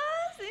 Santa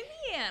Claus,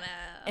 Indiana.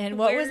 And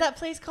what was that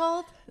place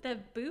called? The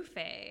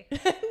buffet.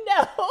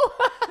 No.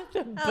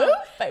 The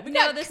buffet. We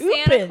got the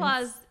coupons. Santa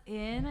Claus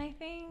Inn, I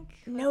think.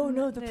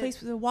 No, the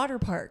place with the water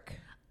park.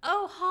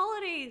 Oh,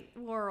 Holiday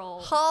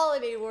World.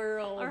 Holiday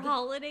World. Or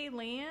Holiday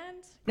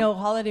Land? No,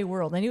 Holiday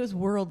World. I knew it was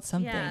World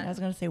something. Yeah. I was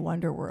going to say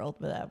Wonder World,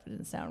 but that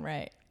didn't sound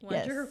right.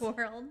 Wonder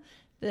World.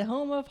 The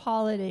home of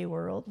Holiday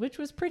World, which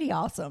was pretty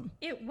awesome.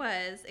 It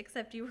was,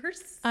 except you were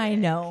sick. I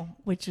know,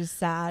 which is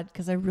sad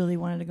because I really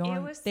wanted to go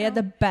on. They had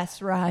the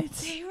best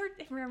rides.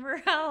 Remember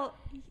how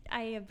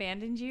I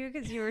abandoned you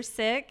because you were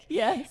sick?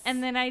 Yes.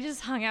 And then I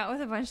just hung out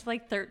with a bunch of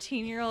like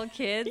 13-year-old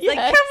kids. Yes.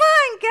 Like, come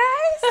on,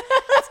 guys.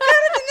 Let's go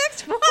to the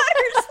next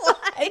water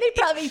slide. And they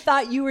probably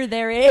thought you were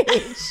their age.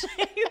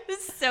 I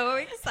was so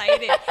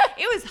excited.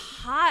 It was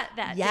hot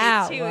that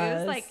day, too. It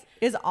was like,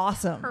 it's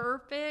awesome.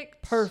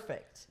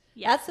 Perfect.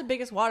 Yeah. That's the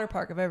biggest water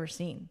park I've ever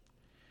seen.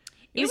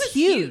 It was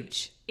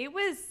huge. It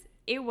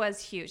was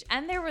huge.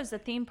 And there was a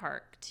theme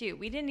park too.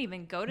 We didn't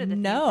even go to the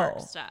theme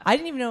park stuff. I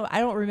didn't even know. I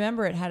don't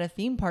remember it had a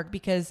theme park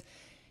because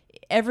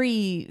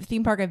every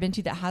theme park I've been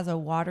to that has a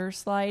water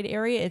slide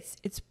area,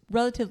 it's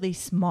relatively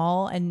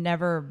small and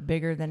never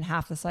bigger than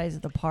half the size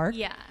of the park.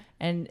 Yeah.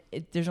 and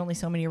there's only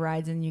so many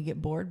rides and you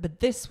get bored. But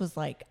this was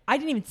like, I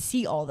didn't even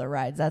see all the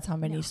rides. That's how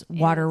many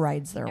water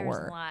rides there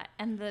were. A lot.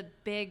 And the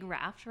big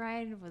raft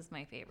ride was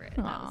my favorite.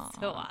 That was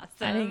so awesome.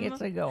 I didn't get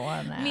to go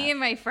on that. Me and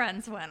my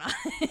friends went on.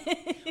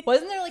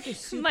 Wasn't there like a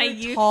super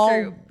youth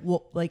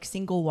tall like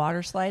single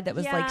water slide that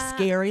was like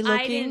scary looking?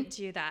 I didn't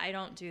do that. I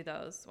don't do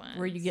those ones.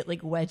 Where you get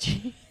like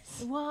wedgies.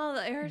 Well,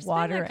 there's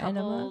water been a couple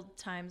enema?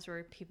 times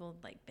where people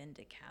have like been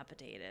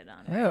decapitated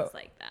on rides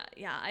like that.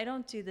 Yeah, I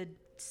don't do the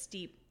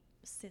steep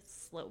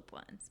slope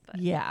ones.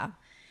 But yeah.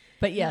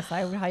 But yes,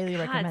 I would highly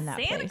recommend that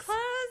Santa place. Claus,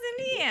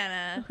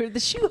 Indiana. Or the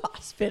shoe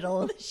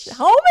hospital. Home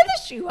of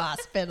the shoe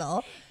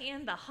hospital.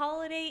 And the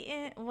Holiday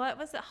Inn. What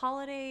was it?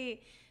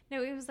 Holiday.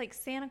 No, it was like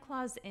Santa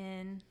Claus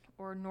Inn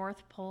or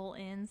North Pole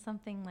Inn,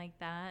 something like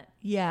that.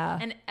 Yeah.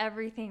 And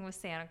everything was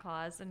Santa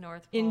Claus and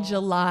North Pole. In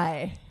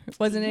July.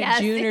 Wasn't it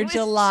Yes, June or it was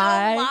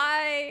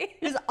July?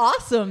 It was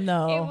awesome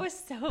though. It was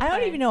so I don't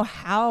fun. even know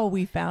how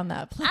we found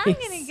that place. I'm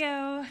going to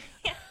go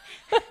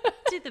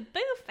to the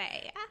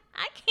buffet.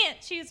 I can't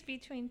choose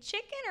between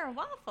chicken or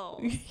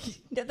waffles.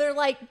 They're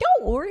like,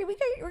 don't worry,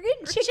 we're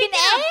getting chicken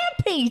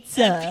and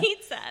pizza.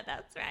 Pizza,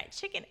 that's right.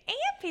 Chicken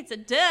and pizza.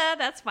 Duh,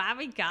 that's why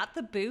we got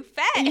the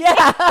buffet.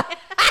 Yeah.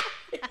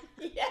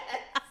 Yes.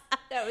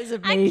 That was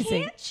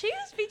amazing. I can't choose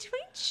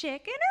between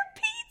chicken or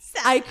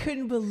pizza. I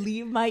couldn't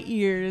believe my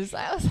ears.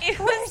 I was like, It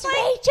where's was like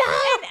Rachel?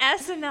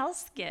 an SNL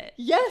skit.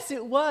 Yes,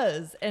 it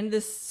was. And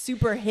this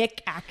super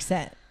hick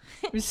accent.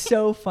 It was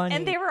so funny.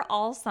 And they were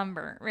all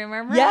sunburned.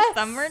 Remember? Yes.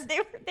 Sunburned?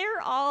 They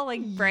were all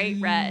like bright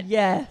red.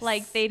 Yes.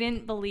 Like they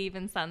didn't believe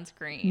in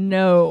sunscreen.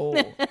 No.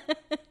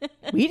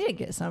 We didn't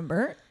get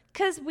sunburnt.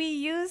 Because we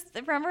used,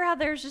 remember how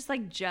there's just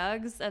like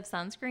jugs of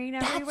sunscreen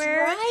That's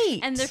everywhere? right.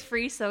 And the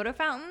free soda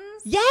fountains?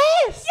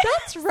 Yes,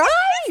 that's right.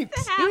 The It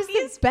was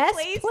happiest the best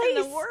place place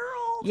in the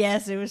world.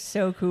 Yes, it was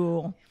so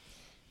cool.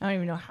 I don't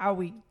even know how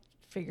we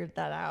figured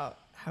that out.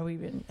 I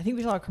think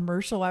we saw a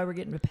commercial while we were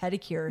getting a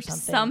pedicure or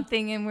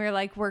something. And we're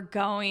like, we're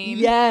going.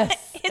 Yes.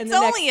 And It's the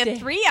only next a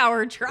day-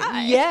 3-hour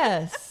drive.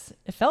 Yes.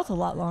 It felt a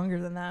lot longer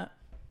than that.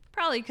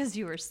 Probably because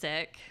you were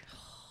sick.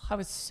 I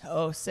was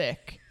so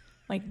sick.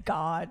 My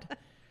God.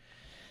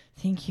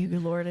 Thank you,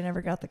 Lord. I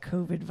never got the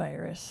COVID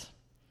virus.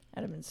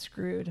 I'd have been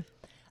screwed.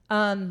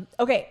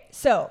 Okay,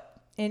 so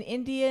in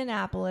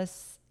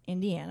Indianapolis,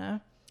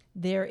 Indiana,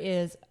 there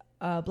is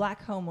a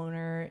black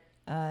homeowner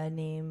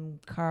named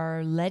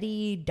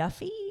Carletti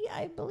Duffy,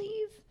 I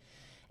believe.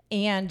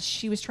 And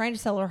she was trying to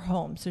sell her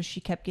home. So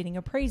she kept getting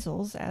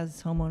appraisals,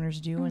 as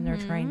homeowners do when they're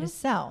trying to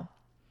sell.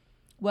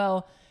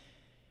 Well,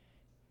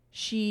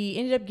 she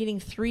ended up getting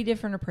 3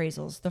 different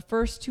appraisals. The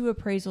first 2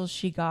 appraisals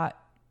she got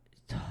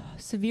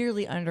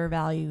severely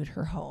undervalued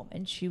her home.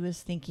 And she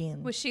was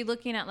thinking... Was she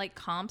looking at like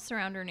comps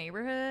around her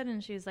neighborhood?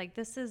 And she was like,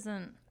 this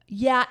isn't...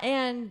 Yeah,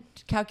 and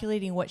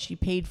calculating what she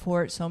paid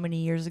for it so many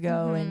years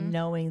ago and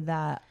knowing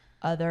that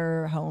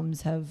other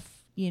homes have,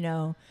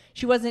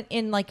 she wasn't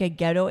in like a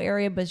ghetto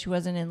area, but she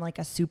wasn't in like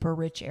a super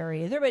rich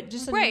area. They're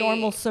just a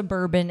normal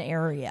suburban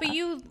area. But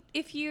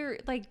if you're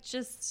like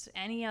just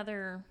any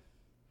other,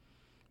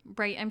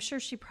 right, I'm sure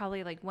she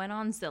probably like went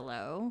on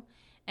Zillow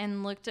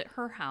and looked at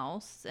her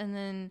house. And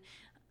then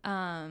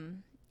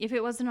if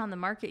it wasn't on the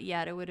market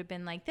yet, it would have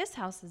been like, this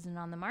house isn't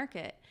on the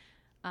market.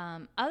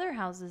 Other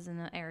houses in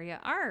the area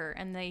are,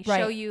 and they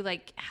show you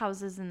like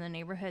houses in the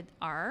neighborhood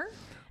are,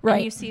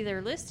 and you see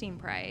their listing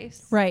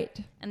price, right?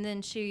 And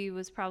then she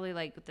was probably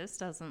like, "This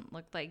doesn't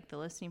look like the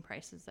listing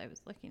prices I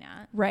was looking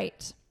at."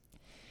 Right.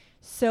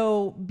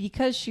 So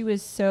because she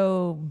was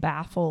so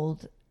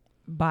baffled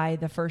by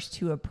the first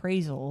 2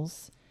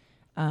 appraisals,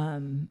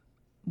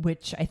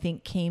 which I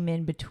think came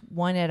in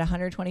one at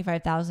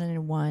 $125,000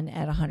 and one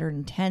at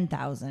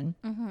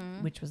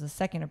 $110,000, which was the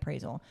second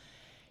appraisal.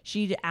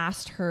 She'd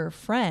asked her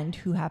friend,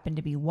 who happened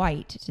to be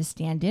white, to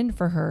stand in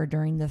for her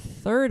during the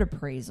 3rd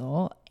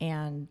appraisal,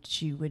 and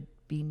she would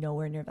be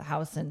nowhere near the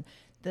house. And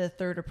the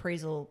 3rd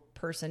appraisal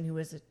person, who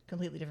was a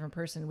completely different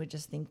person, would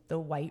just think the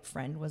white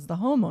friend was the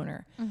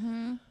homeowner.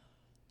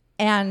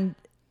 And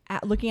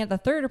looking at the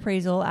 3rd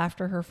appraisal,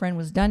 after her friend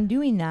was done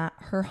doing that,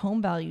 her home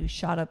value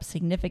shot up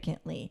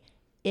significantly.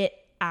 It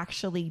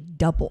actually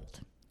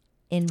doubled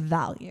in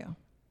value.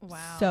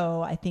 Wow.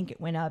 So I think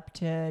it went up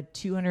to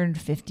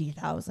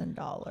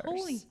 $250,000.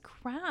 Holy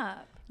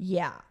crap.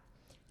 Yeah.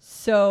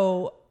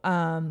 So,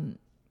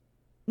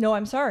 no,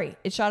 I'm sorry.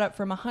 It shot up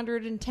from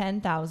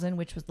 $110,000,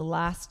 which was the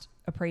last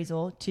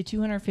appraisal, to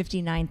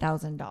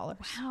 $259,000.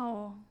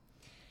 Wow.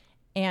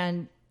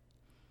 And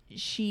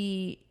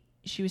she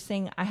was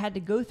saying, I had to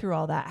go through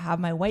all that, have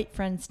my white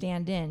friend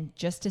stand in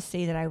just to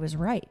say that I was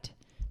right.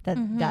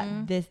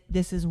 That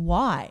this is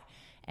why.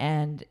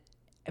 And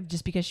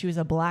just because she was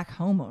a black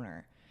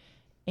homeowner.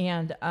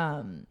 And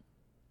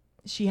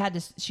she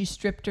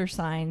stripped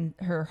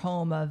her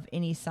home of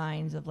any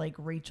signs of like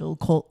racial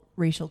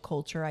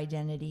culture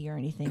identity or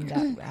anything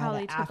that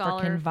probably had an took all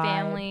her African vibe.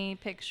 family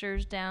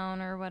pictures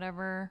down or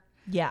whatever.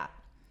 Yeah.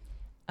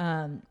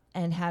 And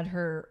had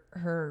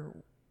her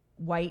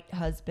white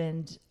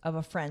husband of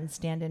a friend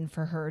stand in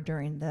for her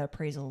during the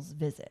appraisal's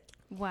visit.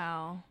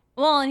 Wow.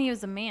 Well, and he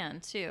was a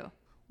man too.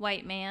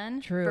 White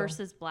man True.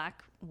 versus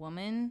black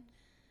woman.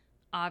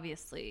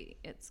 Obviously,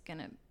 it's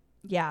gonna.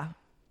 Yeah.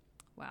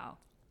 Wow.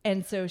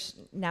 And so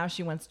now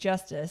she wants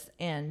justice,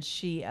 and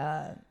she,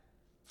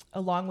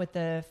 along with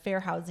the Fair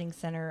Housing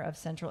Center of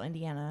Central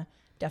Indiana,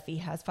 Duffy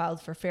has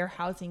filed for fair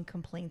housing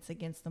complaints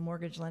against the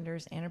mortgage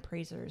lenders and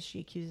appraisers she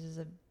accuses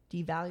of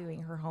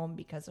devaluing her home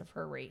because of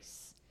her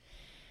race.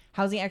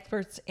 Housing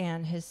experts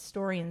and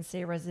historians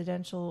say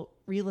residential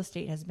real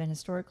estate has been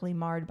historically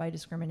marred by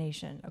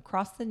discrimination.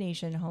 Across the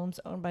nation,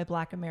 homes owned by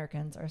Black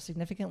Americans are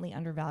significantly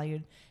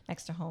undervalued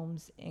next to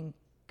homes in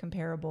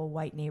comparable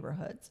white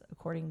neighborhoods,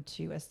 according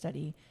to a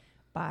study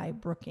by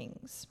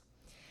Brookings.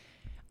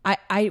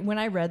 I when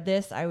I read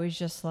this, I was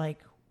just like,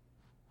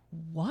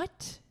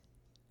 what?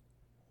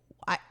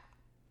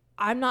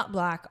 I'm not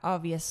Black,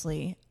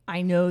 obviously.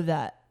 I know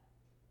that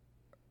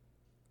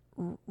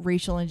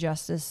racial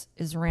injustice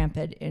is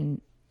rampant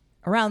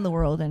around the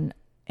world and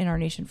in our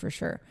nation for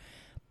sure.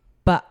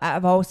 But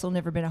I've also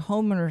never been a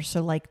homeowner,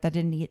 so like that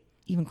didn't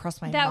even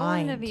cross my mind. That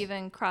wouldn't have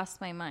even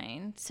crossed my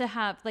mind to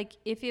have, like,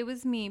 if it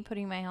was me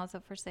putting my house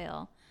up for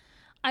sale,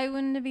 I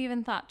wouldn't have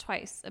even thought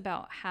twice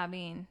about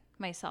having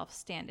myself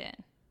stand in.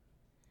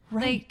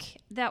 Right. Like,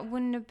 that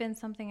wouldn't have been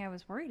something I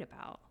was worried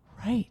about.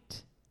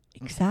 Right.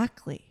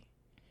 Exactly.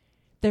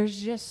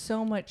 There's just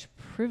so much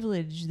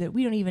privilege that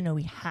we don't even know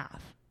we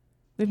have.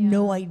 We have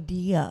no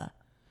idea.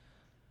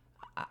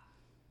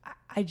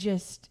 I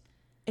just,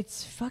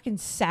 it's fucking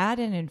sad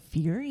and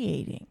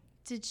infuriating.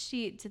 Did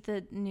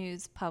the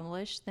news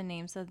publish the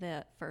names of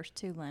the first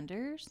two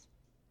lenders?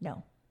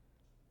 No,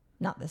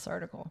 not this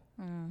article.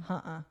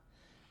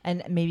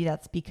 And maybe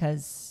that's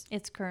because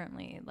it's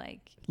currently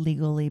like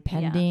legally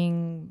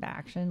pending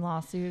action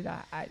lawsuit.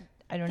 I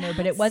don't know,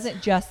 but it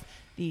wasn't just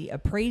the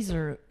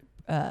appraisal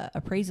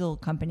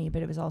company,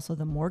 but it was also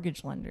the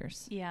mortgage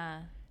lenders.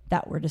 Yeah.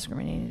 That were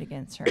discriminating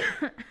against her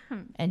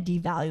and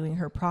devaluing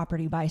her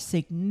property by a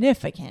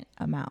significant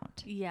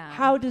amount. Yeah.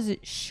 How does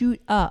it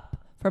shoot up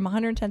from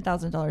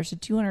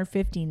 $110,000 to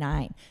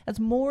 $259,000? That's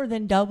more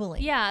than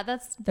doubling. Yeah,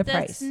 that's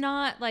price.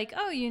 Not like,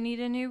 oh, you need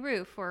a new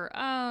roof, or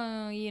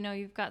oh,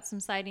 you've got some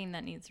siding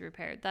that needs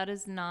repaired. That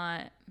is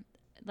not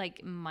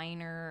like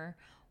minor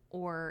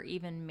or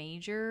even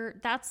major.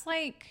 That's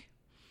like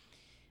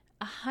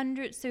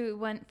 100. So it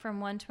went from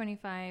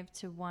 125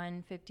 to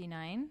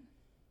 159.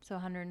 So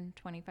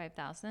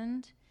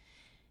 125,000.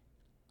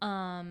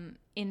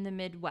 In the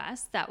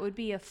Midwest, that would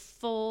be a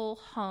full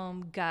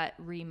home gut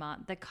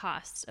remodel. The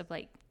cost of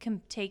like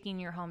taking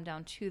your home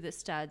down to the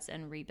studs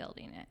and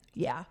rebuilding it.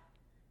 Yeah.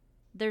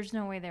 There's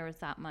no way there was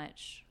that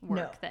much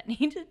work that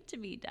needed to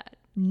be done.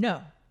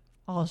 No.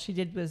 All she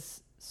did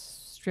was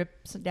strip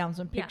down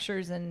some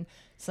pictures and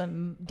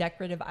some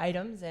decorative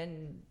items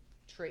and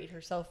trade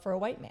herself for a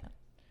white man.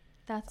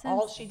 That's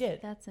all she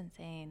did. That's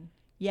insane.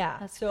 Yeah.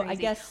 That's so crazy. I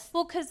guess.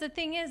 Well, because the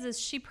thing is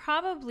she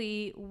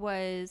probably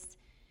was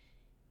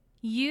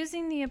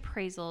using the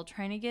appraisal,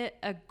 trying to get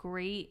a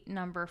great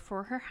number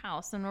for her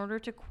house in order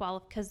to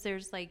qualify. Because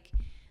there's like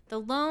the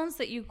loans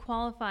that you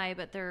qualify,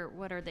 but they're,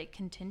 what are they,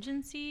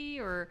 contingency?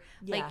 Or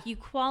like you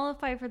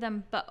qualify for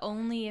them, but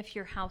only if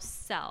your house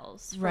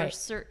sells. For a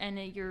certain,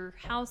 and your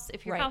house,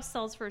 if your house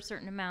sells for a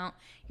certain amount,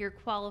 you're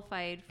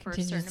qualified for a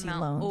certain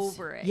amount loans.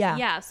 over it. Yeah.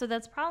 Yeah. So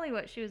that's probably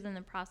what she was in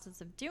the process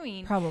of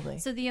doing. Probably.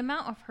 So the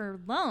amount of her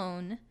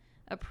loan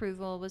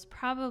approval was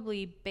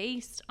probably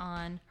based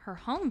on her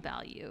home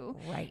value.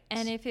 Right.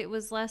 And if it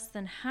was less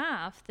than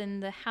half, then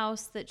the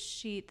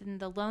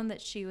loan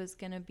that she was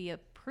going to be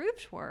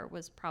approved for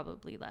was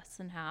probably less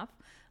than half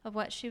of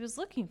what she was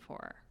looking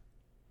for.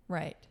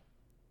 Right.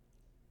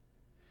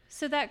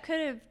 So that could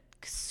have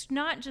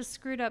not just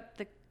screwed up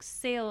the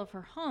sale of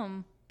her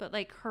home, but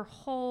like her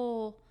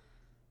whole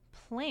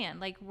plan,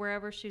 like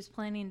wherever she was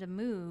planning to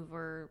move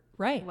or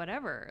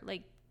whatever,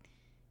 like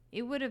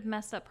it would have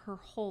messed up her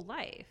whole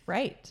life.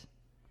 Right.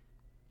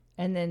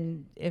 And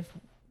then if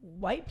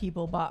white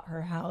people bought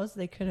her house,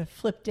 they could have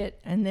flipped it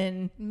and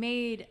then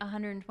made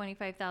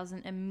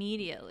 $125,000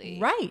 immediately.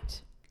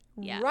 Right.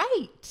 Yeah.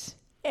 Right.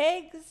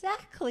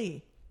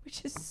 Exactly.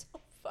 Which is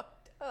so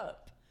fucked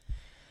up.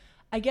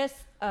 I guess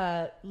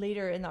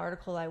later in the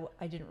article,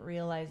 I didn't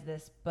realize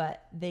this,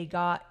 but they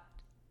got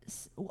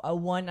I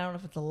don't know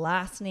if it's a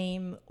last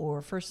name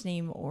or first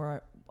name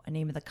or a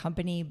name of the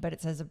company, but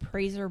it says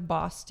Appraiser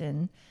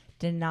Boston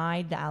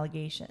denied the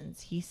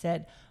allegations. He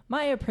said,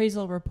 "My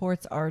appraisal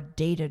reports are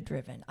data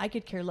driven. I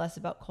could care less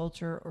about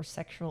culture or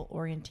sexual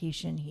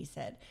orientation," he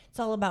said. "It's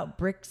all about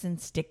bricks and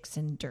sticks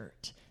and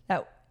dirt."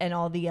 That and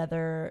all the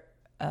other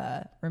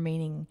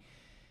remaining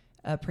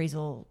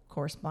appraisal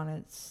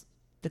correspondents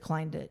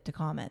declined to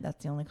comment.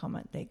 That's the only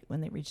comment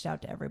when they reached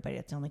out to everybody,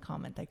 that's the only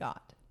comment they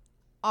got.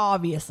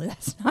 Obviously,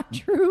 that's not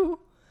true.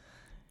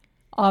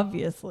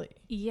 Obviously.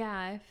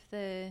 Yeah,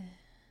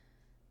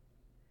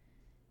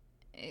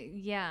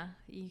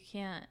 you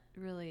can't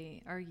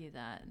really argue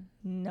that.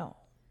 No.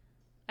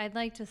 I'd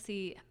like to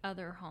see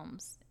other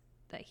homes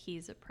that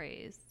he's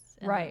appraised.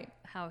 And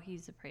how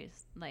he's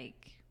appraised.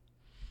 Like,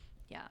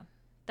 yeah,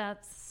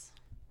 that's...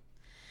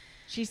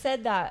 She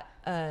said that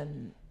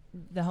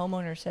the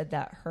homeowner said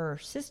that her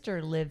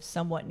sister lived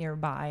somewhat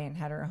nearby and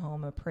had her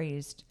home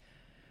appraised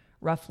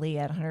roughly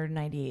at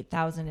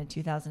 $198,000 in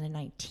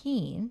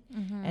 2019.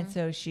 And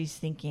so she's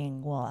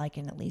thinking, well, I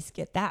can at least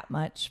get that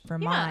much for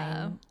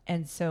mine.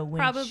 And so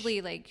when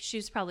she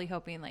was probably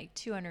hoping like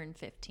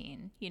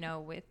 215,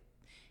 with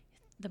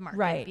the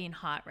market being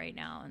hot right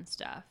now and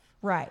stuff.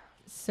 Right.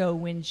 So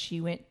when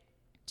she went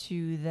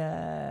to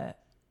the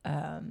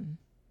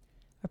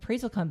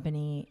appraisal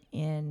company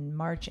in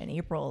March and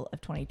April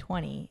of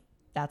 2020,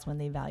 that's when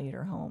they valued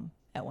her home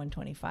at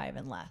 125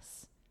 and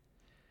less.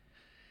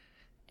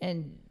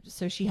 And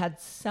so she had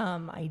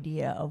some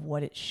idea of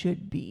what it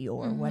should be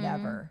or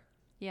whatever.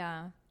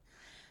 Yeah.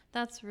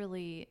 That's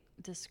really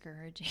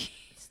discouraging.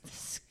 It's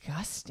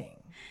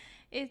disgusting.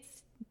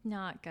 It's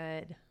not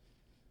good.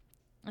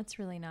 It's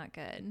really not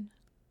good.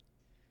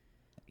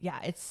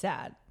 Yeah, it's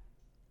sad.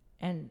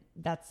 And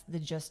that's the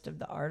gist of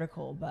the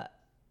article, but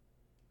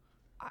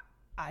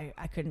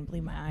I couldn't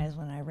believe my eyes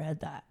when I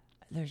read that.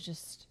 There's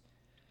just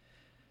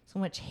so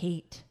much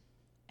hate,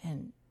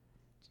 and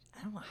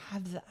I don't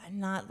have I'm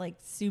not like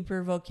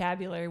super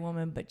vocabulary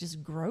woman, but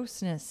just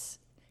grossness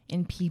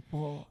in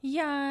people.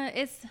 Yeah,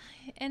 it's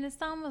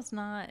almost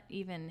not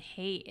even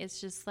hate.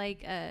 It's just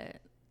like a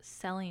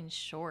selling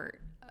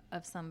short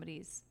of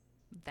somebody's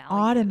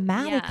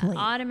value.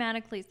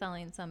 Automatically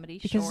selling somebody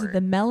because short. Of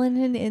the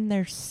melanin in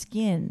their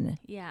skin.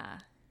 Yeah.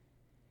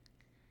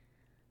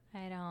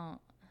 I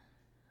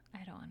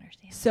don't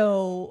understand.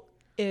 So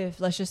if,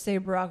 let's just say,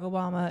 Barack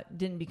Obama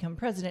didn't become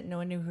president, no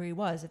one knew who he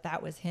was. If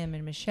that was him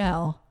and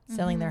Michelle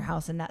selling their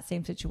house in that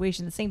same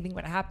situation, the same thing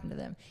would have happened to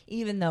them,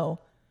 even though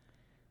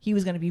he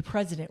was going to be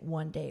president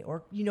one day,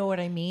 or you know what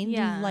I mean?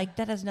 Yeah. Like,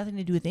 that has nothing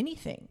to do with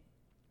anything.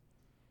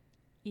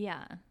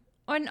 Yeah.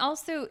 And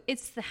also,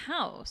 it's the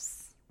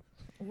house.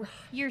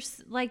 You're,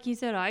 like you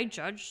said, I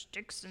judge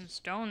sticks and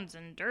stones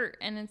and dirt.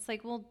 And it's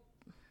like, well,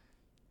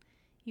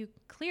 you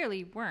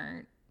clearly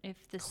weren't. If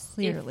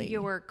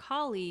your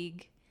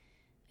colleague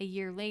a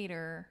year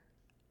later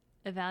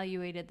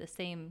evaluated the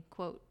same,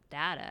 quote,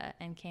 data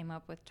and came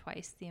up with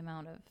twice the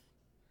amount of...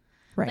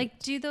 Right. Like,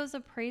 do those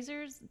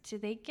appraisers, do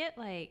they get,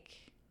 like...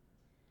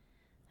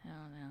 I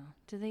don't know.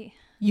 Do they...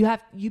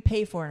 You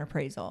pay for an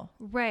appraisal.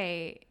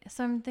 Right.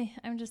 So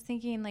I'm just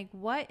thinking, like,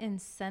 what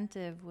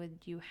incentive would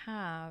you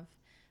have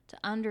to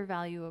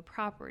undervalue a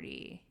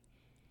property?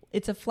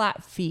 It's a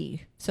flat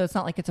fee, so it's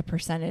not like it's a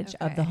percentage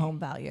of the home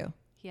value.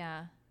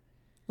 Yeah.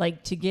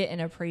 Like, to get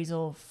an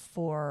appraisal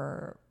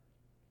for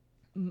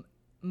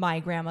my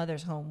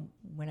grandmother's home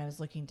when I was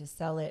looking to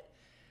sell it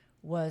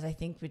was, I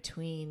think,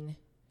 between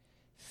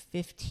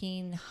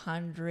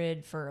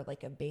 $1,500 for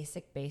like a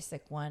basic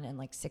one and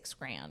like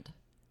 $6,000,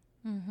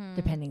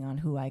 depending on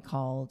who I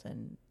called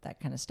and that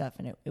kind of stuff.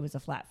 And it was a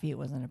flat fee; it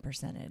wasn't a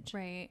percentage,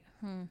 right?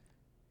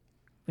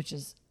 Which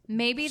is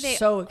maybe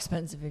so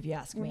expensive if you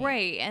ask me.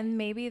 Right, and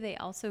maybe they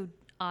also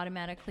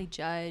automatically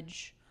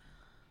judge,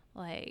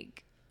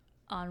 like,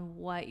 on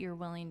what you're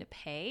willing to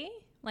pay.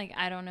 Like,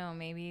 I don't know,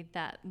 maybe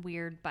that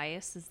weird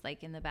bias is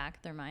like in the back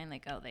of their mind,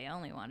 like, oh, they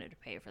only wanted to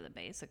pay for the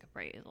basic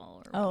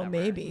appraisal or whatever.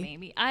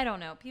 Maybe. I don't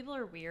know. People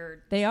are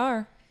weird. They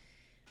are.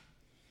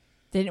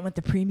 They didn't want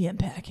the premium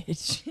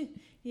package.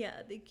 Yeah,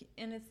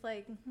 and it's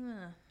like,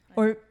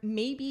 or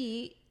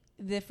maybe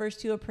the first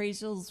two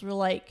appraisals were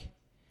like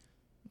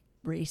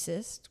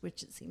racist,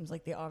 which it seems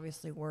like they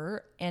obviously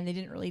were, and they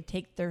didn't really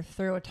take their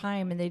thorough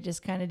time, and they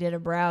just kind of did a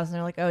browse, and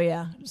they're like, oh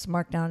yeah, just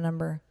mark down a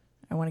number.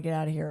 I want to get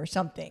out of here, or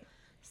something.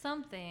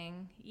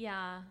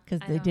 Yeah. Because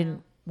they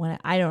didn't want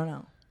to, I don't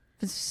know.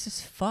 It's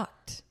just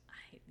fucked.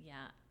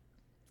 Yeah.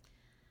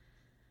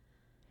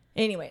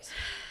 Anyways.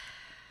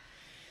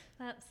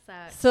 That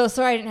sucks. So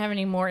sorry I didn't have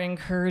any more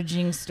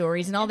encouraging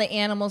stories. And all the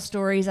animal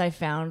stories I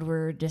found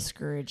were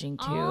discouraging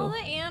too. All the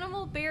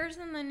animal bears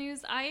in the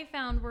news I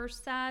found were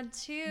sad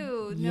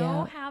too. Yeah.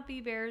 No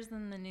happy bears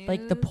in the news.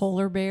 Like the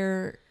polar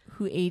bear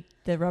who ate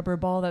the rubber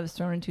ball that was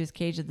thrown into his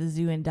cage at the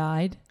zoo and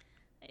died.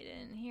 I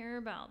didn't hear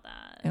about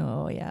that.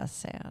 Oh yeah,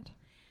 sad.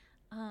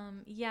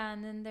 Yeah,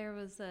 and then there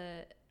was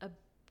a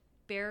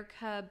bear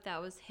cub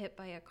that was hit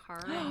by a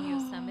car in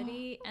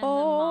Yosemite, and the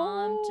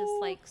mom just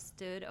like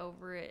stood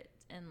over it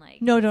and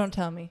like... No, don't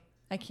tell me.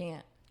 I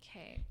can't.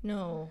 Okay.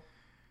 No.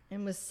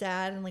 And was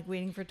sad and like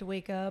waiting for it to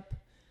wake up.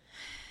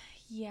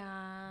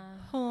 Yeah.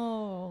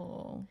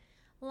 Oh.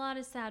 A lot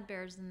of sad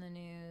bears in the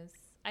news.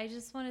 I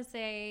just want to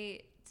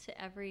say to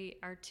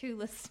our two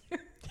listeners,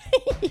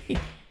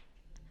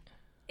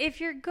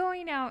 if you're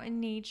going out in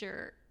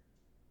nature,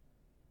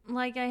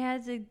 like I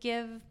had to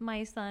give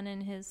my son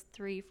and his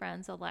 3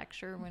 friends a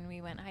lecture when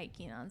we went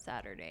hiking on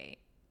Saturday.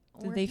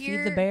 Did they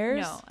feed the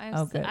bears?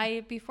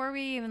 No. Before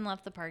we even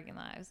left the parking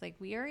lot, I was like,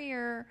 we are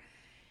here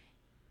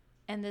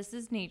and this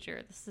is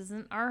nature. This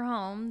isn't our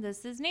home.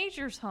 This is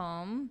nature's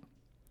home.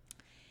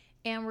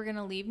 And we're going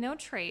to leave no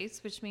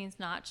trace, which means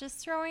not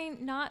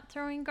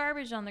throwing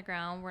garbage on the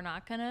ground. We're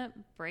not going to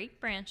break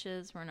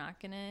branches. We're not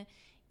going to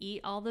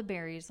eat all the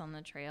berries on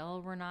the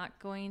trail. We're not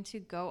going to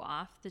go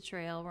off the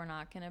trail. We're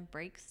not going to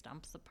break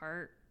stumps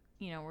apart.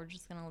 we're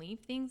just going to leave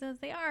things as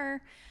they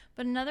are.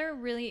 But another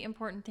really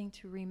important thing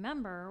to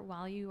remember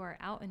while you are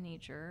out in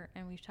nature,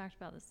 and we've talked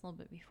about this a little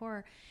bit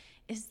before,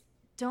 is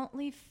don't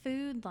leave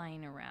food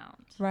lying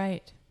around.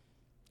 Right.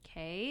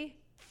 Okay.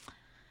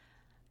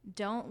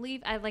 Don't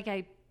leave.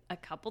 A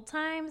couple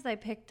times I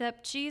picked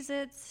up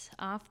Cheez-Its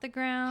off the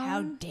ground.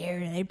 How dare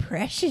they,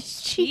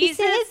 precious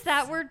Cheez-Its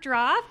that were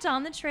dropped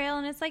on the trail,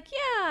 and it's like,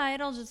 yeah,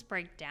 it'll just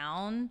break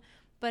down,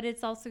 but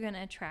it's also going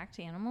to attract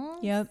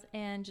animals. Yep.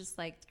 And just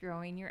like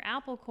throwing your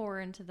apple core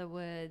into the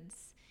woods.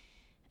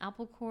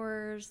 Apple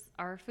cores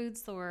are a food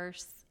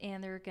source,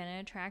 and they're going to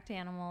attract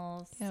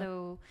animals. Yep.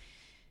 So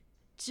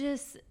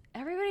just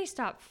everybody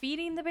stop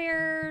feeding the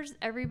bears.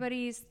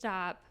 Everybody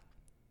stop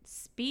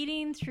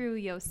speeding through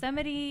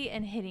Yosemite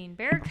and hitting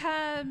bear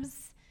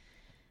cubs.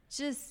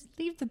 Just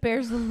leave the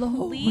bears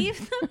alone.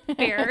 Leave the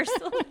bears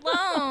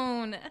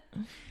alone.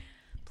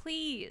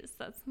 Please.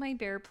 That's my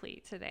bear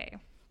plea today.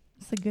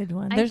 It's a good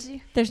one.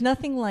 There's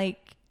nothing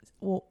like,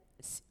 well,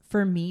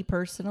 for me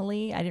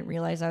personally, I didn't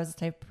realize I was the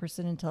type of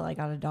person until I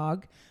got a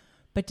dog.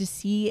 But to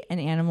see an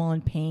animal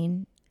in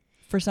pain,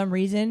 for some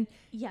reason,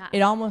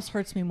 it almost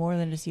hurts me more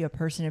than to see a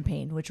person in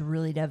pain, which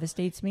really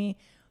devastates me.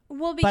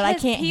 Well, because but I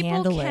can't people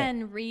handle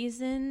can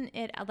reason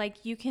it.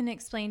 Like, you can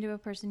explain to a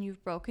person,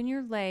 you've broken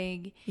your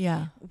leg.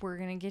 Yeah. We're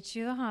going to get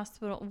you to the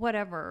hospital.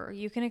 Whatever.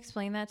 You can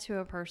explain that to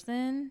a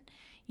person.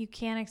 You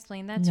can't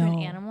explain that to an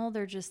animal.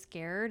 They're just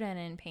scared and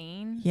in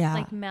pain. Yeah.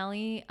 Like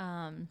Melly,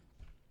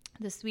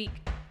 this week,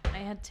 I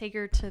had to take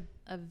her to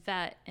a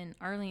vet in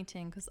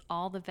Arlington because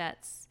all the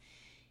vets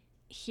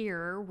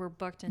here were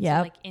booked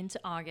until into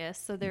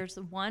August. So there's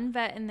one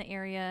vet in the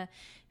area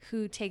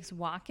who takes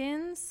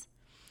walk-ins.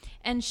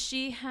 And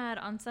she had,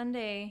 on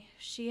Sunday,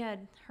 she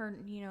had her,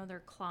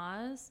 their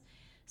claws.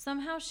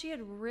 Somehow she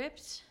had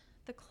ripped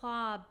the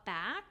claw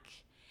back.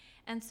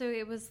 And so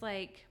it was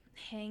like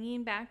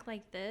hanging back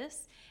like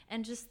this.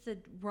 And just the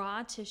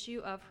raw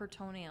tissue of her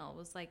toenail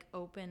was like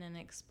open and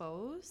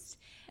exposed.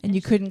 And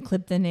you couldn't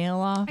clip the nail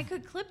off? I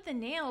could clip the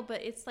nail,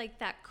 but it's like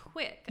that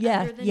quick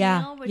under the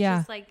nail, which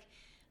is like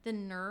the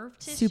nerve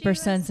tissue super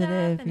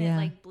sensitive, and it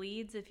like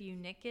bleeds if you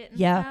nick it and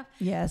stuff.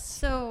 Yes.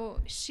 So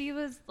she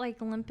was like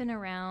limping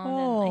around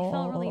and I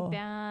felt really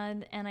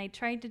bad, and I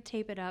tried to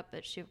tape it up,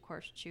 but she of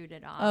course chewed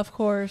it off. Of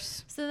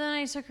course. So then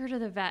I took her to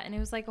the vet, and it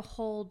was like a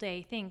whole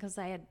day thing because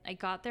I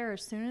got there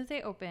as soon as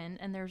they opened,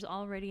 and there's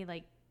already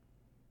like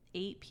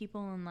 8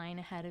 people in line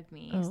ahead of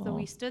me. So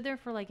we stood there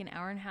for like an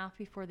hour and a half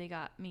before they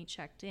got me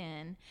checked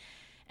in.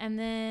 And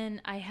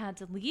then I had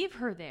to leave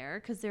her there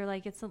because they're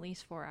like, it's at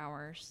least 4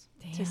 hours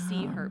to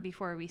see her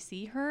before we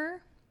see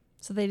her.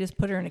 So they just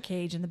put her in a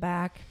cage in the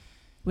back,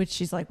 which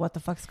she's like, what the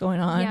fuck's going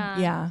on?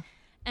 Yeah.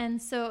 And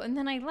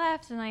then I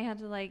left, and I had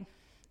to like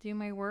do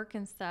my work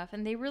and stuff.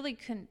 And they really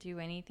couldn't do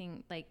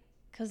anything like,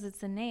 because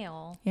it's a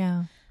nail.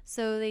 Yeah.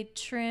 So they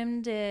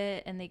trimmed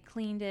it and they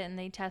cleaned it and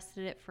they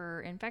tested it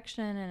for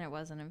infection, and it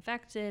wasn't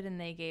infected, and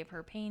they gave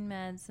her pain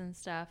meds and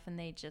stuff, and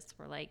they just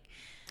were like,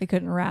 they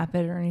couldn't wrap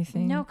it or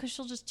anything. No, because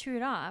she'll just chew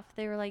it off.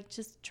 They were like,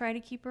 just try to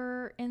keep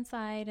her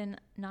inside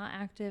and not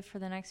active for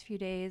the next few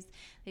days.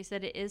 They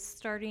said it is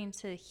starting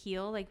to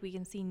heal. Like, we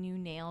can see new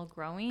nail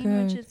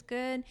growing, which is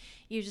good.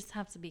 You just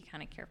have to be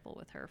kind of careful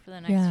with her for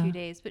the next few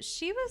days. But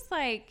she was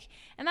like,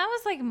 and that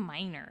was like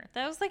minor.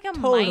 That was like a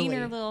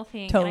minor little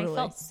thing. And I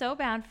felt so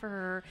bad for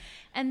her.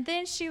 And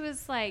then she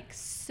was like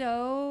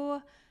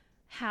so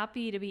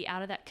happy to be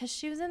out of that because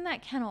she was in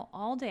that kennel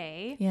all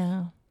day.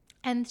 Yeah.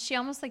 And she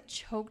almost like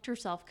choked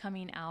herself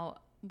coming out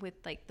with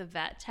like the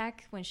vet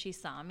tech when she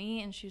saw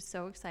me, and she was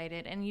so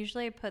excited. And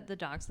usually I put the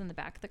dogs in the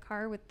back of the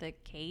car with the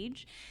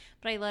cage,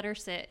 but I let her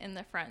sit in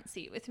the front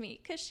seat with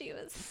me because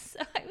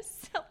I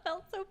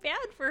felt so bad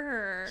for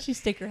her. She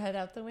stick her head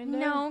out the window?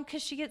 No,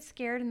 because she gets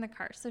scared in the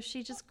car, so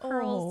she just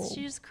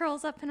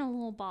curls up in a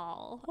little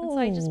ball. And so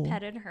I just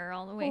petted her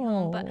all the way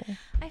home, but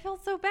I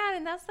felt so bad,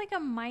 and that's like a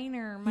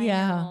minor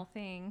little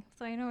thing.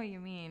 So I know what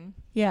you mean.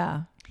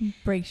 Yeah,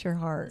 breaks your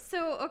heart.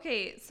 So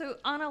okay, so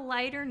on a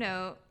lighter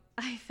note,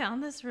 I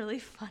found this really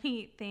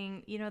funny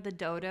thing. The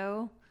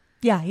dodo.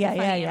 Yeah.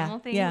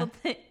 Thing. Yeah.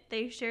 Well,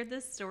 they shared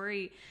this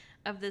story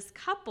of this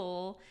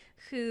couple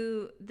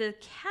who the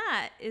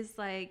cat is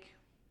like,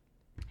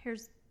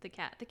 here's the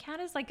cat. The cat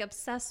is like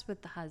obsessed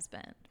with the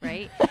husband,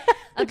 right?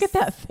 Look at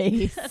that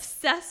face.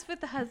 Obsessed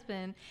with the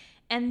husband,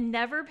 and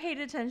never paid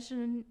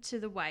attention to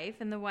the wife.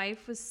 And the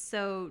wife was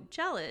so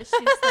jealous.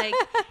 She's like,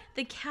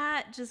 the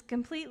cat just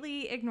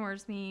completely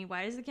ignores me.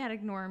 Why does the cat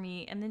ignore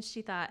me? And then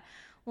she thought,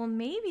 well,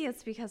 maybe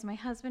it's because my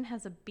husband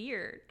has a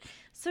beard.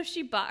 So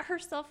she bought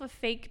herself a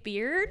fake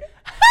beard.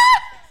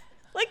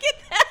 Look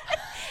at that.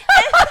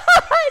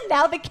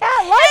 Now the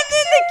cat likes And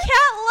then the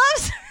cat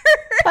loves her.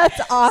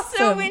 That's awesome.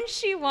 So when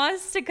she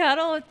wants to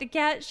cuddle with the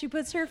cat, she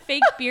puts her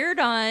fake beard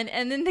on,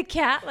 and then the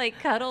cat like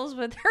cuddles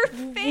with her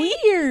face.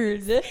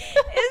 Weird. Isn't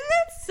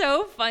that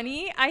so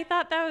funny? I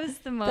thought that was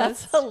the most.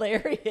 That's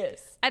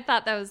hilarious. I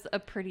thought that was a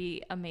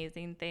pretty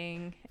amazing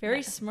thing.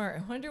 Very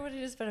smart. I wonder what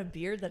it is about a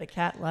beard that a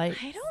cat likes.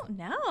 I don't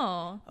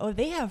know. Oh,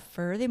 they have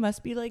fur. They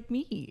must be like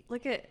me.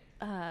 Look at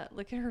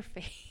her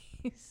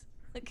face.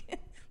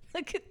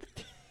 Look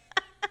at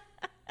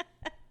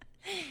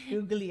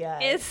Googly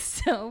eyes. It's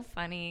so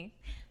funny.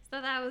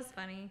 So that was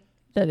funny.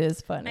 That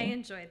is I funny.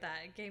 enjoyed that.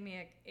 It gave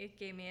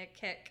me a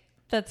kick.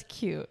 That's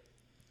cute.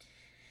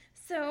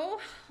 So,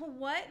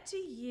 what do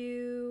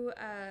you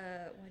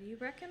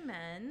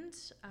recommend?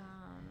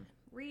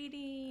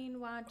 Reading,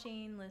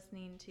 watching,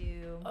 listening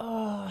to?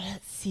 Oh,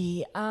 let's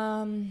see.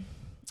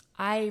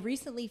 I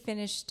recently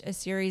finished a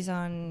series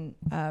on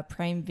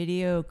Prime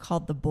Video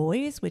called The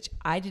Boys, which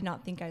I did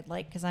not think I'd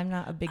like because I'm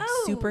not a big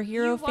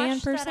superhero fan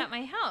watched person. that at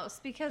my house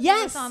because Yes.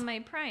 it was on my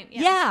Prime.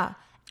 Yeah.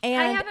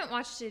 And I haven't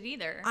watched it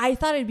either. I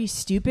thought it'd be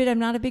stupid. I'm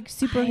not a big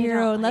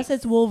superhero unless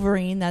it's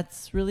Wolverine.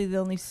 That's really the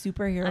only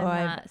superhero I'm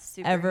I've not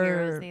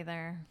ever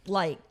either.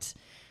 liked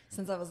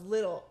since I was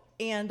little.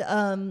 And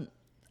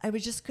I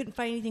just couldn't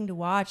find anything to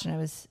watch,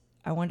 and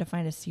I wanted to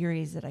find a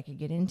series that I could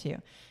get into.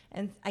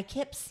 And I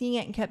kept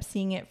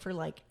seeing it for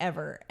like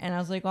ever. And I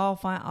was like, oh,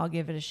 fine, I'll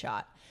give it a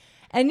shot.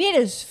 And it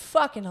is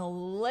fucking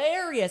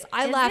hilarious.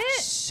 I laughed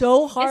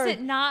so hard. Is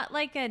it not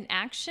like an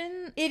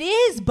action? It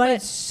is, but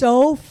it's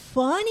so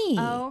funny.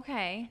 Oh,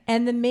 okay.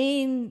 And the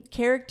main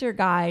character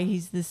guy,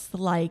 he's this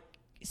like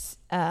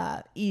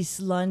East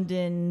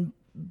London,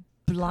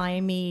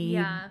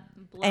 blimey,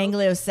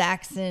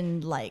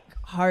 Anglo-Saxon, like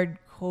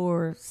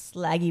hardcore,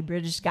 slaggy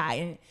British guy.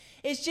 And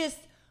it's just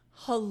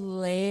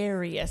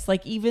hilarious.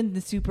 Like even the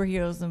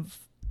superheroes,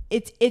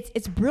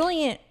 it's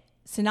brilliant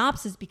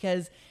synopsis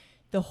because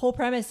the whole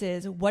premise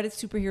is what if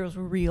superheroes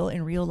were real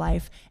in real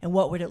life and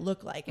what would it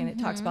look like? And it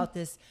talks about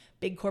this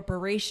big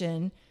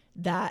corporation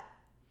that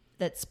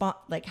has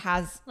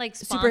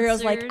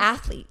superheroes like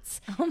athletes.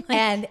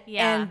 And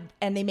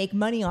they make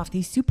money off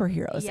these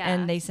superheroes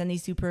and they send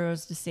these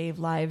superheroes to save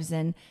lives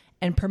and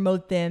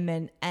promote them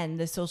and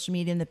the social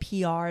media and the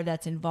PR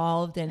that's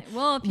involved. And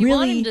well, if you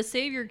want him to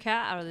save your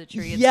cat out of the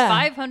tree, it's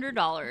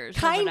 $500.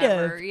 Kind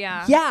of.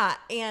 Yeah. Yeah.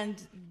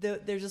 And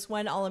there's this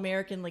one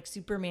All-American like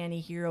Superman-y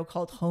hero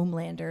called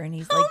Homelander. And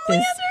he's like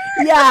this.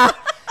 Yeah.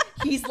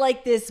 He's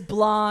like this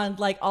blonde,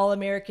 like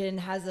All-American,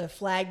 has a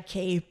flag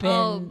cape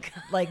and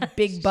like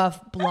big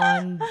buff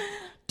blonde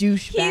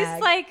douchebag.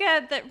 He's like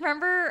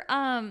remember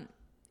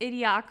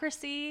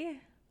Idiocracy?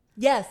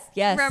 Yes.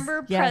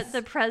 Remember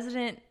the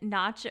president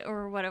Nacho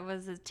or what it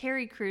was?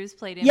 Terry Crews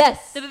played him.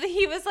 Yes.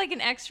 He was like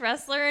an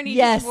ex-wrestler and he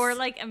just wore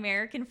like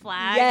American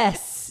flag.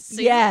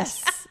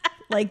 Yes.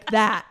 Like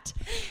that.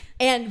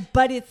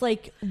 But it's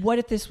like, what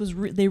if this was,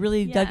 they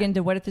really dug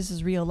into what if this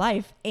is real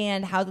life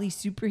and how these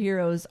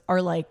superheroes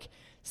are like,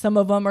 some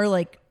of them are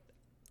like,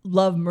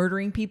 love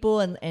murdering people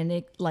and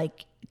it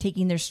like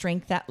taking their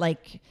strength that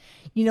like,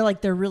 you know,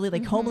 like they're really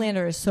like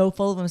Homelander is so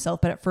full of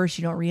himself, but at first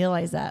you don't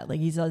realize that like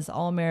he's this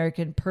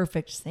all-American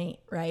perfect saint,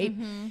 right?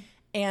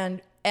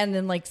 And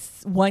then like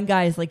one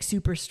guy is like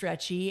super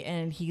stretchy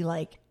and he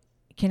like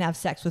can have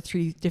sex with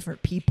 3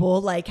 different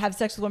people, like have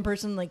sex with one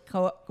person, like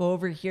go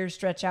over here,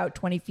 stretch out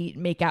 20 feet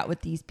and make out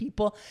with these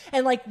people.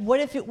 And like, what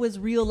if it was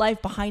real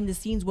life behind the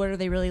scenes? What are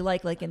they really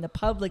like? Like in the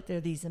public,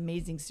 they're these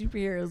amazing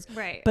superheroes,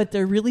 right? But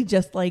they're really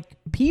just like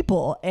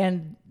people.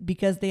 And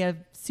because they have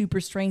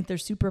super strength or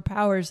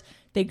superpowers,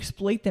 they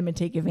exploit them and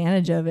take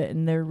advantage of it.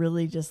 And they're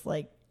really just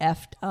like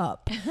effed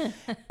up.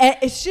 And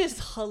it's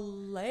just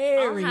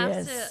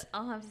hilarious.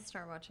 I'll have to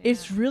start watching.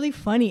 It's really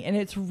funny and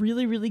it's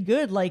really, really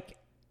good. Like,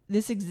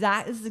 this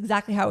is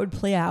exactly how it would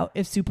play out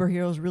if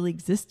superheroes really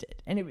existed.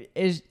 And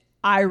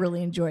I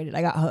really enjoyed it.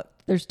 I got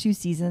hooked. There's 2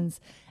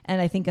 seasons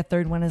and I think a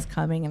 3rd one is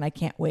coming and I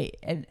can't wait.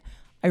 And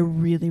I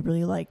really,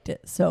 really liked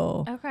it.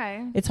 So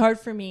it's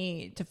hard for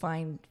me to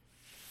find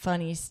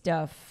funny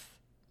stuff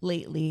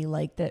lately,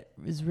 like that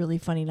is really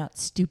funny, not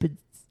stupid,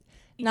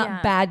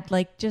 not bad,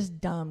 like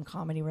just dumb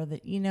comedy where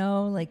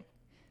like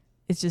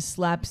it's just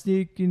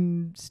slapstick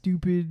and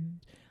stupid.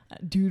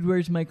 Dude,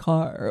 where's my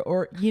car?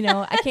 Or,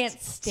 I can't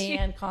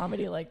stand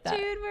comedy like that.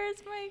 Dude, where's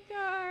my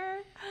car?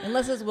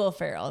 Unless it's Will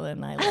Ferrell,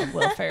 then I love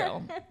Will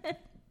Ferrell.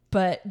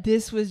 But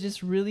this was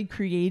just really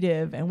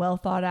creative and well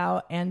thought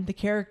out. And the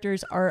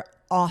characters are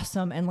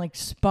awesome and like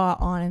spot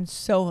on and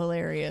so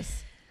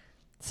hilarious.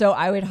 So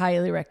I would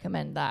highly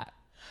recommend that.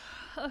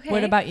 Okay.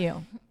 What about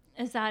you?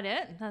 Is that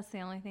it? That's the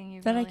only thing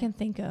you've I can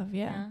think of,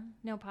 yeah.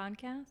 No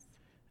podcasts?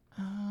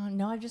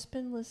 No, I've just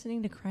been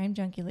listening to Crime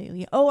Junkie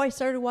lately. Oh, I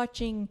started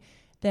watching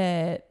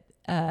the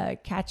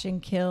Catch and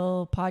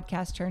Kill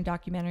podcast turned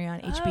documentary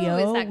on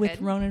HBO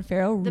with Ronan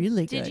Farrow.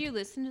 Really good. Did you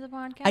listen to the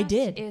podcast? I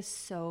did. It's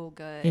so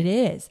good. It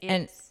is.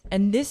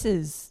 And this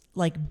is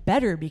like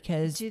better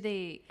because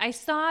I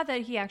saw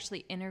that he actually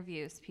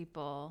interviews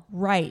people.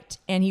 Right.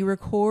 And he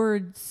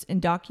records and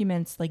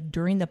documents like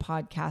during the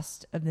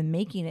podcast of them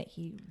making it.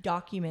 He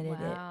documented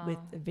it with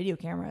a video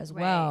camera as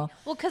well.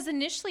 Well, because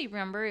initially,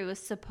 remember, it was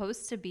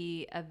supposed to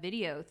be a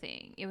video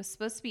thing. It was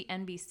supposed to be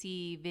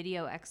NBC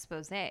Video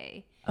Expose.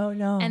 Oh,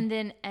 no. And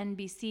then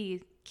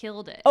NBC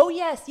killed it. Oh,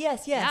 yes.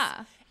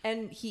 Yeah.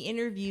 And he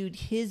interviewed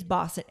his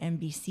boss at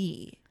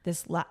NBC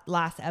this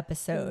last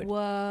episode.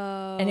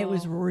 Whoa. And it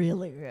was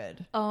really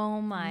good.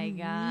 Oh my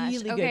gosh.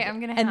 Really okay, good. I'm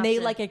gonna have And they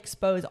to... like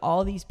expose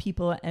all these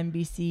people at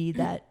NBC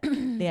that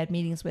they had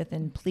meetings with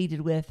and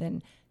pleaded with,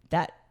 and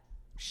that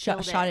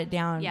shot it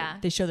down. Yeah.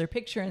 They show their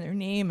picture and their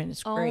name, and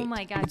it's great. Oh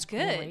my God. It's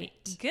Good.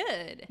 great.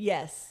 Good.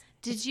 Yes.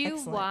 Did It's you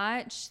excellent.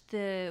 watch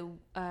the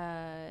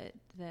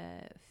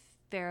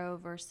Pharaoh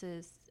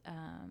versus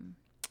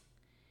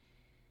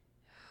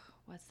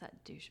what's that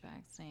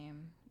douchebag's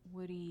name?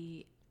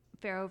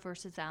 Pharaoh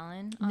versus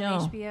Allen on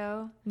No.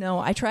 HBO? No,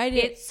 I tried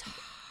it. It's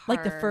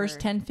like the first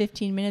hard. 10,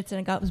 15 minutes,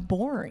 and it was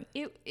boring.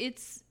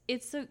 It's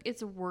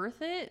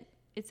worth it.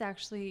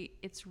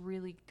 It's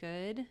really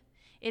good.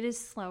 It is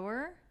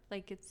slower.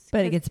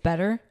 But it gets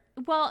better.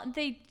 Well,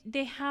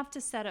 they have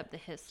to set up the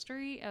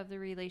history of the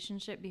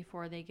relationship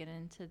before they get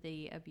into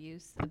the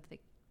abuse of the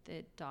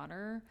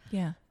daughter.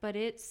 Yeah. But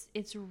it's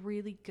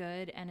really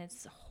good, and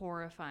it's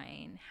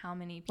horrifying how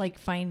many people... Like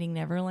Finding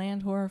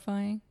Neverland,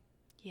 horrifying.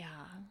 Yeah.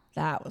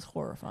 That was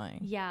horrifying.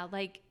 Yeah,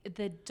 like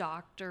the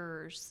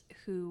doctors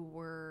who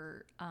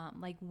were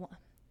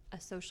a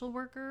social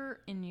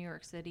worker in New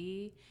York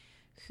City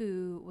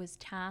who was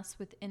tasked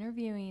with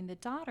interviewing the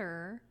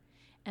daughter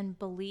and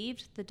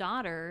believed the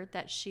daughter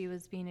that she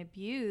was being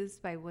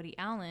abused by Woody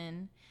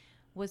Allen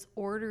was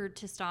ordered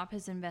to stop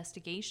his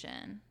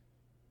investigation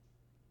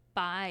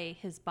by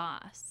his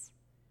boss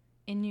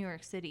in New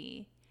York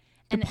City.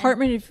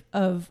 Department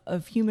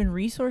of Human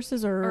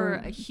Resources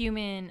or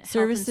Human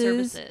Services? Health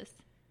and Services.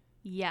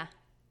 Yeah.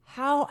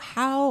 How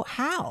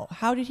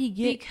did he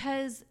get?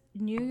 Because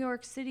New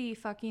York City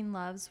fucking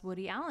loves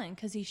Woody Allen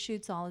because he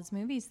shoots all his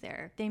movies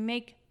there. They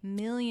make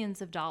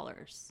millions of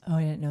dollars Oh,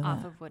 I didn't know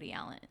off that. of Woody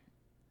Allen.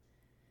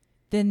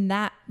 Then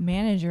that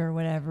manager or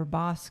whatever,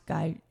 boss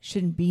guy,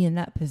 shouldn't be in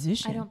that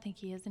position. I don't think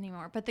he is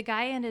anymore. But the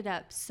guy ended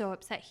up so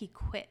upset he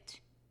quit.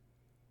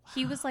 Wow.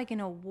 He was like an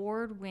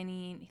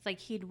award-winning, like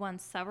he'd won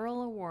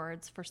several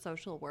awards for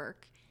social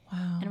work.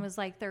 Wow. And was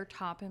like their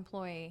top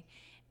employee.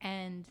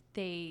 And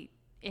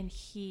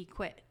he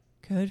quit.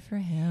 Good for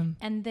him.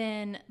 And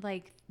then,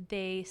 like,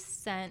 they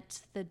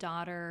sent the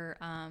daughter,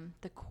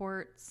 the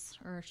courts,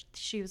 or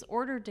she was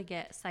ordered to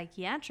get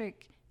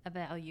psychiatric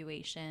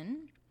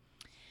evaluation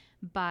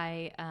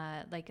by,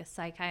 like, a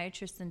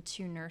psychiatrist and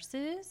 2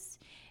 nurses.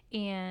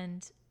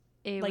 And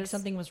it Like was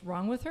something was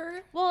wrong with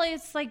her? Well,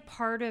 it's like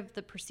part of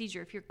the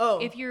procedure.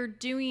 If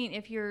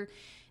you're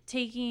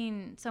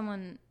taking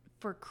someone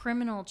for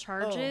criminal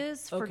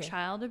charges for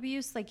child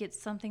abuse, like it's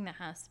something that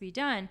has to be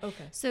done.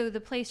 Okay. So the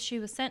place she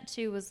was sent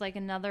to was like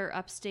another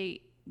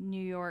upstate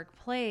New York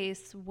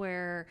place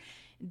where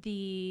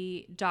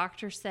the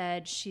doctor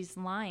said she's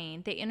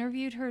lying. They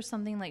interviewed her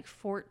something like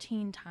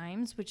 14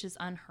 times, which is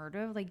unheard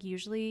of. Like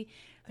usually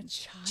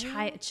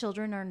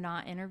children are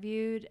not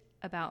interviewed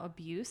about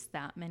abuse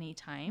that many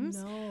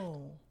times.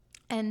 No.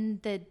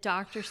 And the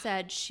doctor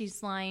said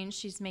she's lying,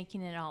 she's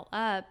making it all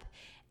up.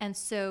 And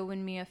so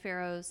when Mia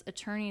Farrow's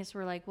attorneys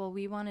were like, well,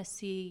 we want to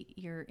see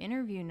your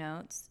interview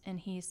notes. And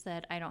he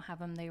said, I don't have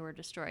them. They were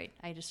destroyed.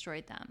 I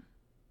destroyed them.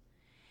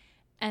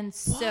 And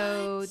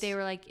so they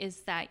were like,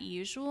 is that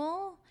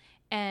usual?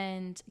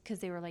 And because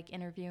they were like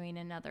interviewing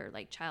another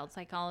like child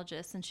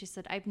psychologist. And she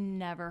said, I've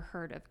never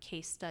heard of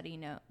case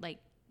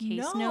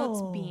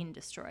notes being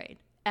destroyed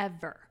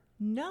ever.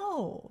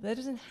 No, that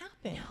doesn't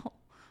happen. No.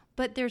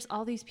 But there's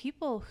all these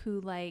people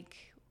who like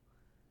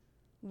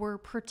were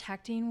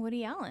protecting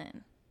Woody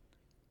Allen.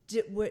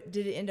 Did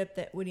it end up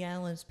that Woody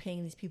Allen's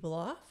paying these people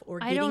off or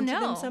I getting don't to know.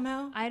 them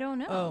somehow? I don't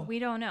know. Oh. We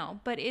don't know.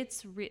 But it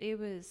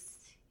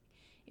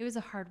was a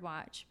hard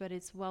watch, but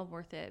it's well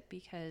worth it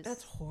because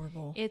That's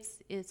horrible.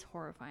 It's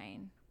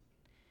horrifying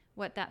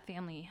what that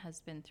family has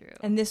been through.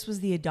 And this was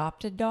the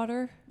adopted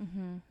daughter?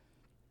 Mm-hmm.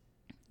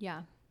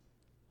 Yeah.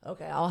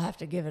 Okay, I'll have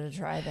to give it a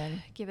try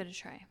then. Give it a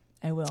try.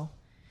 I will.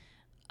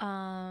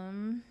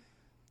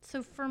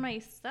 So for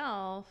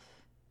myself,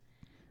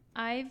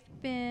 I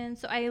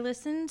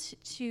listened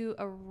to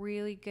a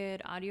really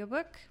good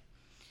audiobook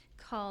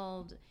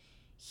called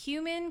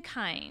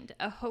Humankind,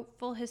 A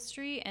Hopeful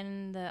History,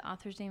 and the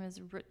author's name is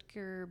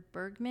Rutger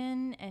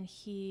Bergman, and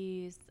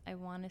I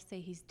want to say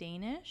he's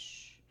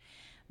Danish,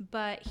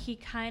 but he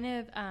kind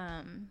of,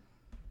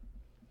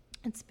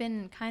 it's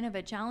been kind of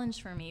a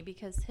challenge for me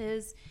because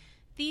his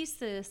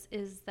thesis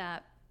is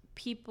that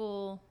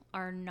people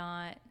are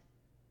not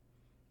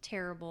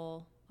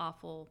terrible,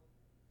 awful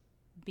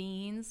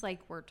beings like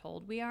we're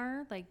told we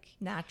are. Like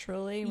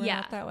Naturally, we're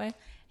not that way.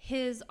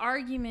 His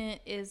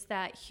argument is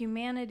that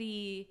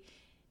humanity,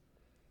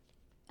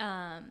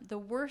 the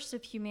worst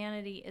of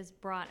humanity is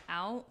brought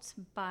out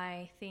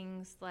by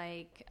things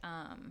like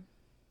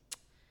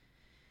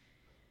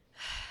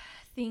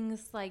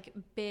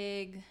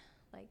big,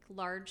 like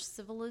large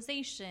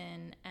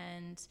civilization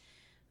and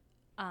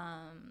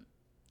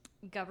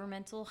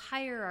governmental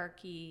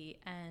hierarchy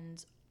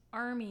and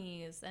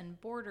armies and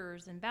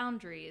borders and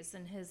boundaries.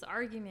 And his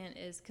argument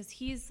is because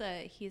he's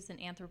an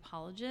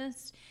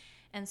anthropologist,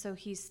 And so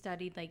he's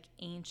studied like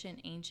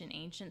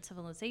ancient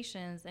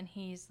civilizations. And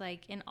he's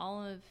like, in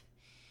all of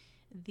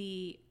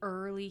the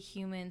early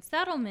human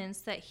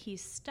settlements that he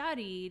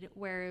studied,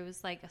 where it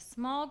was like a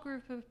small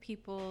group of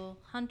people,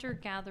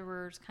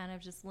 hunter-gatherers, kind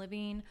of just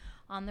living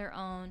on their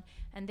own,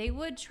 and they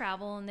would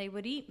travel and they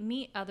would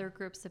meet other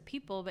groups of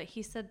people, but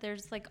he said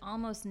there's like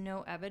almost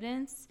no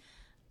evidence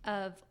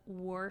of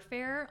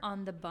warfare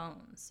on the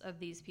bones of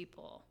these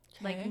people.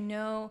 Okay. Like,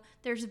 no,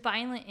 there's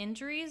violent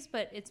injuries,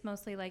 but it's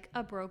mostly like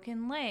a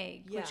broken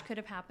leg, which could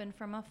have happened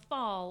from a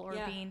fall or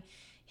being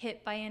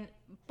hit by a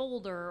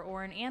boulder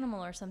or an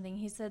animal or something.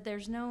 He said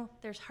there's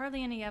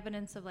hardly any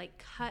evidence of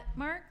like cut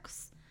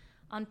marks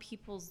on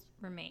people's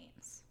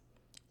remains.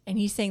 And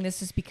he's saying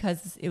this is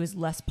because it was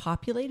less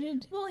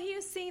populated? Well, he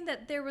was saying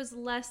that there was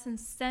less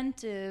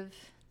incentive,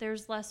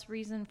 there's less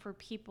reason for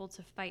people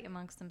to fight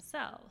amongst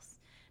themselves.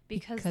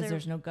 Because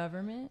there's no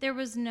government? There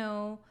was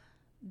no,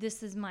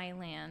 this is my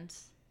land,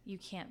 you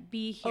can't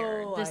be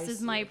here. This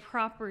is my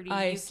property,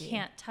 you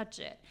can't touch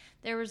it.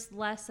 There was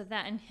less of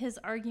that. And his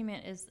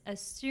argument is,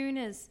 as soon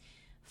as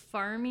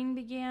farming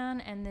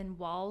began and then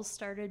walls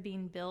started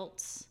being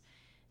built,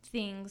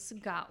 things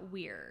got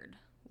weird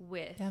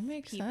with that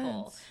makes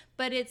people. Sense.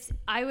 But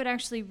I would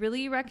actually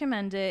really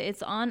recommend it.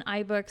 It's on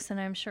iBooks, and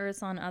I'm sure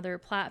it's on other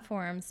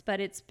platforms, but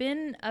it's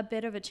been a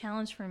bit of a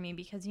challenge for me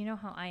because you know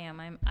how I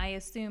am. I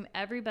assume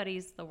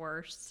everybody's the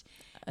worst.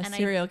 A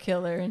serial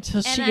killer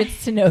until she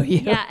gets to know you.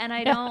 Yeah, and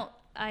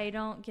I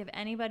don't give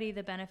anybody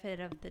the benefit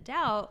of the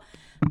doubt,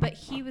 but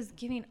he was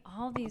giving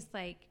all these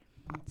like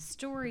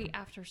story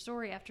after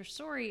story after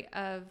story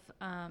of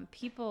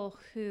people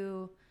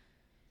who,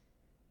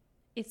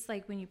 it's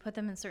like when you put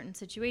them in certain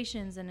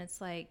situations and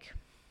it's like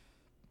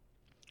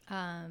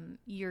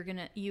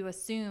you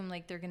assume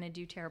like they're gonna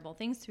do terrible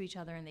things to each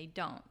other and they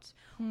don't.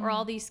 Or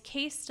all these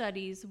case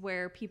studies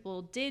where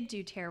people did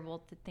do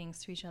terrible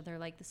things to each other,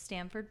 like the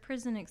Stanford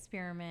Prison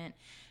Experiment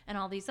and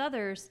all these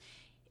others.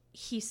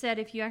 He said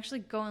if you actually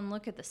go and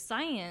look at the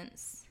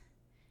science,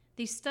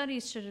 these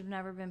studies should have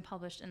never been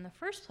published in the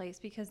first place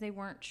because they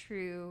weren't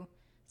true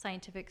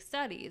scientific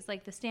studies.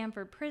 Like the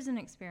Stanford Prison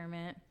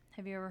Experiment.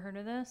 Have you ever heard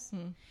of this?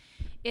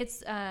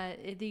 It's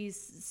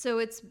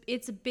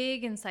it's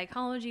big in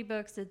psychology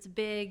books. It's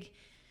big,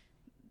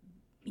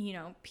 you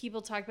know,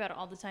 people talk about it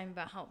all the time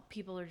about how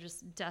people are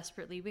just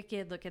desperately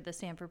wicked. Look at the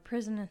Stanford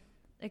Prison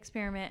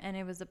Experiment. And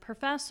it was a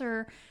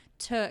professor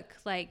took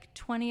like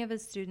 20 of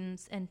his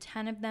students and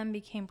 10 of them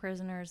became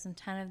prisoners and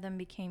 10 of them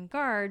became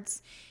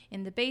guards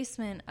in the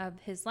basement of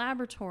his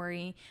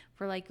laboratory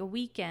for like a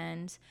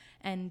weekend,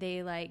 and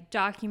they like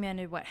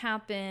documented what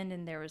happened,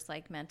 and there was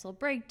like mental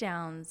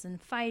breakdowns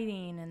and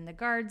fighting, and the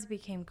guards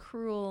became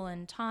cruel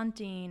and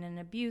taunting and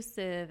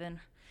abusive and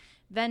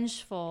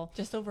vengeful.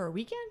 Just over a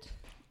weekend?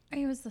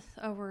 It was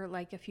over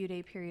like a few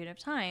day period of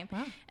time.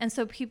 Wow. And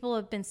so people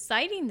have been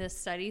citing this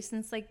study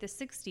since like the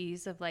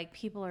 60s of like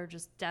people are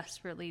just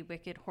desperately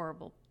wicked,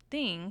 horrible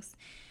things.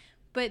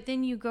 But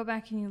then you go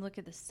back and you look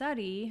at the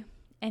study,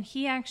 and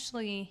he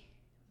actually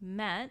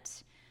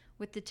met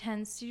with the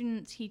 10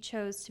 students he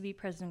chose to be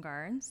prison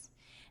guards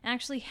and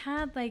actually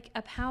had like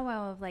a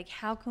powwow of like,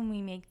 how can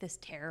we make this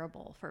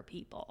terrible for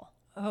people?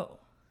 Oh.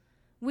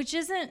 Which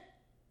isn't.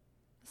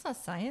 That's not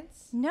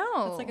science.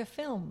 No. It's like a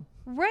film.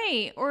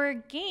 Right, or a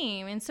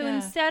game. And so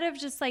instead of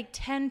just like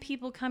 10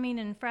 people coming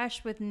in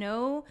fresh with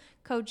no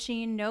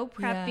coaching, no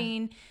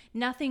prepping,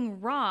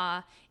 nothing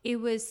raw, it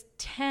was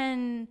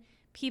 10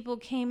 people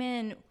came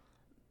in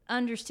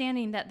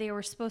understanding that they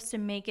were supposed to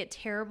make it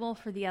terrible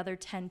for the other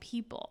 10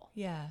 people.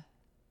 Yeah.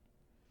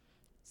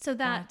 So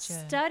that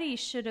study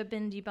should have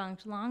been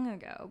debunked long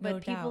ago,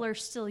 but people are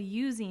still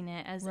using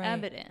it as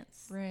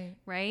evidence. Right.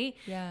 Right?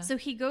 Yeah. So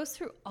he goes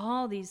through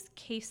all these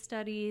case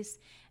studies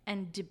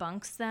and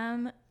debunks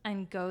them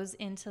and goes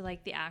into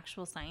like the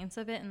actual science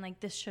of it, and like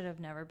this should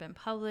have never been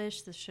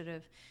published. This should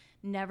have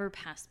never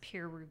passed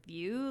peer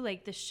review.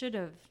 Like this should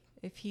have.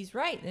 If he's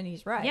right, then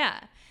he's right. Yeah.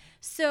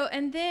 So,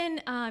 and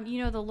then,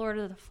 you know, the Lord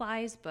of the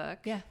Flies book.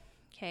 Yeah.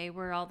 Okay.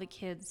 Where all the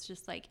kids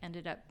just like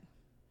ended up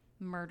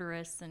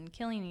murderous and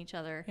killing each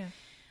other. Yeah.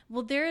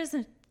 Well, there is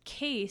a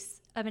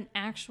case of an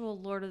actual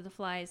Lord of the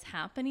Flies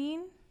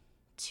happening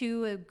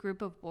to a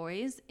group of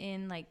boys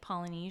in like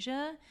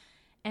Polynesia,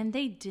 and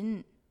they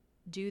didn't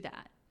do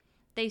that.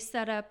 They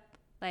set up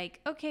like,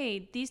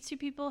 okay, these two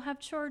people have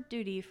chore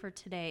duty for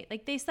today.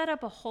 Like they set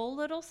up a whole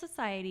little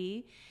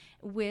society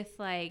with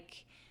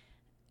like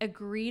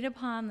agreed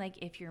upon, like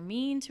if you're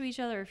mean to each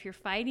other, if you're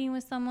fighting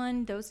with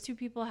someone, those two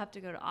people have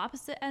to go to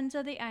opposite ends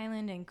of the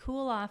island and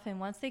cool off, and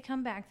once they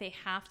come back they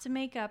have to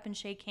make up and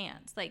shake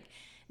hands. Like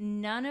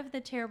none of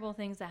the terrible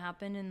things that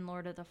happened in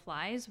Lord of the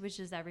Flies, which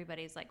is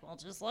everybody's like, well,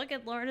 just look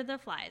at Lord of the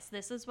Flies,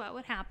 this is what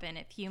would happen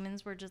if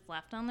humans were just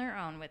left on their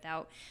own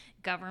without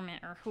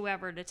government or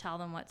whoever to tell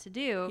them what to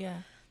do. Yeah.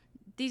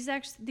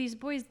 These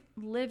boys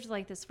lived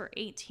like this for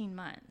 18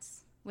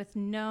 months with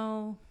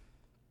no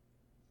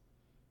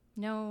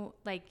no,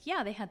 like,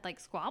 yeah, they had like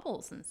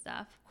squabbles and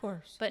stuff. Of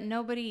course. But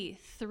nobody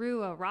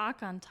threw a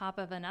rock on top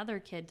of another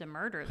kid to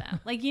murder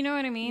them. Like, you know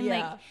what I mean?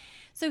 Yeah. Like,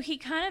 so he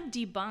kind of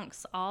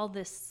debunks all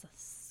this,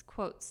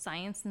 quote,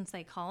 science and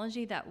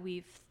psychology that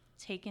we've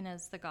taken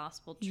as the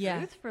gospel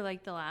truth for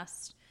like the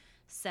last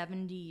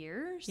 70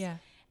 years. Yeah.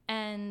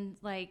 And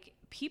like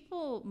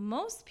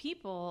most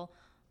people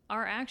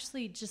are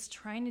actually just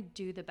trying to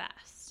do the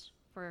best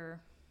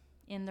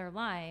in their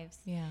lives.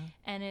 Yeah.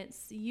 And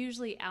it's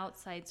usually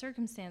outside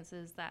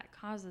circumstances that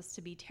cause us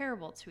to be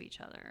terrible to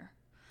each other.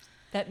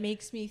 That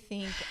makes me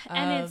think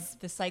And of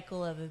the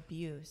cycle of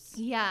abuse.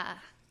 Yeah.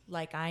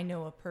 Like, I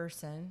know a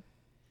person,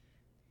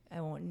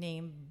 I won't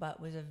name, but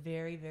was a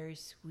very, very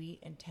sweet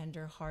and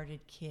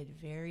tender-hearted kid.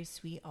 Very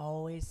sweet,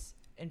 always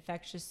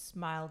infectious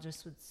smile,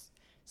 just would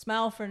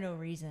smile for no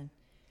reason,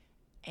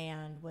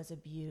 and was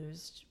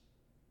abused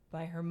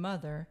by her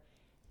mother,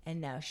 and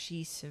now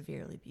she's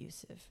severely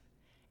abusive.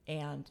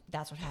 And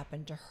that's what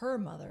happened to her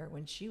mother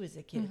when she was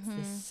a kid. Mm-hmm.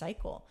 It's this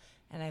cycle.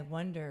 And I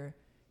wonder,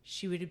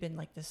 she would have been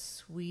like the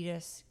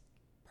sweetest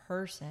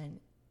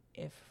person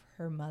if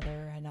her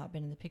mother had not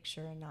been in the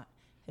picture and not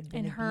had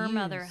been abused. Her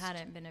mother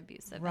hadn't been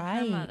abusive. Right.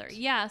 And her mother.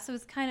 Yeah. So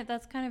it's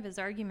that's kind of his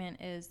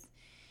argument is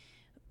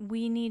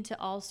we need to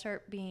all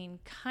start being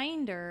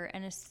kinder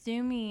and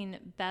assuming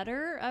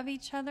better of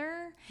each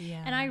other.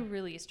 Yeah. And I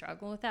really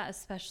struggle with that,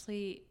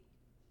 especially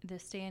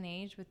this day and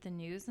age with the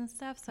news and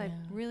stuff. So I've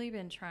really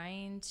been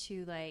trying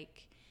to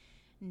like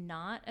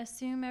not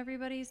assume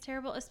everybody's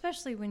terrible,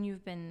 especially when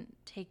you've been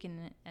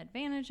taken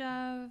advantage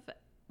of,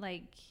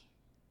 like,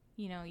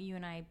 you know, you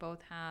and I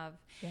both have.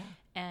 Yeah.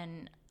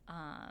 And,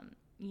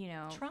 you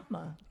know,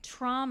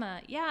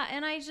 trauma. Yeah.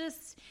 And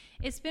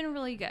it's been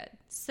really good.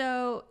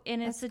 So,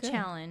 and it's a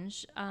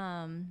challenge.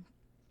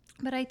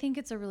 But I think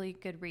it's a really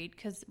good read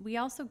because we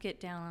also get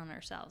down on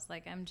ourselves.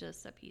 Like, I'm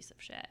just a piece of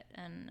shit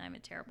and I'm a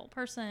terrible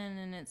person.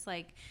 And it's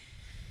like,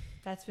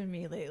 that's been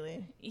me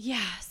lately.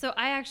 Yeah. So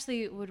I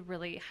actually would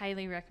really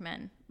highly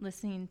recommend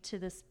listening to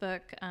this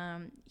book,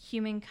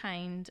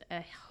 Humankind,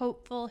 A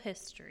Hopeful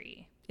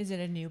History. Is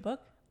it a new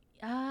book?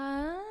 When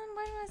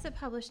was it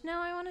published? No,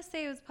 I want to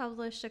say it was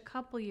published a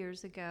couple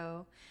years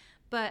ago.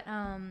 But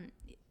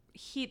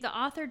the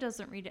author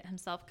doesn't read it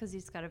himself because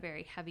he's got a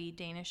very heavy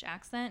Danish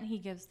accent. He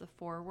gives the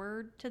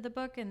foreword to the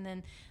book, and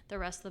then the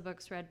rest of the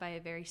book's read by a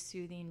very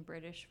soothing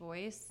British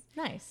voice.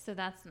 Nice. So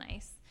that's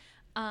nice.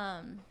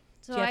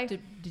 So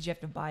did you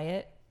have to buy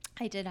it?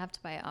 I did have to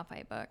buy it off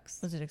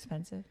iBooks. Was it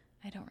expensive?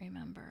 I don't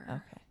remember.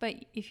 Okay.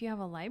 But if you have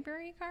a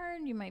library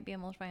card, you might be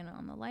able to find it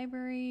on the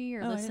library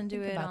or listen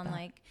to it on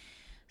like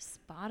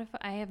Spotify.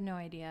 I have no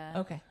idea.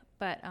 Okay.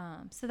 But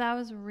so that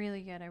was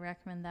really good. I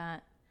recommend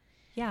that.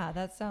 Yeah,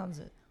 that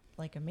sounds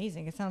like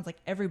amazing. It sounds like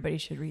everybody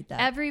should read that.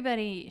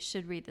 Everybody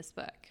should read this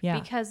book. Yeah.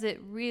 Because it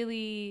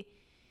really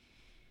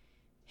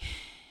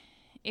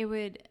it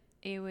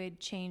would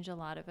change a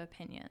lot of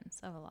opinions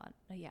of a lot.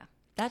 Yeah.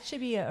 That should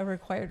be a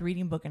required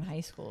reading book in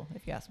high school,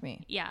 if you ask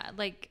me. Yeah,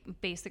 like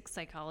basic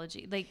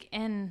psychology. Like,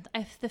 and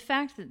the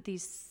fact that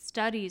these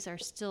studies are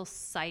still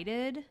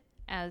cited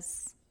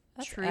as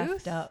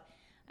truth, effed up.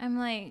 I'm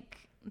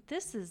like,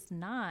 this is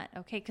not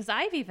okay. Because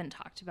I've even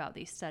talked about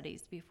these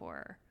studies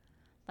before.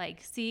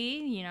 Like,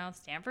 see, you know,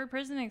 Stanford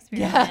prison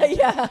experiment.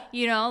 Yeah.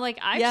 You know, like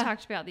I've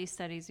talked about these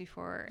studies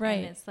before. Right.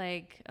 And it's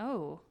like,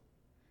 oh,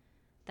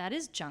 that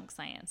is junk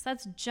science.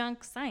 That's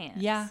junk science.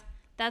 Yeah.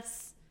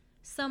 That's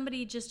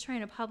somebody just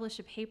trying to publish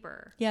a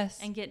paper. Yes.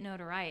 And get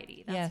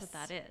notoriety. That's what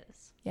that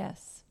is.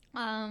 Yes.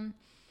 And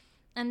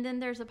then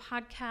there's a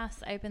podcast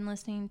I've been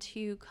listening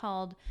to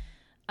called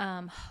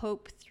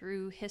Hope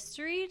Through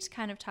History. It's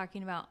kind of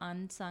talking about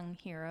unsung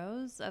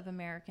heroes of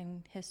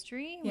American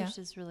history, which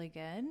is really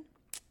good.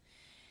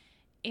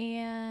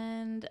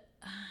 And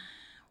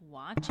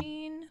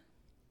watching,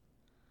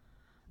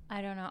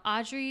 I don't know,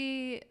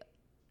 Audrey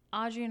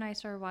and I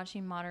started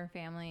watching Modern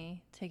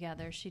Family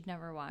together. She'd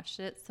never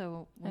watched it,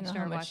 so we started watching it.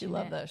 I know how much you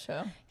love that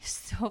show.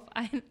 So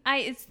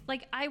it's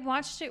like I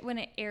watched it when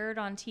it aired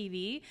on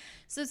TV.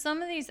 So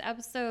some of these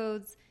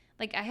episodes,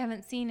 like, I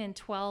haven't seen in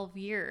 12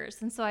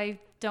 years, and so I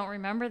don't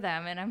remember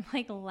them, and I'm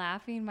like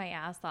laughing my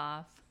ass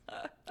off.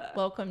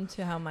 Welcome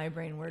to how my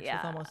brain works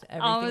with almost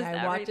everything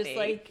I watch. It's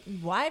like,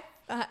 why?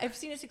 I've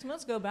seen it 6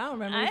 months ago, but I don't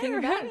remember anything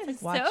about it.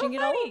 It's like watching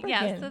it all over again.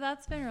 Yeah, so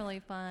that's been really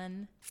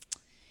fun.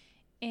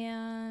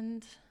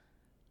 And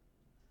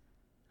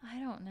I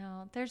don't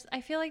know.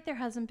 I feel like there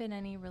hasn't been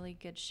any really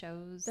good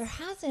shows. There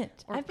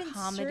hasn't. I've been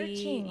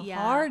searching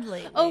hard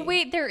lately. Oh,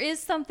 wait, there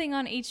is something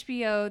on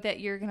HBO that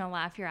you're going to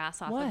laugh your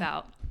ass off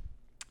about.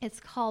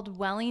 It's called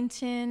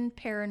Wellington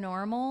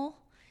Paranormal,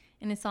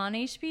 and it's on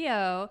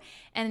HBO,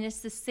 and it's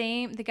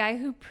the guy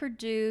who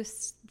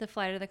produced The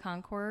Flight of the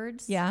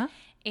Conchords. Yeah.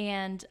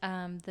 And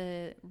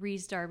the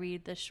Rhys Darby,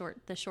 the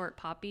short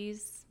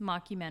poppies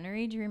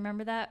mockumentary. Do you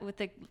remember that with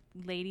the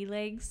lady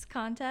legs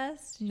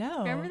contest? No.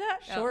 Remember that?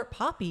 Short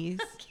poppies.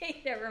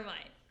 Okay, never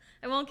mind.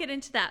 I won't get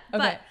into that.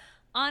 Okay. But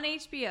on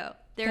HBO,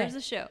 there is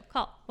a show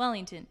called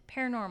Wellington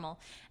Paranormal,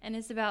 and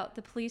it's about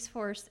the police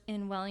force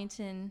in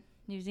Wellington,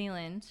 New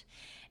Zealand.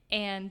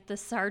 and the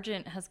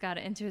sergeant has got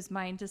it into his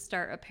mind to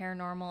start a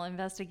paranormal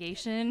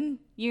investigation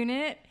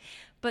unit,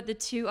 but the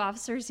 2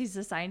 officers he's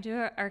assigned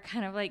to are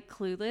kind of like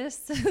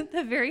clueless.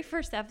 The very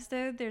first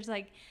episode, there's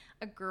like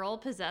a girl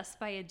possessed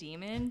by a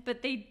demon,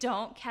 but they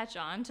don't catch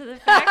on to the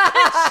fact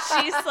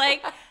that she's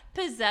like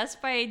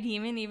possessed by a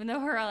demon, even though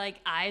her like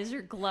eyes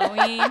are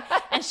glowing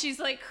and she's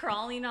like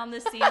crawling on the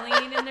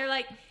ceiling, and they're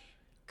like,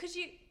 could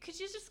you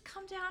just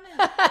come down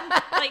and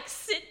like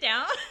sit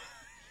down?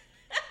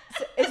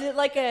 So is it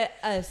like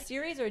a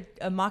series or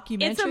a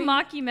mockumentary? It's a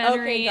mockumentary,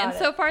 okay, and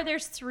so far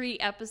there's 3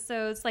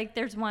 episodes. Like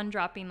there's one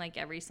dropping like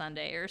every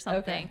Sunday or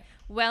something. Okay.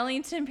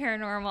 Wellington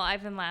Paranormal,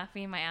 I've been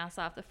laughing my ass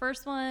off. The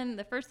first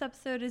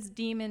episode is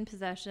demon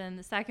possession.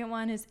 The second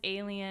one is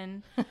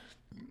alien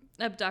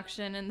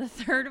abduction, and the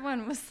third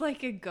one was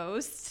like a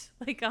ghost,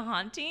 like a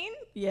haunting.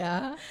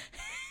 Yeah.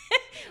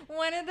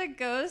 One of the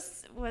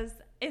ghosts was,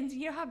 and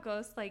you know how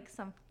ghosts, like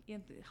some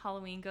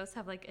Halloween ghosts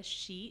have like a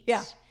sheet?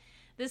 Yeah.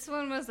 This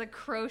one was a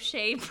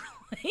crochet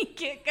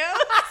blanket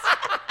ghost.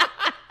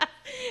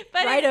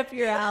 But right up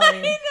your alley. I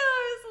know,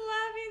 I was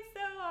laughing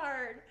so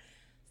hard.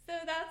 So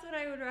that's what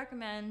I would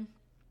recommend.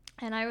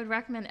 And I would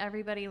recommend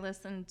everybody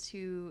listen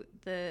to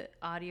the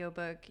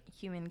audiobook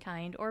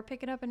Humankind or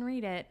pick it up and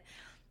read it.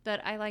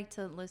 But I like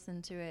to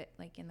listen to it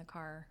like in the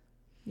car.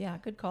 Yeah,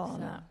 good call on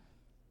that.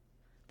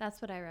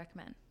 That's what I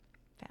recommend.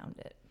 Found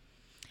it.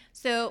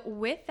 So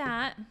with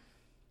that,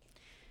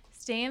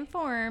 stay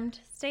informed,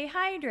 stay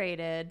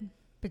hydrated.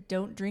 But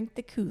don't drink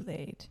the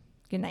Kool-Aid.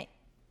 Good night.